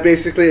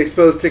 Basically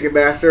exposed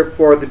Ticketmaster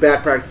for the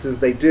bad practices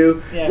they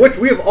do, Yeah. which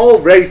we have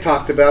already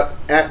talked about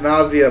ad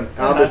nauseum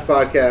on this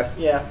podcast.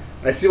 Yeah.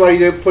 I see why you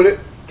didn't put it.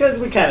 Because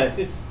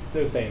it's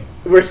the same.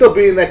 We're still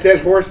beating that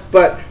dead horse,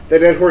 but that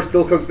dead horse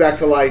still comes back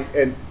to life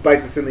and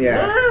bites us in the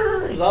ass.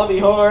 Arr, zombie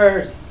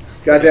horse.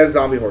 Goddamn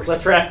zombie horse.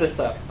 Let's wrap this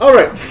up. All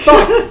right,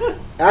 thoughts.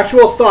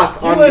 Actual thoughts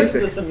on you music.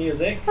 listened to some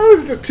music. I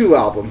listened to 2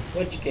 albums.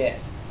 What'd you get?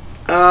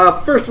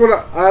 First one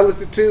I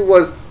listened to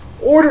was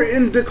Order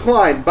in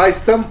Decline by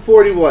Sum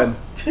 41.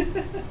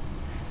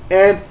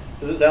 And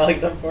does it sound like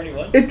Sum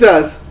 41? It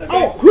does. Okay.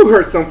 Oh, who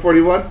hurt Sum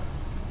 41?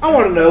 I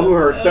want to know who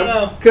hurt I them.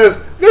 don't know.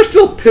 Because they're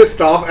still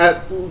pissed off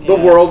at the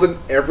world and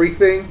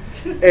everything.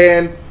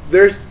 And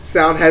their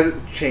sound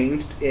hasn't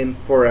changed in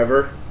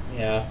forever.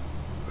 Yeah.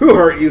 Who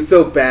hurt you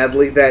so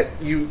badly that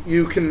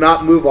you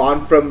cannot move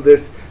on from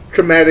this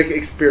traumatic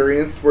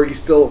experience where you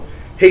still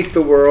hate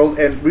the world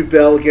and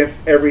rebel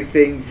against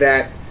everything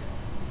that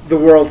the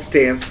world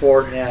stands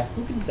for? Yeah.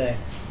 Who can say?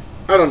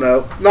 I don't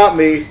know. Not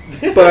me.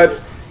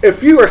 But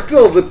if you are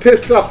still the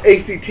pissed off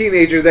angsty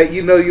teenager that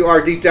you know you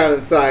are deep down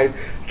inside,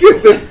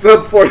 Give this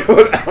Sum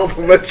 41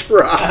 album a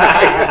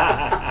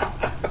try.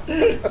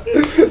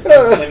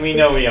 And we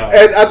know we are.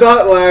 And I'm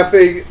not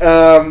laughing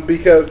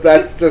because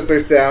that's just their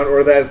sound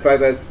or that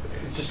fact that's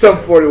Sum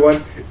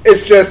 41.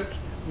 It's just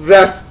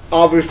that's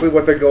obviously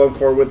what they're going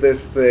for with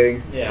this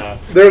thing. Yeah.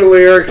 Their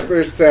lyrics,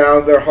 their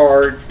sound, their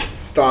hard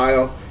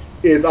style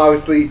is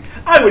obviously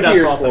I would not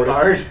geared call for them it.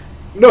 hard.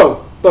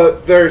 No,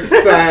 but their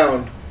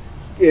sound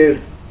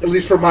is, at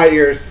least for my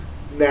ears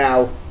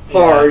now,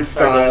 hard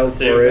style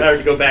for it. Hard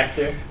to go back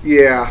to.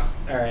 Yeah.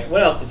 All right.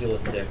 What else did you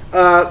listen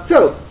to?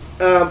 So,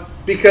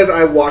 because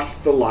I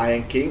watched The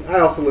Lion King, I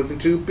also listened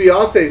to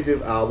Beyonce's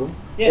new album,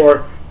 Yes.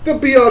 or the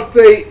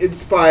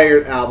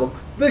Beyonce-inspired album,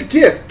 The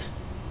Gift,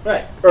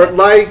 Right. or Yes.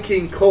 Lion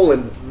King: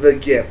 The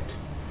Gift.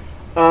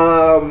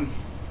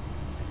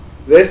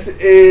 This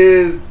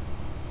is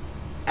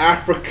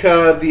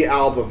Africa the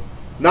album,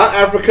 not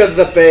Africa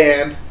the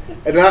band,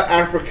 and not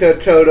Africa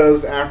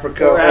Toto's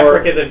Africa Or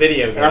Africa the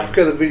video game.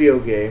 Africa the video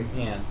game,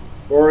 Yeah.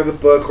 or the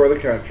book, or the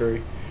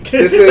country.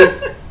 This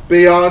is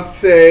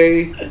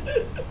Beyonce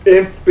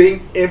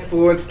being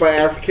influenced by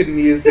African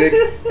music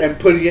and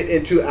putting it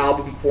into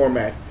album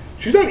format.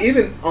 She's not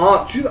even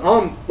on. She's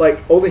on like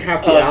only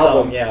half the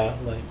album. Song, yeah.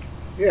 Like.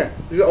 Yeah,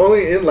 she's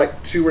only in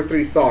like 2 or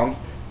 3 songs.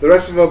 The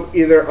rest of them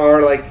either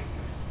are like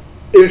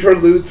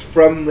interludes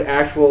from the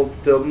actual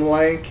film The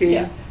Lion King.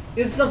 Yeah.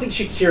 This is something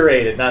she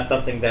curated, not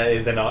something that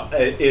is a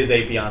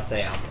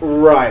Beyonce album.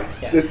 Right.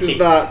 Yeah, This key. is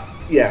not.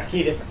 Yeah.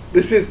 Key difference.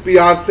 This is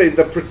Beyonce,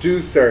 the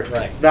producer,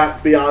 Right.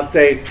 not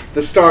Beyonce,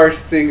 the star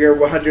singer,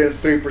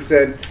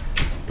 103%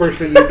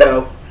 person you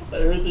know.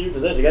 That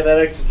 3%. You got that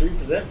extra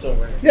 3%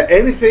 somewhere. Yeah,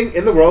 anything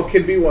in the world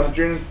can be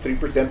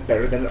 103%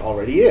 better than it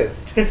already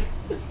is.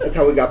 That's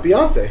how we got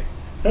Beyonce.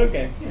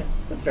 Okay. Yeah,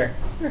 that's fair.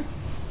 Yeah.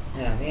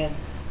 Yeah,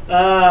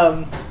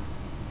 man.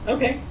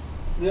 Okay.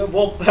 Yeah,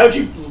 well, did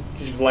you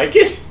like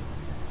it?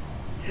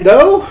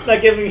 No?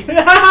 Not giving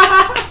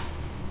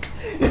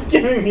You're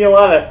giving me a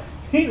lot of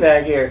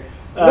feedback here.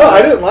 No,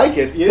 I didn't like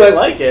it. You didn't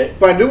like it?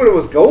 But I knew what it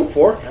was going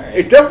for. Right.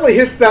 It definitely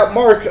hits that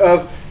mark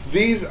of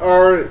this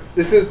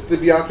is the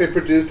Beyonce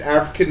produced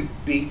African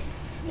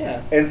beats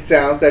Yeah. and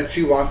sounds that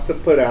she wants to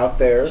put out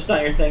there. Just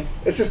not your thing.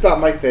 It's just not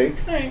my thing.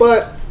 Right.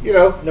 But, you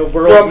know, No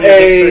world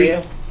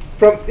music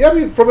for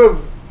you? from an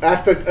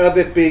aspect of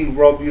it being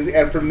world music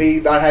and for me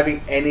not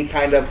having any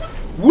kind of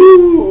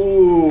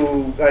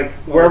woo like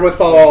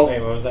wherewithal.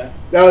 Wait, what was that?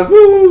 That was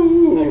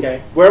woo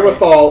Okay.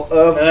 wherewithal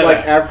of No.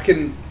 like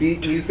African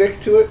beat music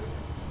to it.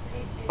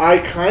 I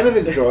kind of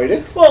enjoyed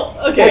it. Well,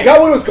 okay. I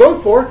got what it was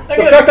going for. The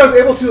gotta- fact I was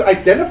able to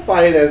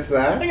identify it as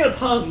that. I'm going to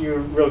pause you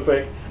real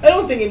quick. I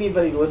don't think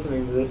anybody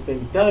listening to this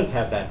thing does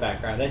have that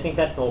background. I think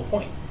that's the whole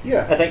point. I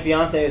Yeah. think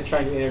Beyonce is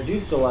trying to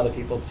introduce a lot of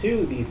people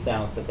to these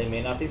sounds that they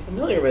may not be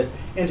familiar with,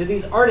 and to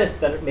these artists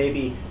that may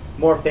be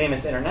more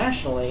famous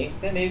internationally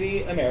that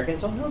maybe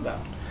Americans don't know about.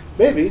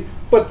 Maybe.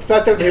 But the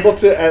fact that I'm able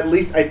to at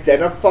least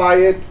identify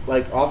it,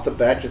 like off the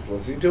bat, just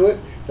listening to it,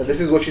 that this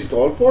is what she's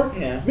going for,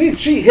 Yeah. I mean,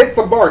 she hit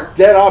the mark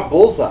dead on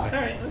bullseye.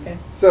 All right, okay.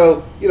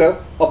 So, you know,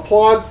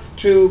 applauds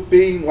to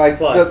being like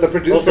Applauds. the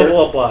producer.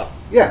 Multiple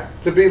applauds. Yeah,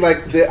 to be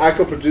like the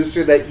actual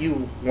producer that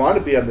you want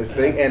to be on this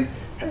thing, and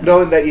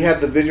knowing that you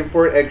have the vision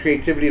for it and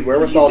creativity and She's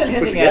wherewithal been to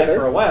put hinting at it for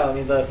together. a while. I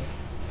mean,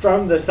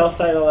 from the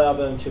self-titled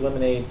album to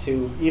Lemonade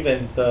to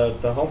even the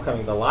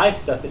Homecoming, the live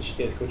stuff that she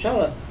did at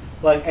Coachella,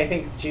 like I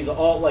think she's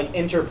all like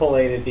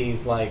interpolated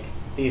these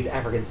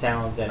African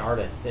sounds and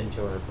artists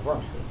into her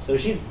performances. So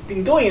she's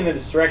been going in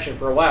this direction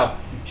for a while.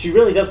 She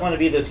really does want to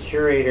be this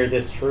curator,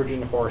 this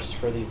Trojan horse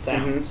for these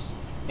sounds.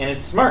 And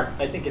it's smart.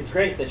 I think it's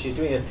great that she's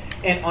doing this.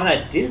 And on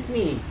a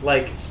Disney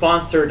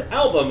sponsored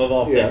album of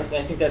all Yeah. things.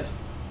 I think that's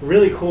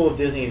really cool of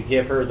Disney to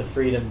give her the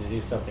freedom to do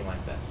something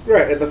like this.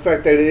 Right, and the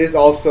fact that it is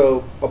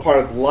also a part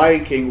of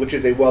Lion King, which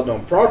is a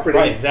well-known property,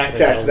 Right,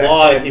 exactly. attached to A that.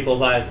 lot of and,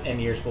 people's eyes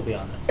and ears will be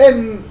on this.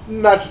 and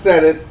not just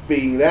that it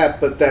being that,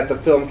 but that the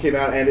film came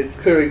out and it's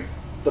clearly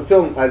the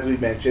film, as we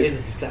mentioned, Is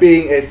a success.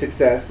 being a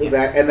success,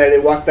 Yeah. and that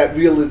it wants that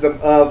realism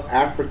of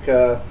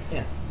Africa,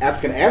 Yeah.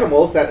 African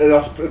animals. That it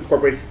also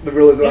incorporates the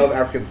realism Yeah. of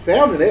African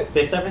sound in it.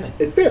 Fits everything.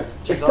 It fits.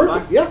 Checks It's all the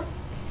perfect. boxes. Yeah.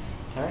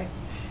 All right.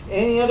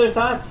 Any other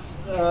thoughts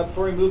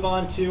before we move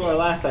on to our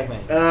last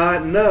segment?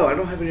 No, I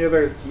don't have any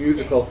other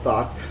musical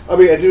thoughts. I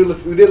mean, we did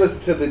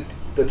listen to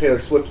the Taylor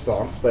Swift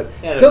songs, but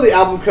Yeah, until the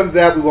album comes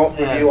out, we won't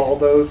Yeah. review all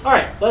those. All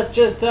right, let's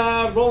just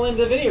roll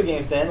into video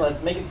games then.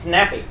 Let's make it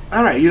snappy.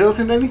 All right, you don't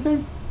listen to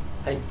anything?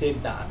 I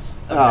did not.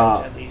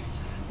 Ah. At least.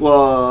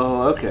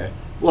 Well, okay.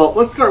 Well,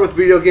 let's start with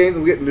video games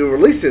and we get new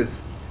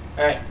releases.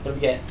 All right, what do we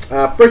get?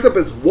 First up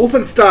is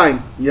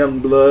Wolfenstein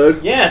Youngblood.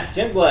 Yes,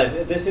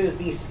 Youngblood. This is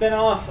the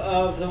spin-off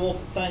of the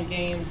Wolfenstein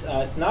games.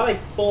 It's not a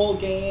full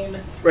game.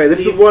 Right, this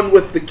is the one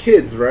with the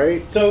kids,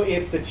 right? So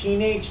it's the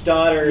teenage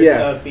daughters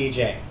Yes. of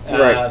BJ.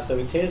 Right. So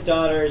it's his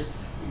daughters,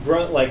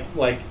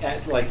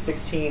 at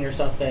 16 or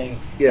something.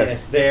 Yes. And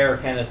it's their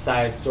kind of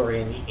side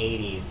story in the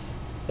 80s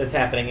that's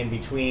happening in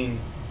between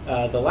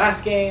the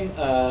last game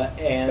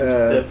and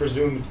the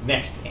presumed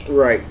next game.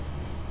 Right.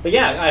 But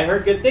yeah, I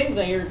heard good things.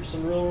 I heard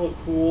some real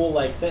cool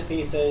like set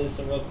pieces,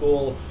 some real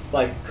cool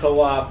like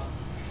co-op.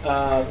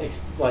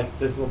 Like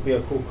this will be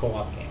a cool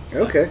co-op game.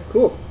 So. Okay,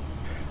 cool.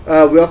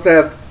 We also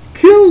have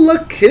Kill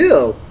la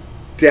Kill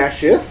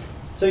Dash If.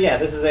 So yeah,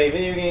 this is a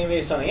video game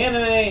based on the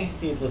anime.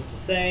 Needless to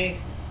say.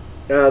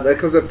 That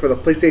comes up for the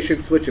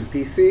PlayStation, Switch, and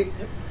PC.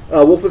 Yep.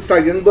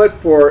 Wolfenstein Youngblood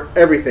for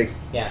everything.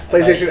 Yeah.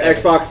 PlayStation,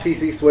 Xbox,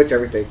 PC, Switch,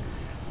 everything.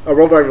 A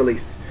worldwide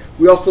release.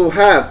 We also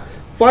have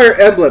Fire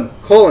Emblem: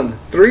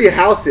 3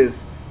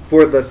 Houses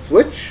for the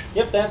Switch.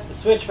 Yep, that's the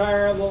Switch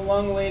Fire Emblem,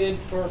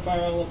 long-awaited for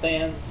Fire Emblem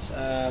fans.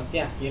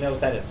 Yeah, you know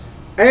what that is.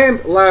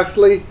 And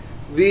lastly,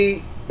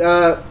 the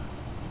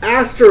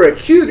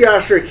asterisk, huge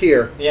asterisk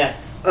here.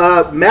 Yes.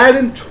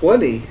 Madden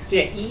 20. So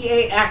yeah,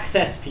 EA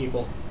Access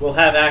people will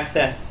have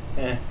access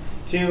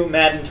to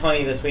Madden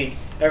 20 this week.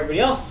 Everybody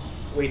else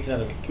waits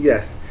another week.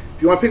 Yes.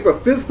 If you want to pick up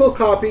a physical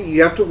copy,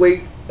 you have to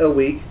wait a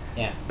week.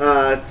 Yeah.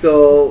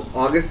 Till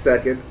August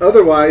 2nd.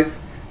 Otherwise,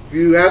 if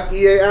you have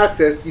EA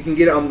Access, you can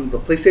get it on the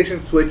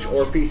PlayStation, Switch,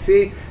 or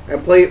PC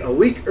and play it a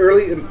week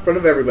early in front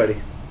of everybody.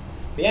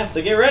 But yeah,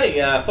 so get ready.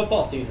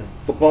 Football season.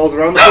 Football's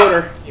around the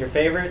corner. Your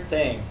favorite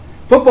thing.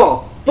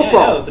 Football. Yeah,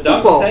 no, the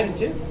dog's excited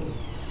too.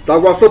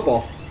 Dog wants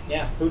football.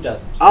 Yeah, who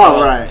doesn't?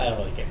 Right. I don't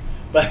really care.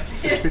 But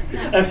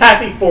I'm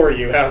happy for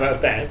you. How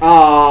about that?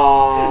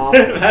 Aww.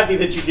 I'm happy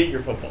that you get your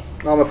football.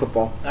 I'm a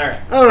football.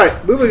 All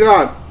right, moving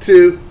on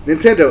to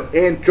Nintendo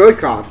and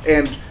Joy-Cons.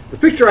 And the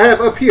picture I have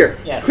up here,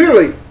 yes.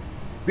 Clearly,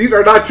 these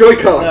are not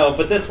Joy-Cons. No,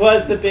 but this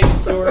was the big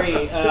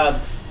story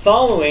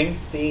following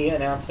the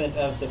announcement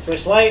of the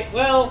Switch Lite.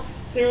 Well,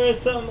 there was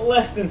some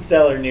less than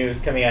stellar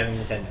news coming out of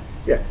Nintendo.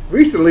 Yeah,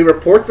 recently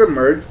reports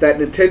emerged that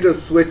Nintendo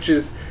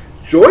Switch's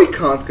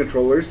Joy-Cons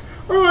controllers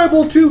are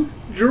liable to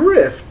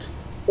drift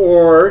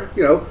or,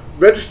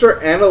 register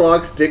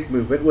analog stick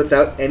movement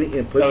without any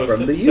input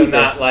from the user. So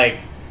not like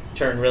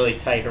turn really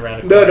tight around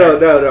a corner.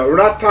 No. We're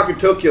not talking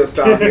Tokyo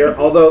style here,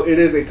 although it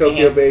is a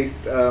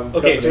Tokyo-based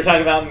Okay, so we're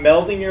talking about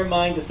melding your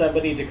mind to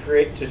somebody to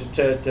create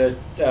to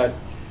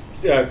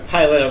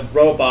pilot a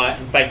robot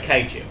and fight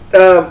kaiju.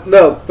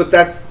 No, but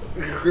that's...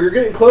 You're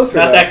getting closer.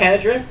 Not that kind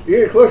of drift? You're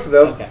getting closer,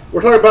 though. Okay.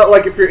 We're talking about,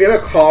 like, if you're in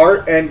a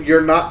car and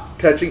you're not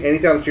touching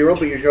anything on the steering wheel,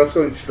 but you're just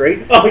going straight,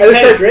 and it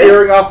starts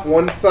veering off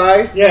one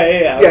side. Yeah.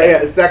 Okay.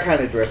 Yeah, it's that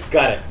kind of drift.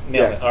 Got it.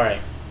 Nailed it. All right.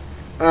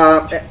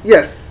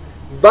 Yes.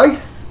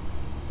 Vice,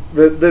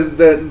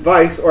 the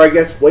Vice, or I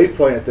guess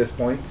Waypoint at this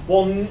point.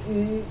 Well,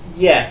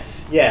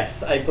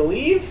 yes, I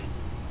believe...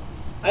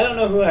 I don't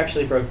know who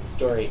actually broke the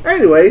story.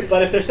 Anyways.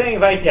 But if they're saying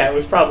Vice, yeah, it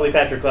was probably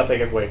Patrick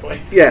Klepek of Waypoint.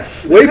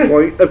 Yes,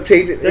 Waypoint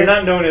obtained it. They're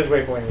not known as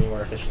Waypoint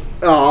anymore officially.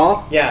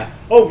 Aw. Yeah.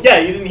 Oh, yeah,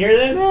 you didn't hear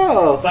this?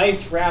 No.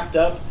 Vice wrapped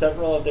up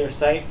several of their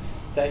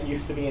sites that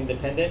used to be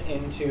independent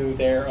into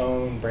their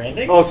own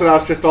branding. Oh, so now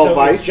it's just all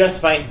Vice? So it's just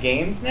Vice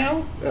Games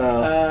now.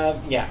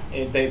 Yeah.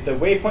 The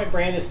Waypoint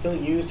brand is still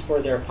used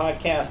for their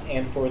podcast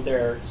and for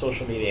their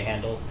social media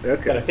handles.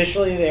 Okay. But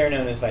officially they are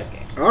known as Vice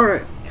Games. All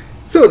right.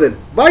 So then,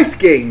 Vice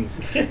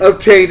Games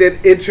obtained an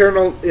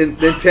internal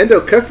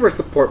Nintendo customer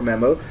support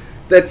memo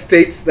that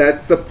states that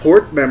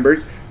support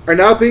members are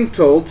now being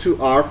told to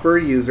offer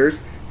users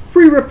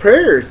free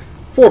repairs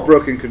for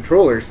broken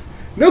controllers.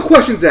 No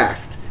questions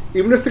asked,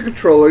 even if the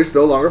controllers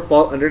no longer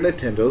fall under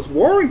Nintendo's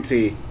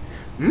warranty.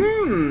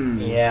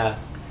 Yeah.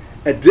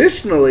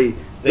 Additionally,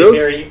 it's a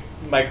very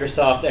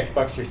Microsoft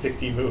Xbox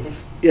 360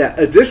 move. Yeah,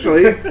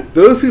 additionally,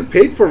 those who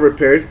paid for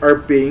repairs are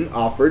being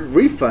offered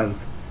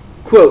refunds.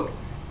 Quote,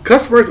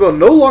 customers will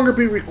no longer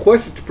be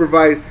requested to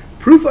provide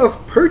proof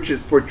of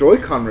purchase for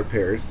Joy-Con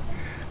repairs.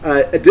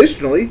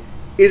 Additionally,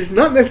 it is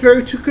not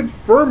necessary to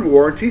confirm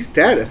warranty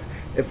status.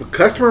 If a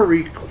customer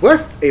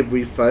requests a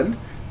refund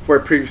for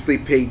a previously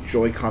paid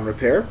Joy-Con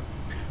repair,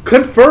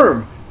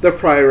 confirm the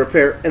prior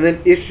repair and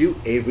then issue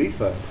a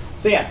refund.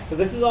 So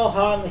this is all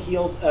hot on the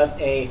heels of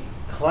a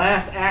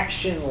class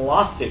action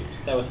lawsuit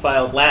that was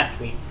filed last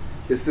week.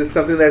 This is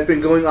something that's been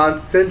going on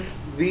since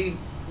the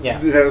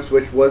Nintendo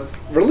Switch was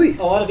released.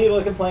 A lot of people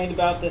have complained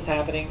about this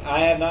happening. I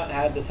have not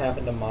had this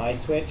happen to my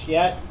Switch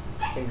yet.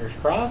 Fingers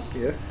crossed.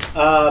 Yes.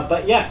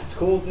 But yeah, it's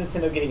cool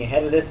Nintendo getting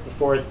ahead of this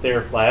before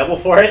they're liable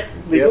for it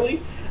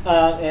legally.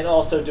 Yep. And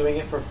also doing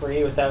it for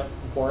free without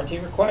warranty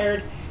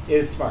required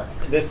is smart.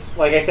 This,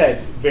 like I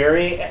said,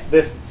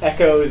 this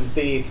echoes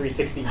the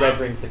 360 Red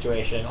Ring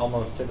situation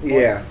almost to the point.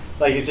 Yeah.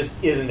 Like it just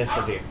isn't as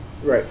severe.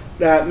 Right.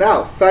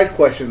 Now, side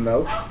question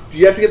though. Do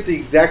you have to get the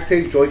exact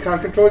same Joy-Con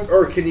controllers,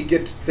 or can you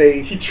get,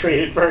 say... You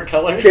traded for a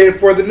color? Traded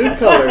for the new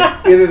color.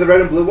 Either the red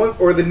and blue ones,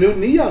 or the new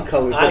neon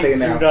colors that they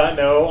announced. I do not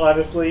know,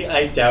 honestly.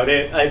 I doubt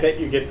it. I bet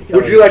you get the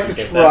colors. Would you like to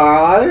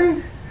try?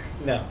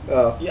 No.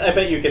 Oh. Yeah, I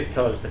bet you get the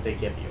colors that they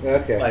give you.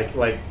 Okay.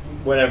 Like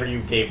whatever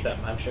you gave them.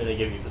 I'm sure they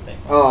give you the same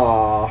ones.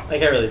 Aww.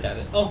 Like, I really doubt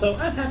it. Also,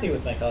 I'm happy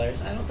with my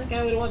colors. I don't think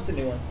I would want the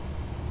new ones.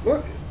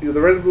 What? You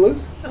the red and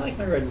blues? I like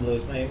my red and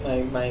blues.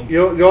 My.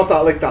 You all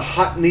thought like the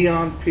hot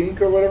neon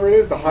pink or whatever it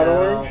is, the hot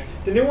orange.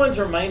 The new ones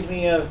remind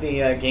me of the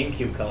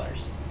GameCube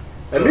colors.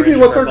 And maybe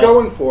what they're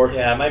going for.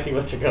 Yeah, it might be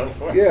what they're going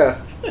for.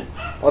 Yeah,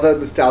 all that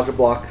nostalgia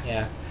blocks.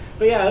 Yeah,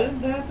 But yeah, I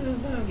haven't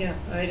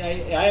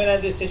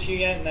had this issue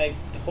yet, and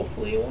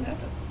hopefully it won't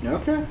happen.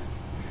 Okay.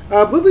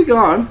 Moving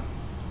on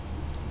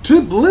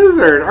to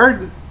Blizzard,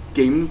 our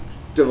game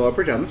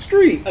developer down the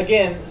street.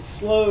 Again,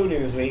 slow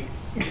news week.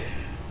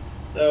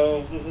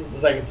 So this is the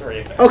second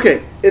story.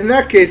 Okay, in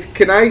that case,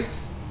 can I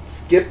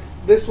skip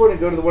this one and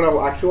go to the one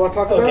I actually want to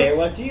talk about? Okay,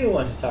 what do you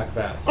want to talk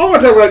about? I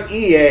want to talk about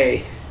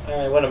EA. All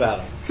right, what about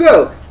them?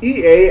 So,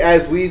 EA,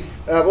 as we've...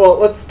 well,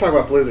 let's talk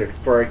about Blizzard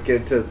before I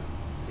get to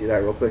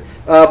that real quick.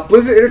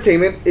 Blizzard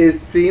Entertainment is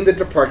seeing the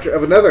departure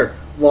of another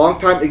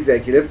longtime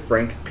executive,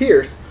 Frank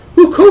Pierce,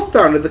 who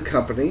co-founded the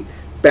company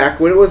back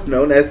when it was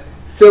known as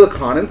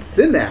Silicon and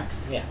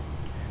Synapse. Yeah.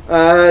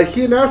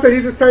 He announced that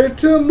he decided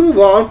to move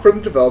on from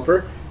the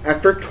developer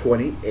after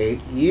 28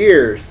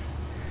 years.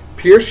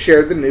 Pierce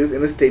shared the news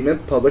in a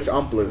statement published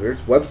on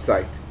Blizzard's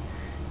website.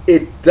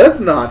 It does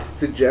not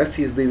suggest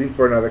he's leaving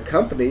for another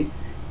company.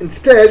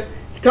 Instead,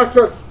 he talks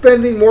about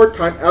spending more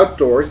time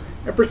outdoors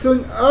and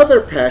pursuing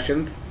other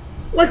passions,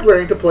 like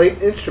learning to play an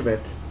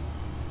instrument.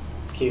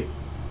 It's cute.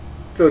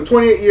 So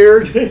 28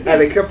 years at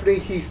a company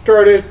he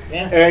started,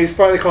 and he's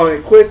finally calling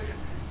it quits,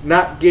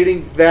 not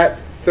getting that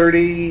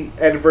 30th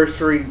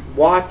anniversary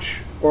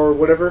watch or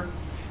whatever.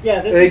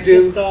 Yeah, this is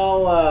just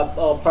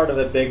all part of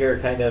a bigger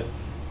kind of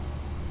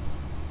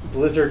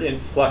Blizzard in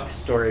flux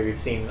story we've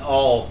seen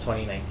all of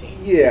 2019.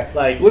 Yeah,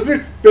 like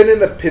Blizzard's been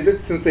in a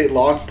pivot since they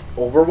launched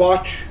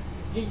Overwatch.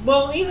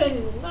 Well,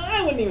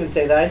 I wouldn't even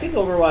say that. I think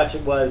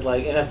Overwatch was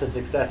like enough of a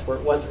success where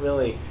it wasn't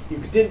really, you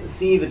didn't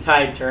see the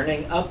tide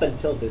turning up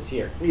until this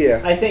year.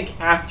 Yeah. I think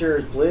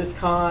after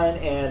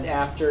BlizzCon and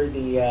after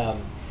the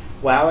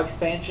WoW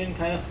expansion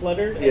kind of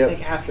fluttered, I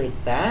think after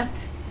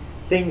that,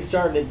 things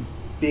started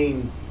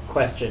being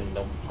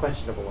questionable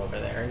over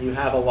there, and you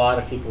have a lot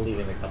of people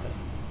leaving the company.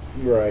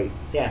 Right.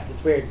 So yeah,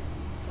 it's weird.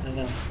 I don't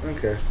know.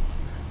 Okay.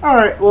 All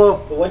right.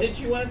 Well. But what did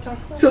you want to talk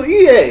about? So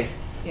EA.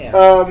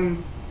 Yeah.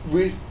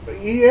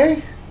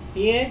 EA.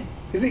 EA.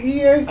 Is it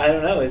EA? I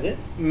don't know. Is it?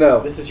 No.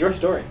 This is your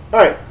story. All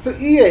right. So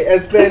EA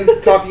has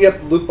been talking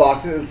up loot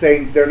boxes and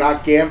saying they're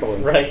not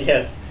gambling. Right.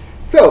 Yes.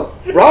 So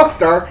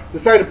Rockstar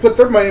decided to put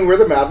their money where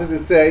their mouth is and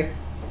say,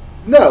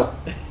 no,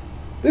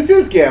 this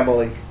is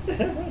gambling,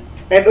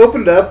 and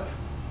opened up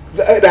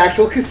an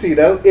actual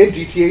casino in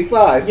GTA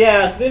 5.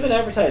 Yeah, so they've been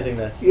advertising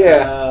this.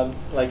 Yeah.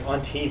 Like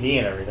on TV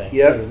and everything.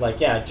 Yep. Too. Like,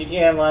 yeah,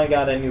 GTA Online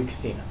got a new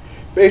casino.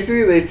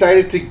 Basically, they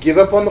decided to give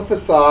up on the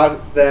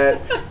facade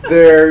that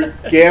they're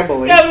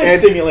gambling and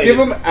simulated. give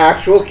them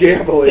actual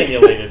gambling.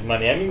 Simulated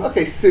money. I mean,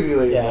 okay,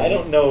 simulated money. I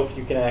don't know if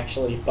you can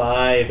actually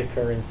buy the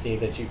currency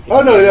that you can.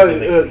 Oh no, use in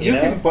the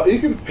casino. you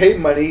can pay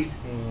money,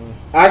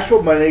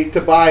 actual money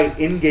to buy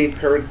in-game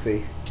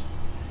currency.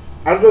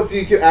 I don't know if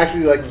you can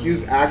actually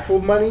use actual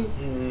money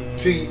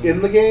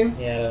in the game.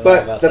 Yeah, I don't know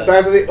but about the that.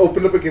 fact that they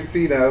opened up a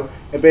casino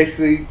and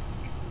basically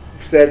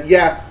said,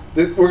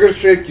 we're going to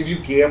straight up give you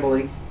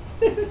gambling.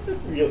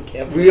 Real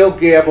gambling. Real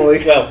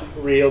gambling. Well,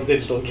 real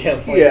digital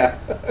gambling. Yeah.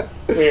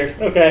 Weird.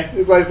 Okay.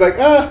 It's like,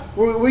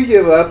 we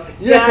give up.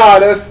 You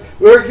caught us.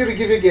 We're going to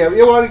give you gambling.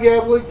 You want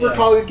gambling? We're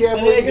calling it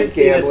gambling. I did it's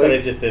see gambling. this, but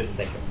I just didn't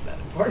think it was that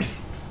important.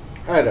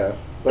 I know.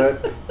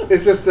 But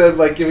it's just them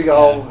giving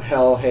all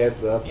hell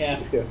hands up.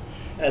 Yeah.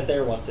 As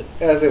they're wanted.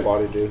 As they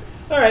want to do.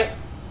 All right.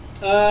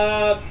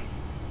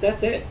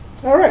 That's it.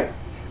 All right.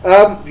 Do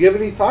you have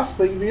any thoughts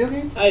playing video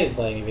games? I didn't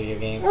play any video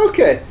games.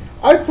 Okay.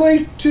 I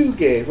played 2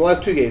 games. Well, I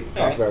have 2 games to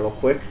talk about real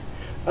quick.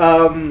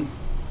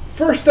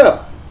 First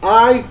up,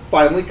 I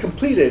finally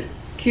completed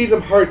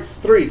Kingdom Hearts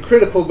 3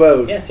 Critical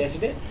Mode. Yes,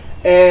 you did.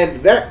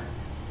 And the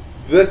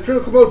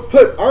Critical Mode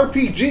put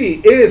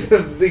RPG in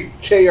the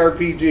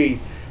JRPG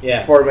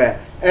format.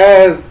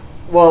 As,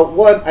 well,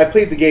 one, I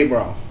played the game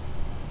wrong.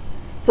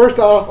 First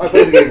off, I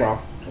played the game wrong.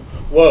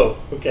 Whoa,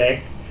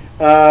 okay.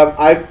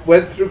 I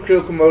went through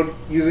Critical Mode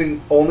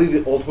using only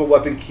the Ultimate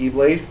Weapon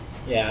Keyblade.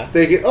 Yeah.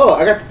 Thinking,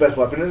 I got the best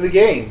weapon in the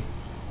game.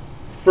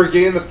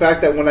 Forgetting the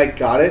fact that when I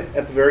got it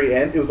at the very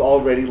end, it was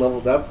already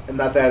leveled up, and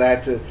not that I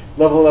had to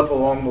level it up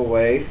along the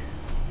way.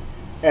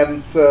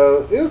 And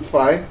so it was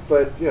fine,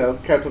 but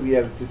kind of put me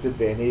at a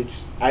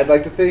disadvantage. I'd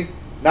like to think,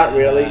 not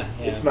really. Yeah.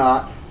 It's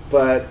not,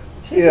 but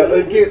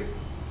it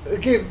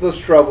gave the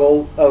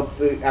struggle of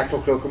the actual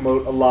Critical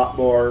Mode a lot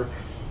more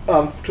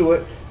to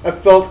it. I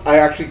felt I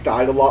actually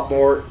died a lot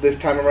more this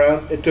time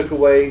around. It took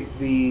away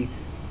the,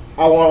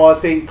 I want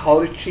to say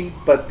call it cheat,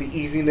 but the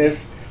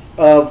easiness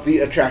of the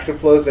attraction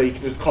flows that you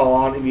can just call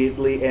on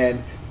immediately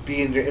and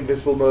be in your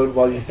invincible mode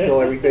while you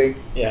kill everything.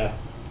 Yeah.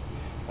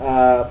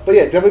 But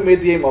yeah, definitely made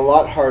the game a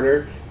lot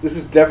harder. This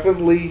is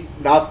definitely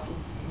not,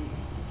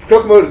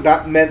 Critical Mode is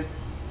not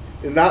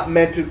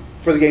meant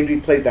for the game to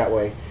be played that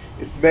way.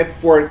 It's meant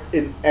for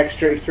an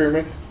extra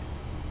experiment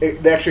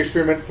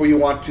for you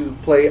want to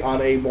play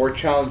on a more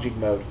challenging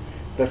mode.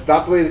 That's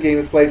not the way the game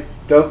is played.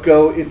 Don't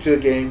go into a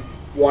game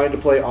wanting to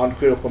play on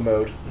Critical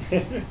Mode.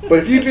 But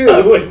if you do... I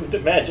wouldn't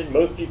imagine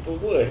most people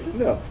would.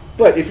 No.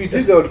 But if you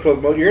do go to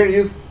Critical Mode, you're going to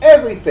use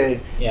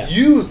everything. Yeah.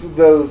 Use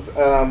those...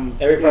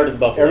 every part of the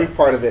buffalo. Every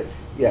part of it.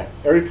 Yeah.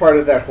 Every part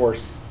of that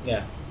horse.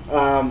 Yeah.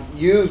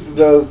 Use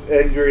those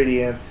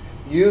ingredients.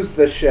 use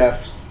the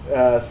chef's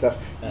stuff,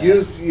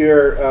 use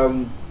your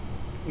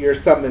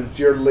summons,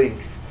 your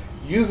links.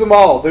 Use them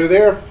all. They're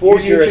there for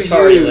you to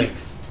Atari use.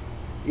 links.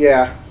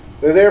 Yeah,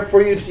 they're there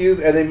for you to use,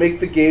 and they make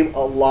the game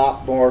a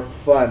lot more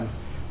fun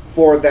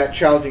for that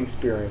challenging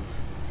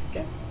experience.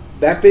 Okay.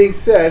 That being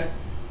said,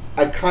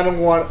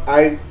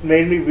 I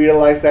made me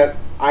realize that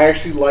I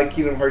actually like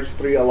Kingdom Hearts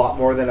 3 a lot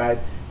more than I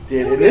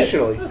did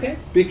initially. Okay.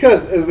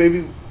 Because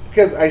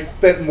I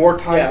spent more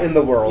time in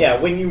the world.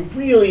 Yeah, when you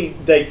really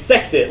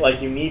dissect it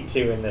like you need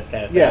to in this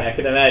kind of thing, I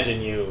can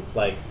imagine you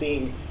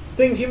seeing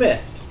things you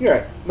missed.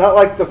 Yeah, not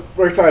like the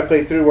first time I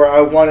played through where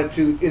I wanted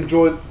to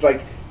enjoy,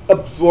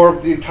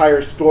 absorb the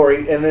entire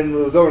story, and then it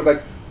was over. It's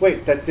like,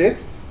 wait, that's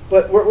it?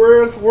 But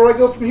where do I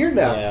go from here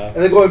now? Yeah. And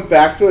then going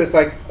back through it, it's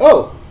like,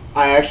 oh,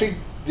 I actually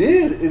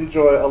did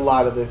enjoy a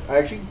lot of this. I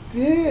actually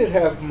did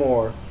have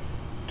more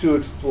to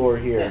explore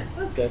here. Yeah,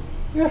 that's good.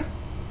 Yeah.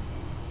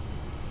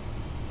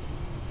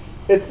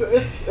 It's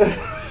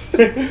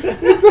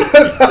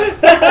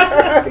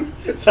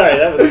Sorry,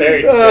 that was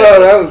very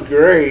Oh, that was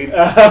great.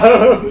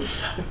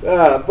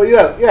 But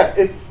yeah,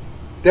 it's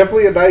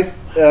definitely a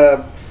nice,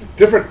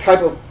 different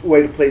type of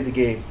way to play the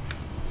game.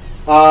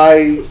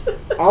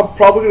 I'm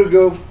probably going to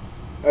go,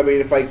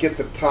 if I get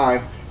the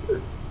time,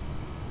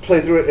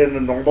 play through it in a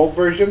normal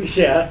version.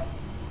 Yeah.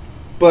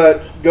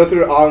 But go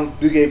through it on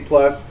New Game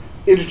Plus,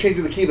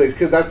 interchanging the keyblades,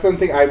 because that's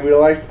something I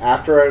realized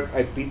after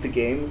I beat the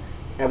game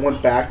and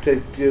went back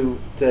to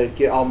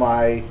get all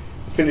my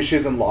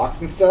finishes and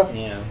locks and stuff.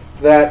 Yeah.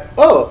 That,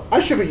 I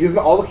should be using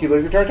all the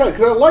keyblades the entire time.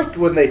 Because I liked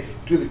when they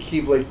do the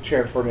keyblade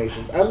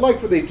transformations. I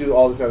liked when they do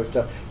all this other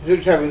stuff. Instead of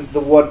just having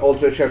the one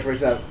ultimate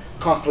transformation that I'm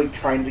constantly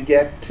trying to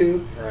get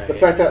to. Right. The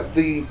fact that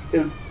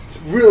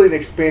it's really an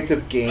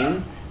expansive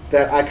game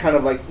that I kind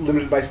of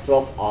limited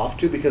myself off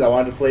to because I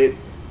wanted to play it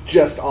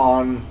just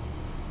on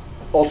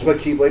Ultimate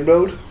Keyblade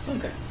mode.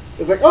 Okay.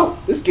 It's like,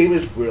 this game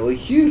is really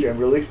huge and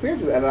really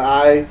expansive. And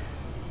I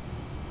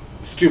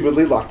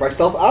stupidly locked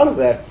myself out of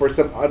that for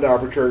some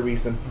arbitrary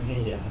reason.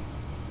 Yeah.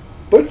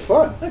 But it's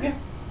fun. Okay.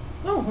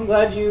 Oh, I'm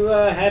glad you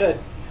had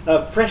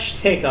a fresh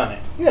take on it.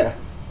 Yeah.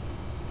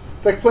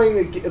 It's like playing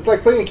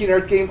a Kingdom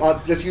Hearts game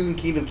on just using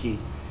Kingdom Key.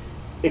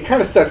 It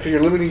kind of sucks because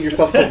you're limiting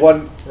yourself to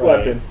one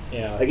weapon.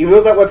 Yeah. Even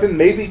though that weapon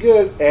may be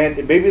good and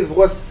it may be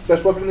the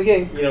best weapon in the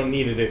game, you don't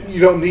need it. You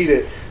don't need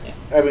it.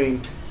 Yeah.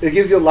 It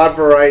gives you a lot of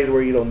variety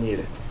where you don't need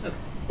it. Okay.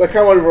 But I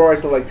kind of want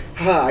to variety,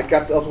 I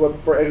got the ultimate weapon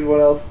before anyone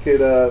else could,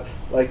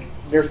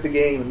 nerf the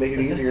game and make it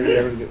easier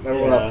for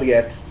everyone else to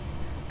get.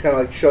 Kind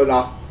of showing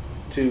off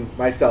to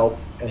myself,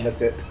 and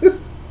that's it.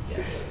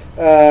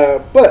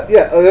 But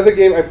yeah, another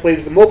game I played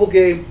is a mobile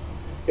game.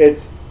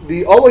 It's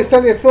the Always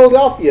Sunny in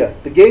Philadelphia.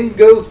 The game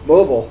goes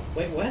mobile.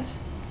 Wait, what?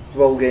 It's a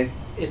mobile game.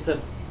 It's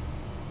a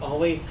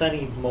Always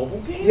Sunny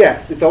mobile game?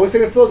 Yeah, it's Always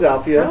Sunny in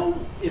Philadelphia. How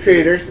is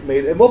Creators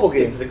made a mobile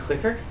game. Is it a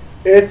clicker?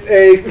 It's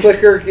a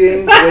clicker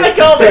game. I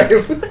called it.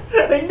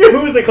 I knew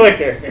it was a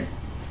clicker.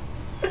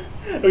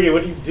 Okay,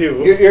 what do you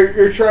do?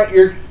 You're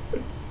trying.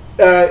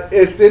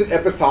 It's in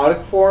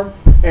episodic form,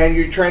 and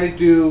you're trying to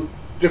do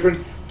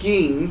different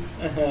schemes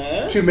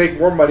to make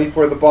more money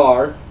for the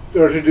bar,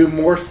 or to do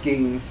more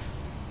schemes.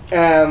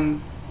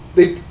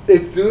 They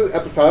do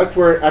episodic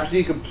where after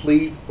you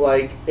complete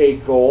a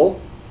goal,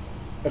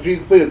 after you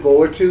complete a goal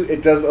or two,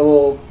 it does a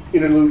little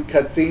interlude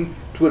cutscene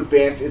to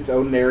advance its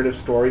own narrative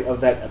story of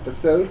that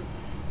episode,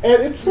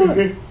 and it's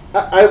fun.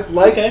 I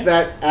like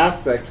that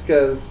aspect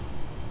because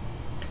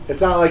it's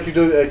not like you're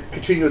doing a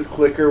continuous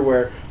clicker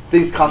where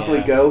things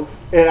constantly go.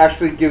 It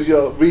actually gives you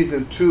a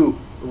reason to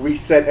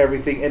reset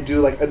everything and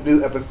do a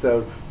new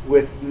episode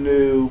with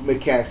new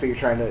mechanics that you're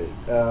trying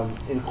to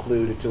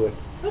include into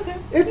it. Okay.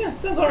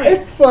 Sounds alright.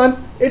 It's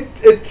fun.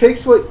 It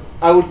takes what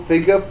I would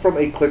think of from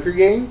a clicker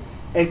game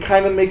and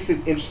kind of makes it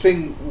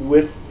interesting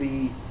with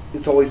the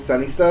It's Always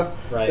Sunny stuff.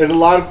 Right. There's a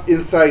lot of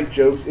inside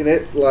jokes in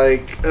it,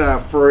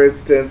 for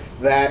instance,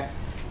 that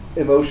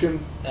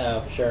emotion.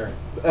 Oh, sure.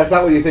 That's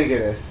not what you think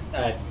it is.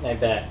 I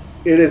bet.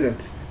 It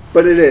isn't,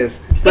 but it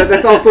is. But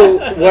that's also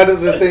one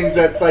of the things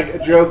that's a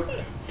joke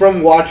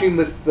from watching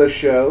the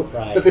show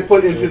that they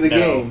put into the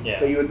game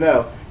that you would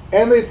know.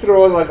 And they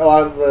throw in a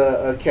lot of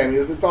the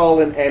cameos. It's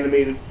all in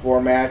animated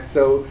format,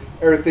 so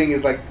everything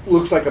is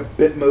looks like a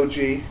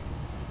Bitmoji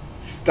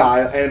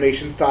style,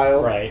 animation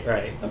style. Right.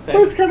 Okay. But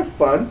it's kind of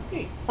fun.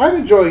 I'm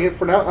enjoying it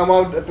for now. I'm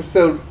on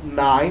episode 9.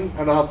 I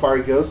don't know how far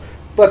it goes,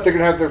 but they're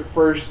gonna have their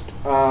first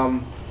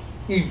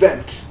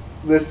event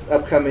this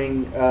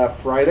upcoming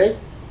Friday,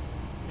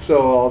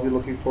 so I'll be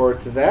looking forward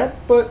to that.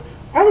 But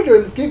I'm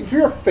enjoying this game. If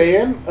you're a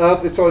fan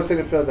of It's Always Sunny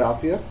in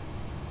Philadelphia,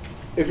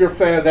 if you're a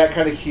fan of that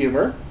kind of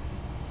humor,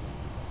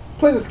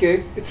 play this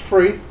game. It's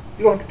free.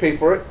 You don't have to pay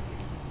for it.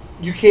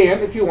 You can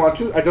if you want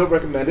to. I don't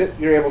recommend it.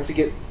 You're able to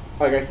get,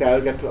 like I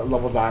said, I got to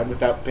level 9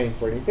 without paying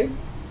for anything.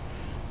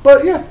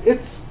 But yeah,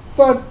 it's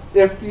fun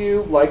if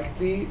you like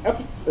the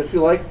episode, if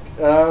you like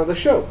the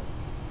show.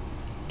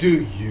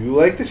 Do you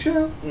like the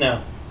show?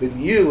 No. Then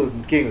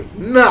the game is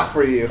not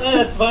for you.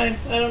 That's fine.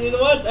 I don't need to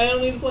watch. I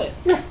don't need to play it.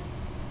 Yeah.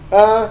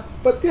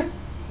 But yeah.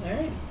 All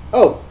right.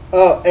 Oh,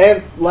 Oh,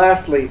 and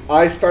lastly,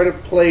 I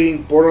started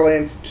playing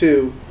Borderlands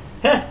 2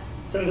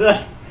 So did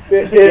I.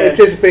 in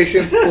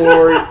anticipation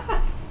for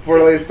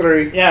Borderlands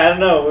 3. Yeah, I don't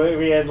know.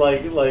 We had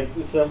like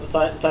some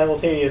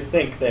simultaneous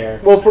think there.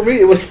 Well, for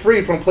me, it was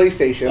free from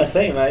PlayStation.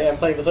 Same. I'm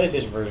playing the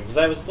PlayStation version because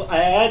I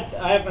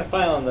have my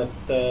file on the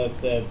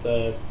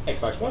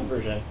Xbox One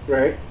version.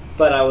 Right.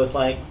 But I was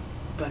like,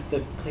 but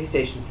the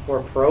PlayStation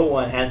 4 Pro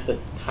one has the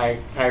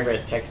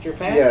high-res texture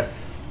pack.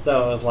 Yes.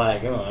 So I was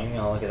like, oh, I'm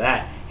gonna look at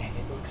that, and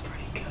it looks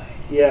pretty good.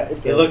 Yeah,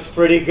 it does. It looks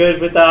pretty good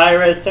with the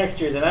high-res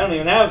textures, and I don't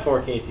even have a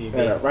 4K TV.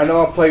 I know. Right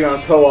now, I'm playing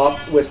on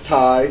co-op with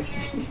Ty.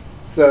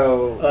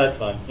 So. Oh, that's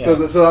fun. Yeah. So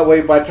that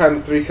way, by the time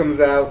the 3 comes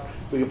out,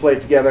 we can play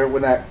it together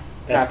when that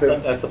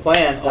happens. That's the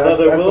plan. Although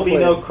there will be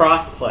no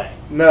cross-play.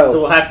 No. So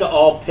we'll have to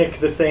all pick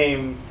the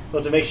same.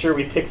 We'll have to make sure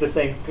we pick the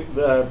same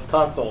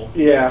console.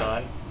 To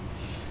Yeah.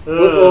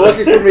 Well,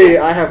 lucky for me,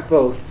 I have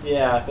both.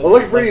 Yeah. Well,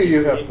 lucky for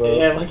you have both.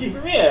 Yeah, lucky for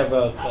me, I have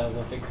both. So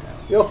we'll figure it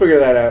out. You'll figure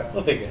that out.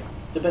 We'll figure it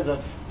out. Depends on.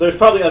 There's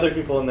probably other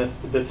people in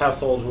this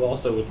household who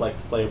also would like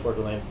to play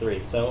Borderlands 3.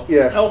 So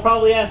yes. I will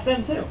probably ask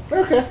them too.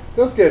 Okay,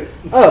 sounds good.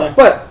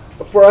 But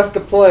for us to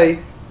play,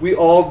 we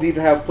all need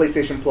to have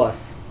PlayStation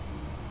Plus.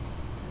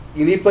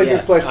 You need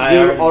PlayStation Plus to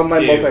do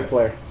online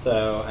multiplayer.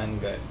 So I'm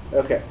good.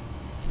 Okay.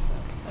 So,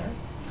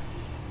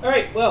 all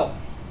right. Well,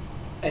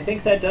 I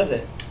think that does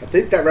it. I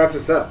think that wraps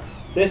us up.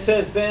 This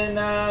has been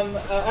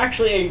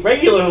actually a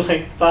regular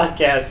length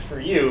podcast for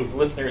you,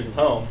 listeners at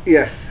home.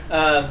 Yes.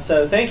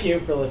 So thank you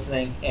for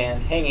listening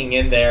and hanging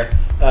in there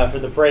for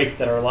the break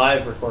that our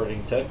live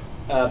recording took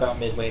about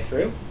midway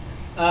through.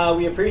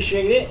 We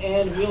appreciate it,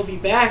 and we'll be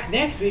back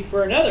next week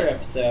for another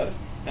episode,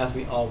 as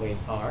we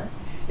always are.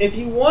 If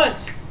you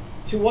want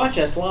to watch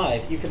us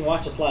live, you can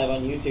watch us live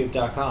on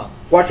youtube.com.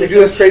 Watch me do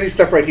this crazy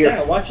stuff right here.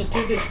 Yeah, watch us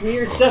do this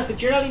weird stuff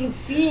that you're not even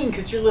seeing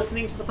because you're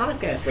listening to the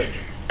podcast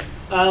version.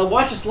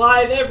 Watch us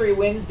live every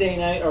Wednesday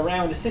night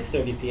around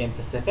 6:30 p.m.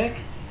 Pacific.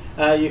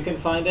 You can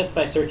find us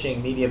by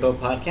searching Media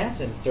Boat Podcast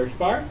in the search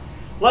bar.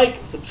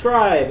 Like,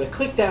 subscribe,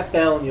 click that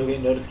bell, and you'll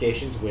get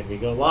notifications when we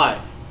go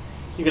live.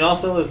 You can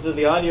also listen to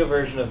the audio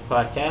version of the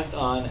podcast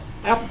on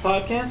Apple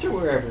Podcasts or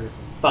wherever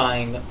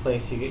fine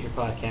place you get your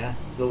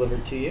podcasts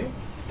delivered to you.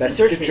 That's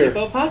search Stitcher.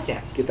 Media Boat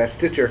Podcast. Get that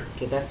Stitcher.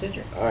 Get that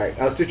Stitcher. All right.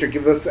 Stitcher,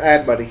 give us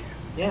ad money.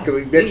 Yeah. Because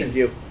we mentioned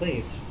you.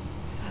 Please.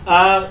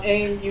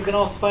 And you can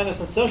also find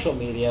us on social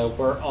media.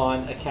 We're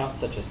on accounts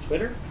such as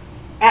Twitter,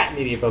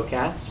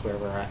 @MediaBoatcast, where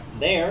we're at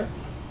there.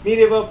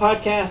 Media Boat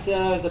Podcast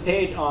is a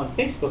page on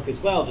Facebook as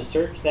well. Just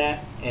search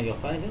that and you'll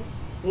find us.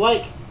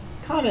 Like,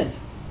 comment,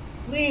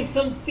 leave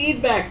some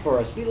feedback for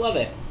us. We love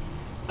it.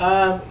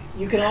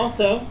 You can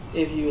also,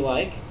 if you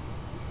like,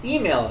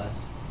 email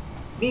us.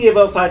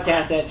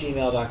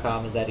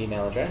 MediaBoatPodcast@gmail.com is that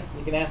email address.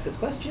 You can ask us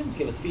questions,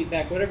 give us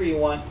feedback, whatever you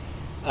want.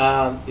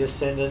 Just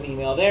send an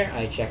email there.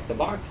 I check the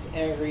box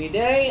every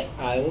day.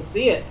 I will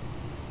see it.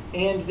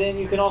 And then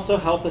you can also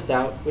help us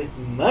out with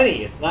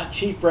money. It's not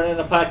cheap running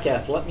a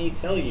podcast, let me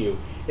tell you.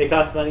 It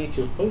costs money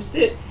to host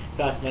it. It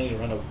costs money to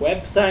run a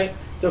website.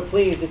 So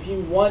please, if you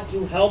want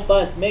to help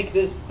us make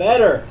this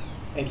better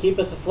and keep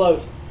us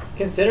afloat,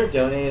 consider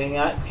donating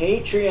at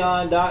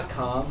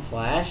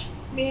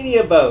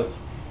patreon.com/MediaBoat.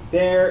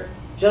 There,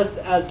 just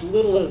as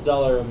little as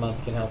 $1 a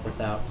month can help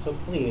us out. So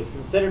please,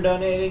 consider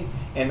donating,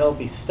 and there'll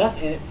be stuff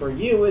in it for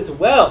you as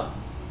well.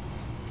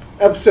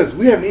 Episodes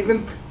we haven't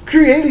even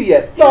created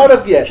yet, thought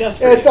of yet.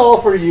 Just for it's you. all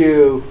for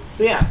you.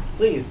 So yeah,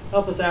 please,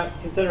 help us out.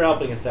 Consider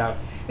helping us out.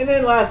 And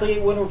then lastly,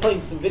 when we're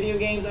playing some video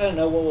games, I don't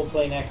know what we'll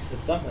play next, but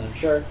something, I'm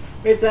sure.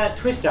 It's at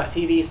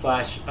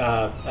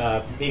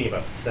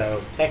twitch.tv/MediaBoat.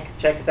 So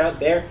check us out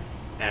there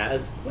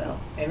as well.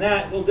 And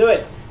that will do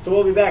it. So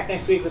we'll be back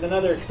next week with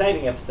another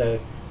exciting episode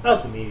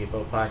of the Media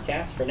Boat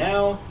Podcast. For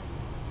now,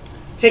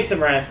 take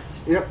some rest.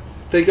 Yep.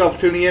 Thank you all for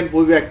tuning in.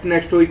 We'll be back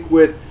next week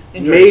with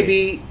Enjoy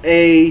maybe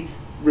a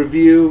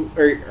review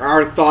or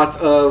our thoughts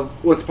of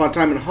Once Upon a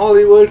Time in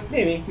Hollywood.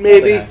 Maybe.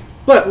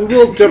 But we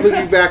will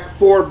definitely be back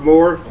for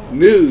more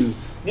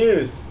news.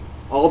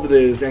 All the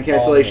news and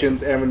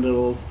cancellations and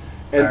renewals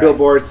and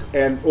billboards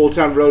and Old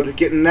Town Road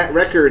getting that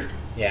record.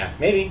 Yeah,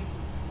 maybe.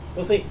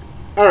 We'll see.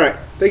 All right.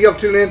 Thank you all for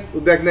tuning in.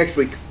 We'll be back next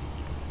week.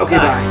 Okay,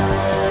 bye.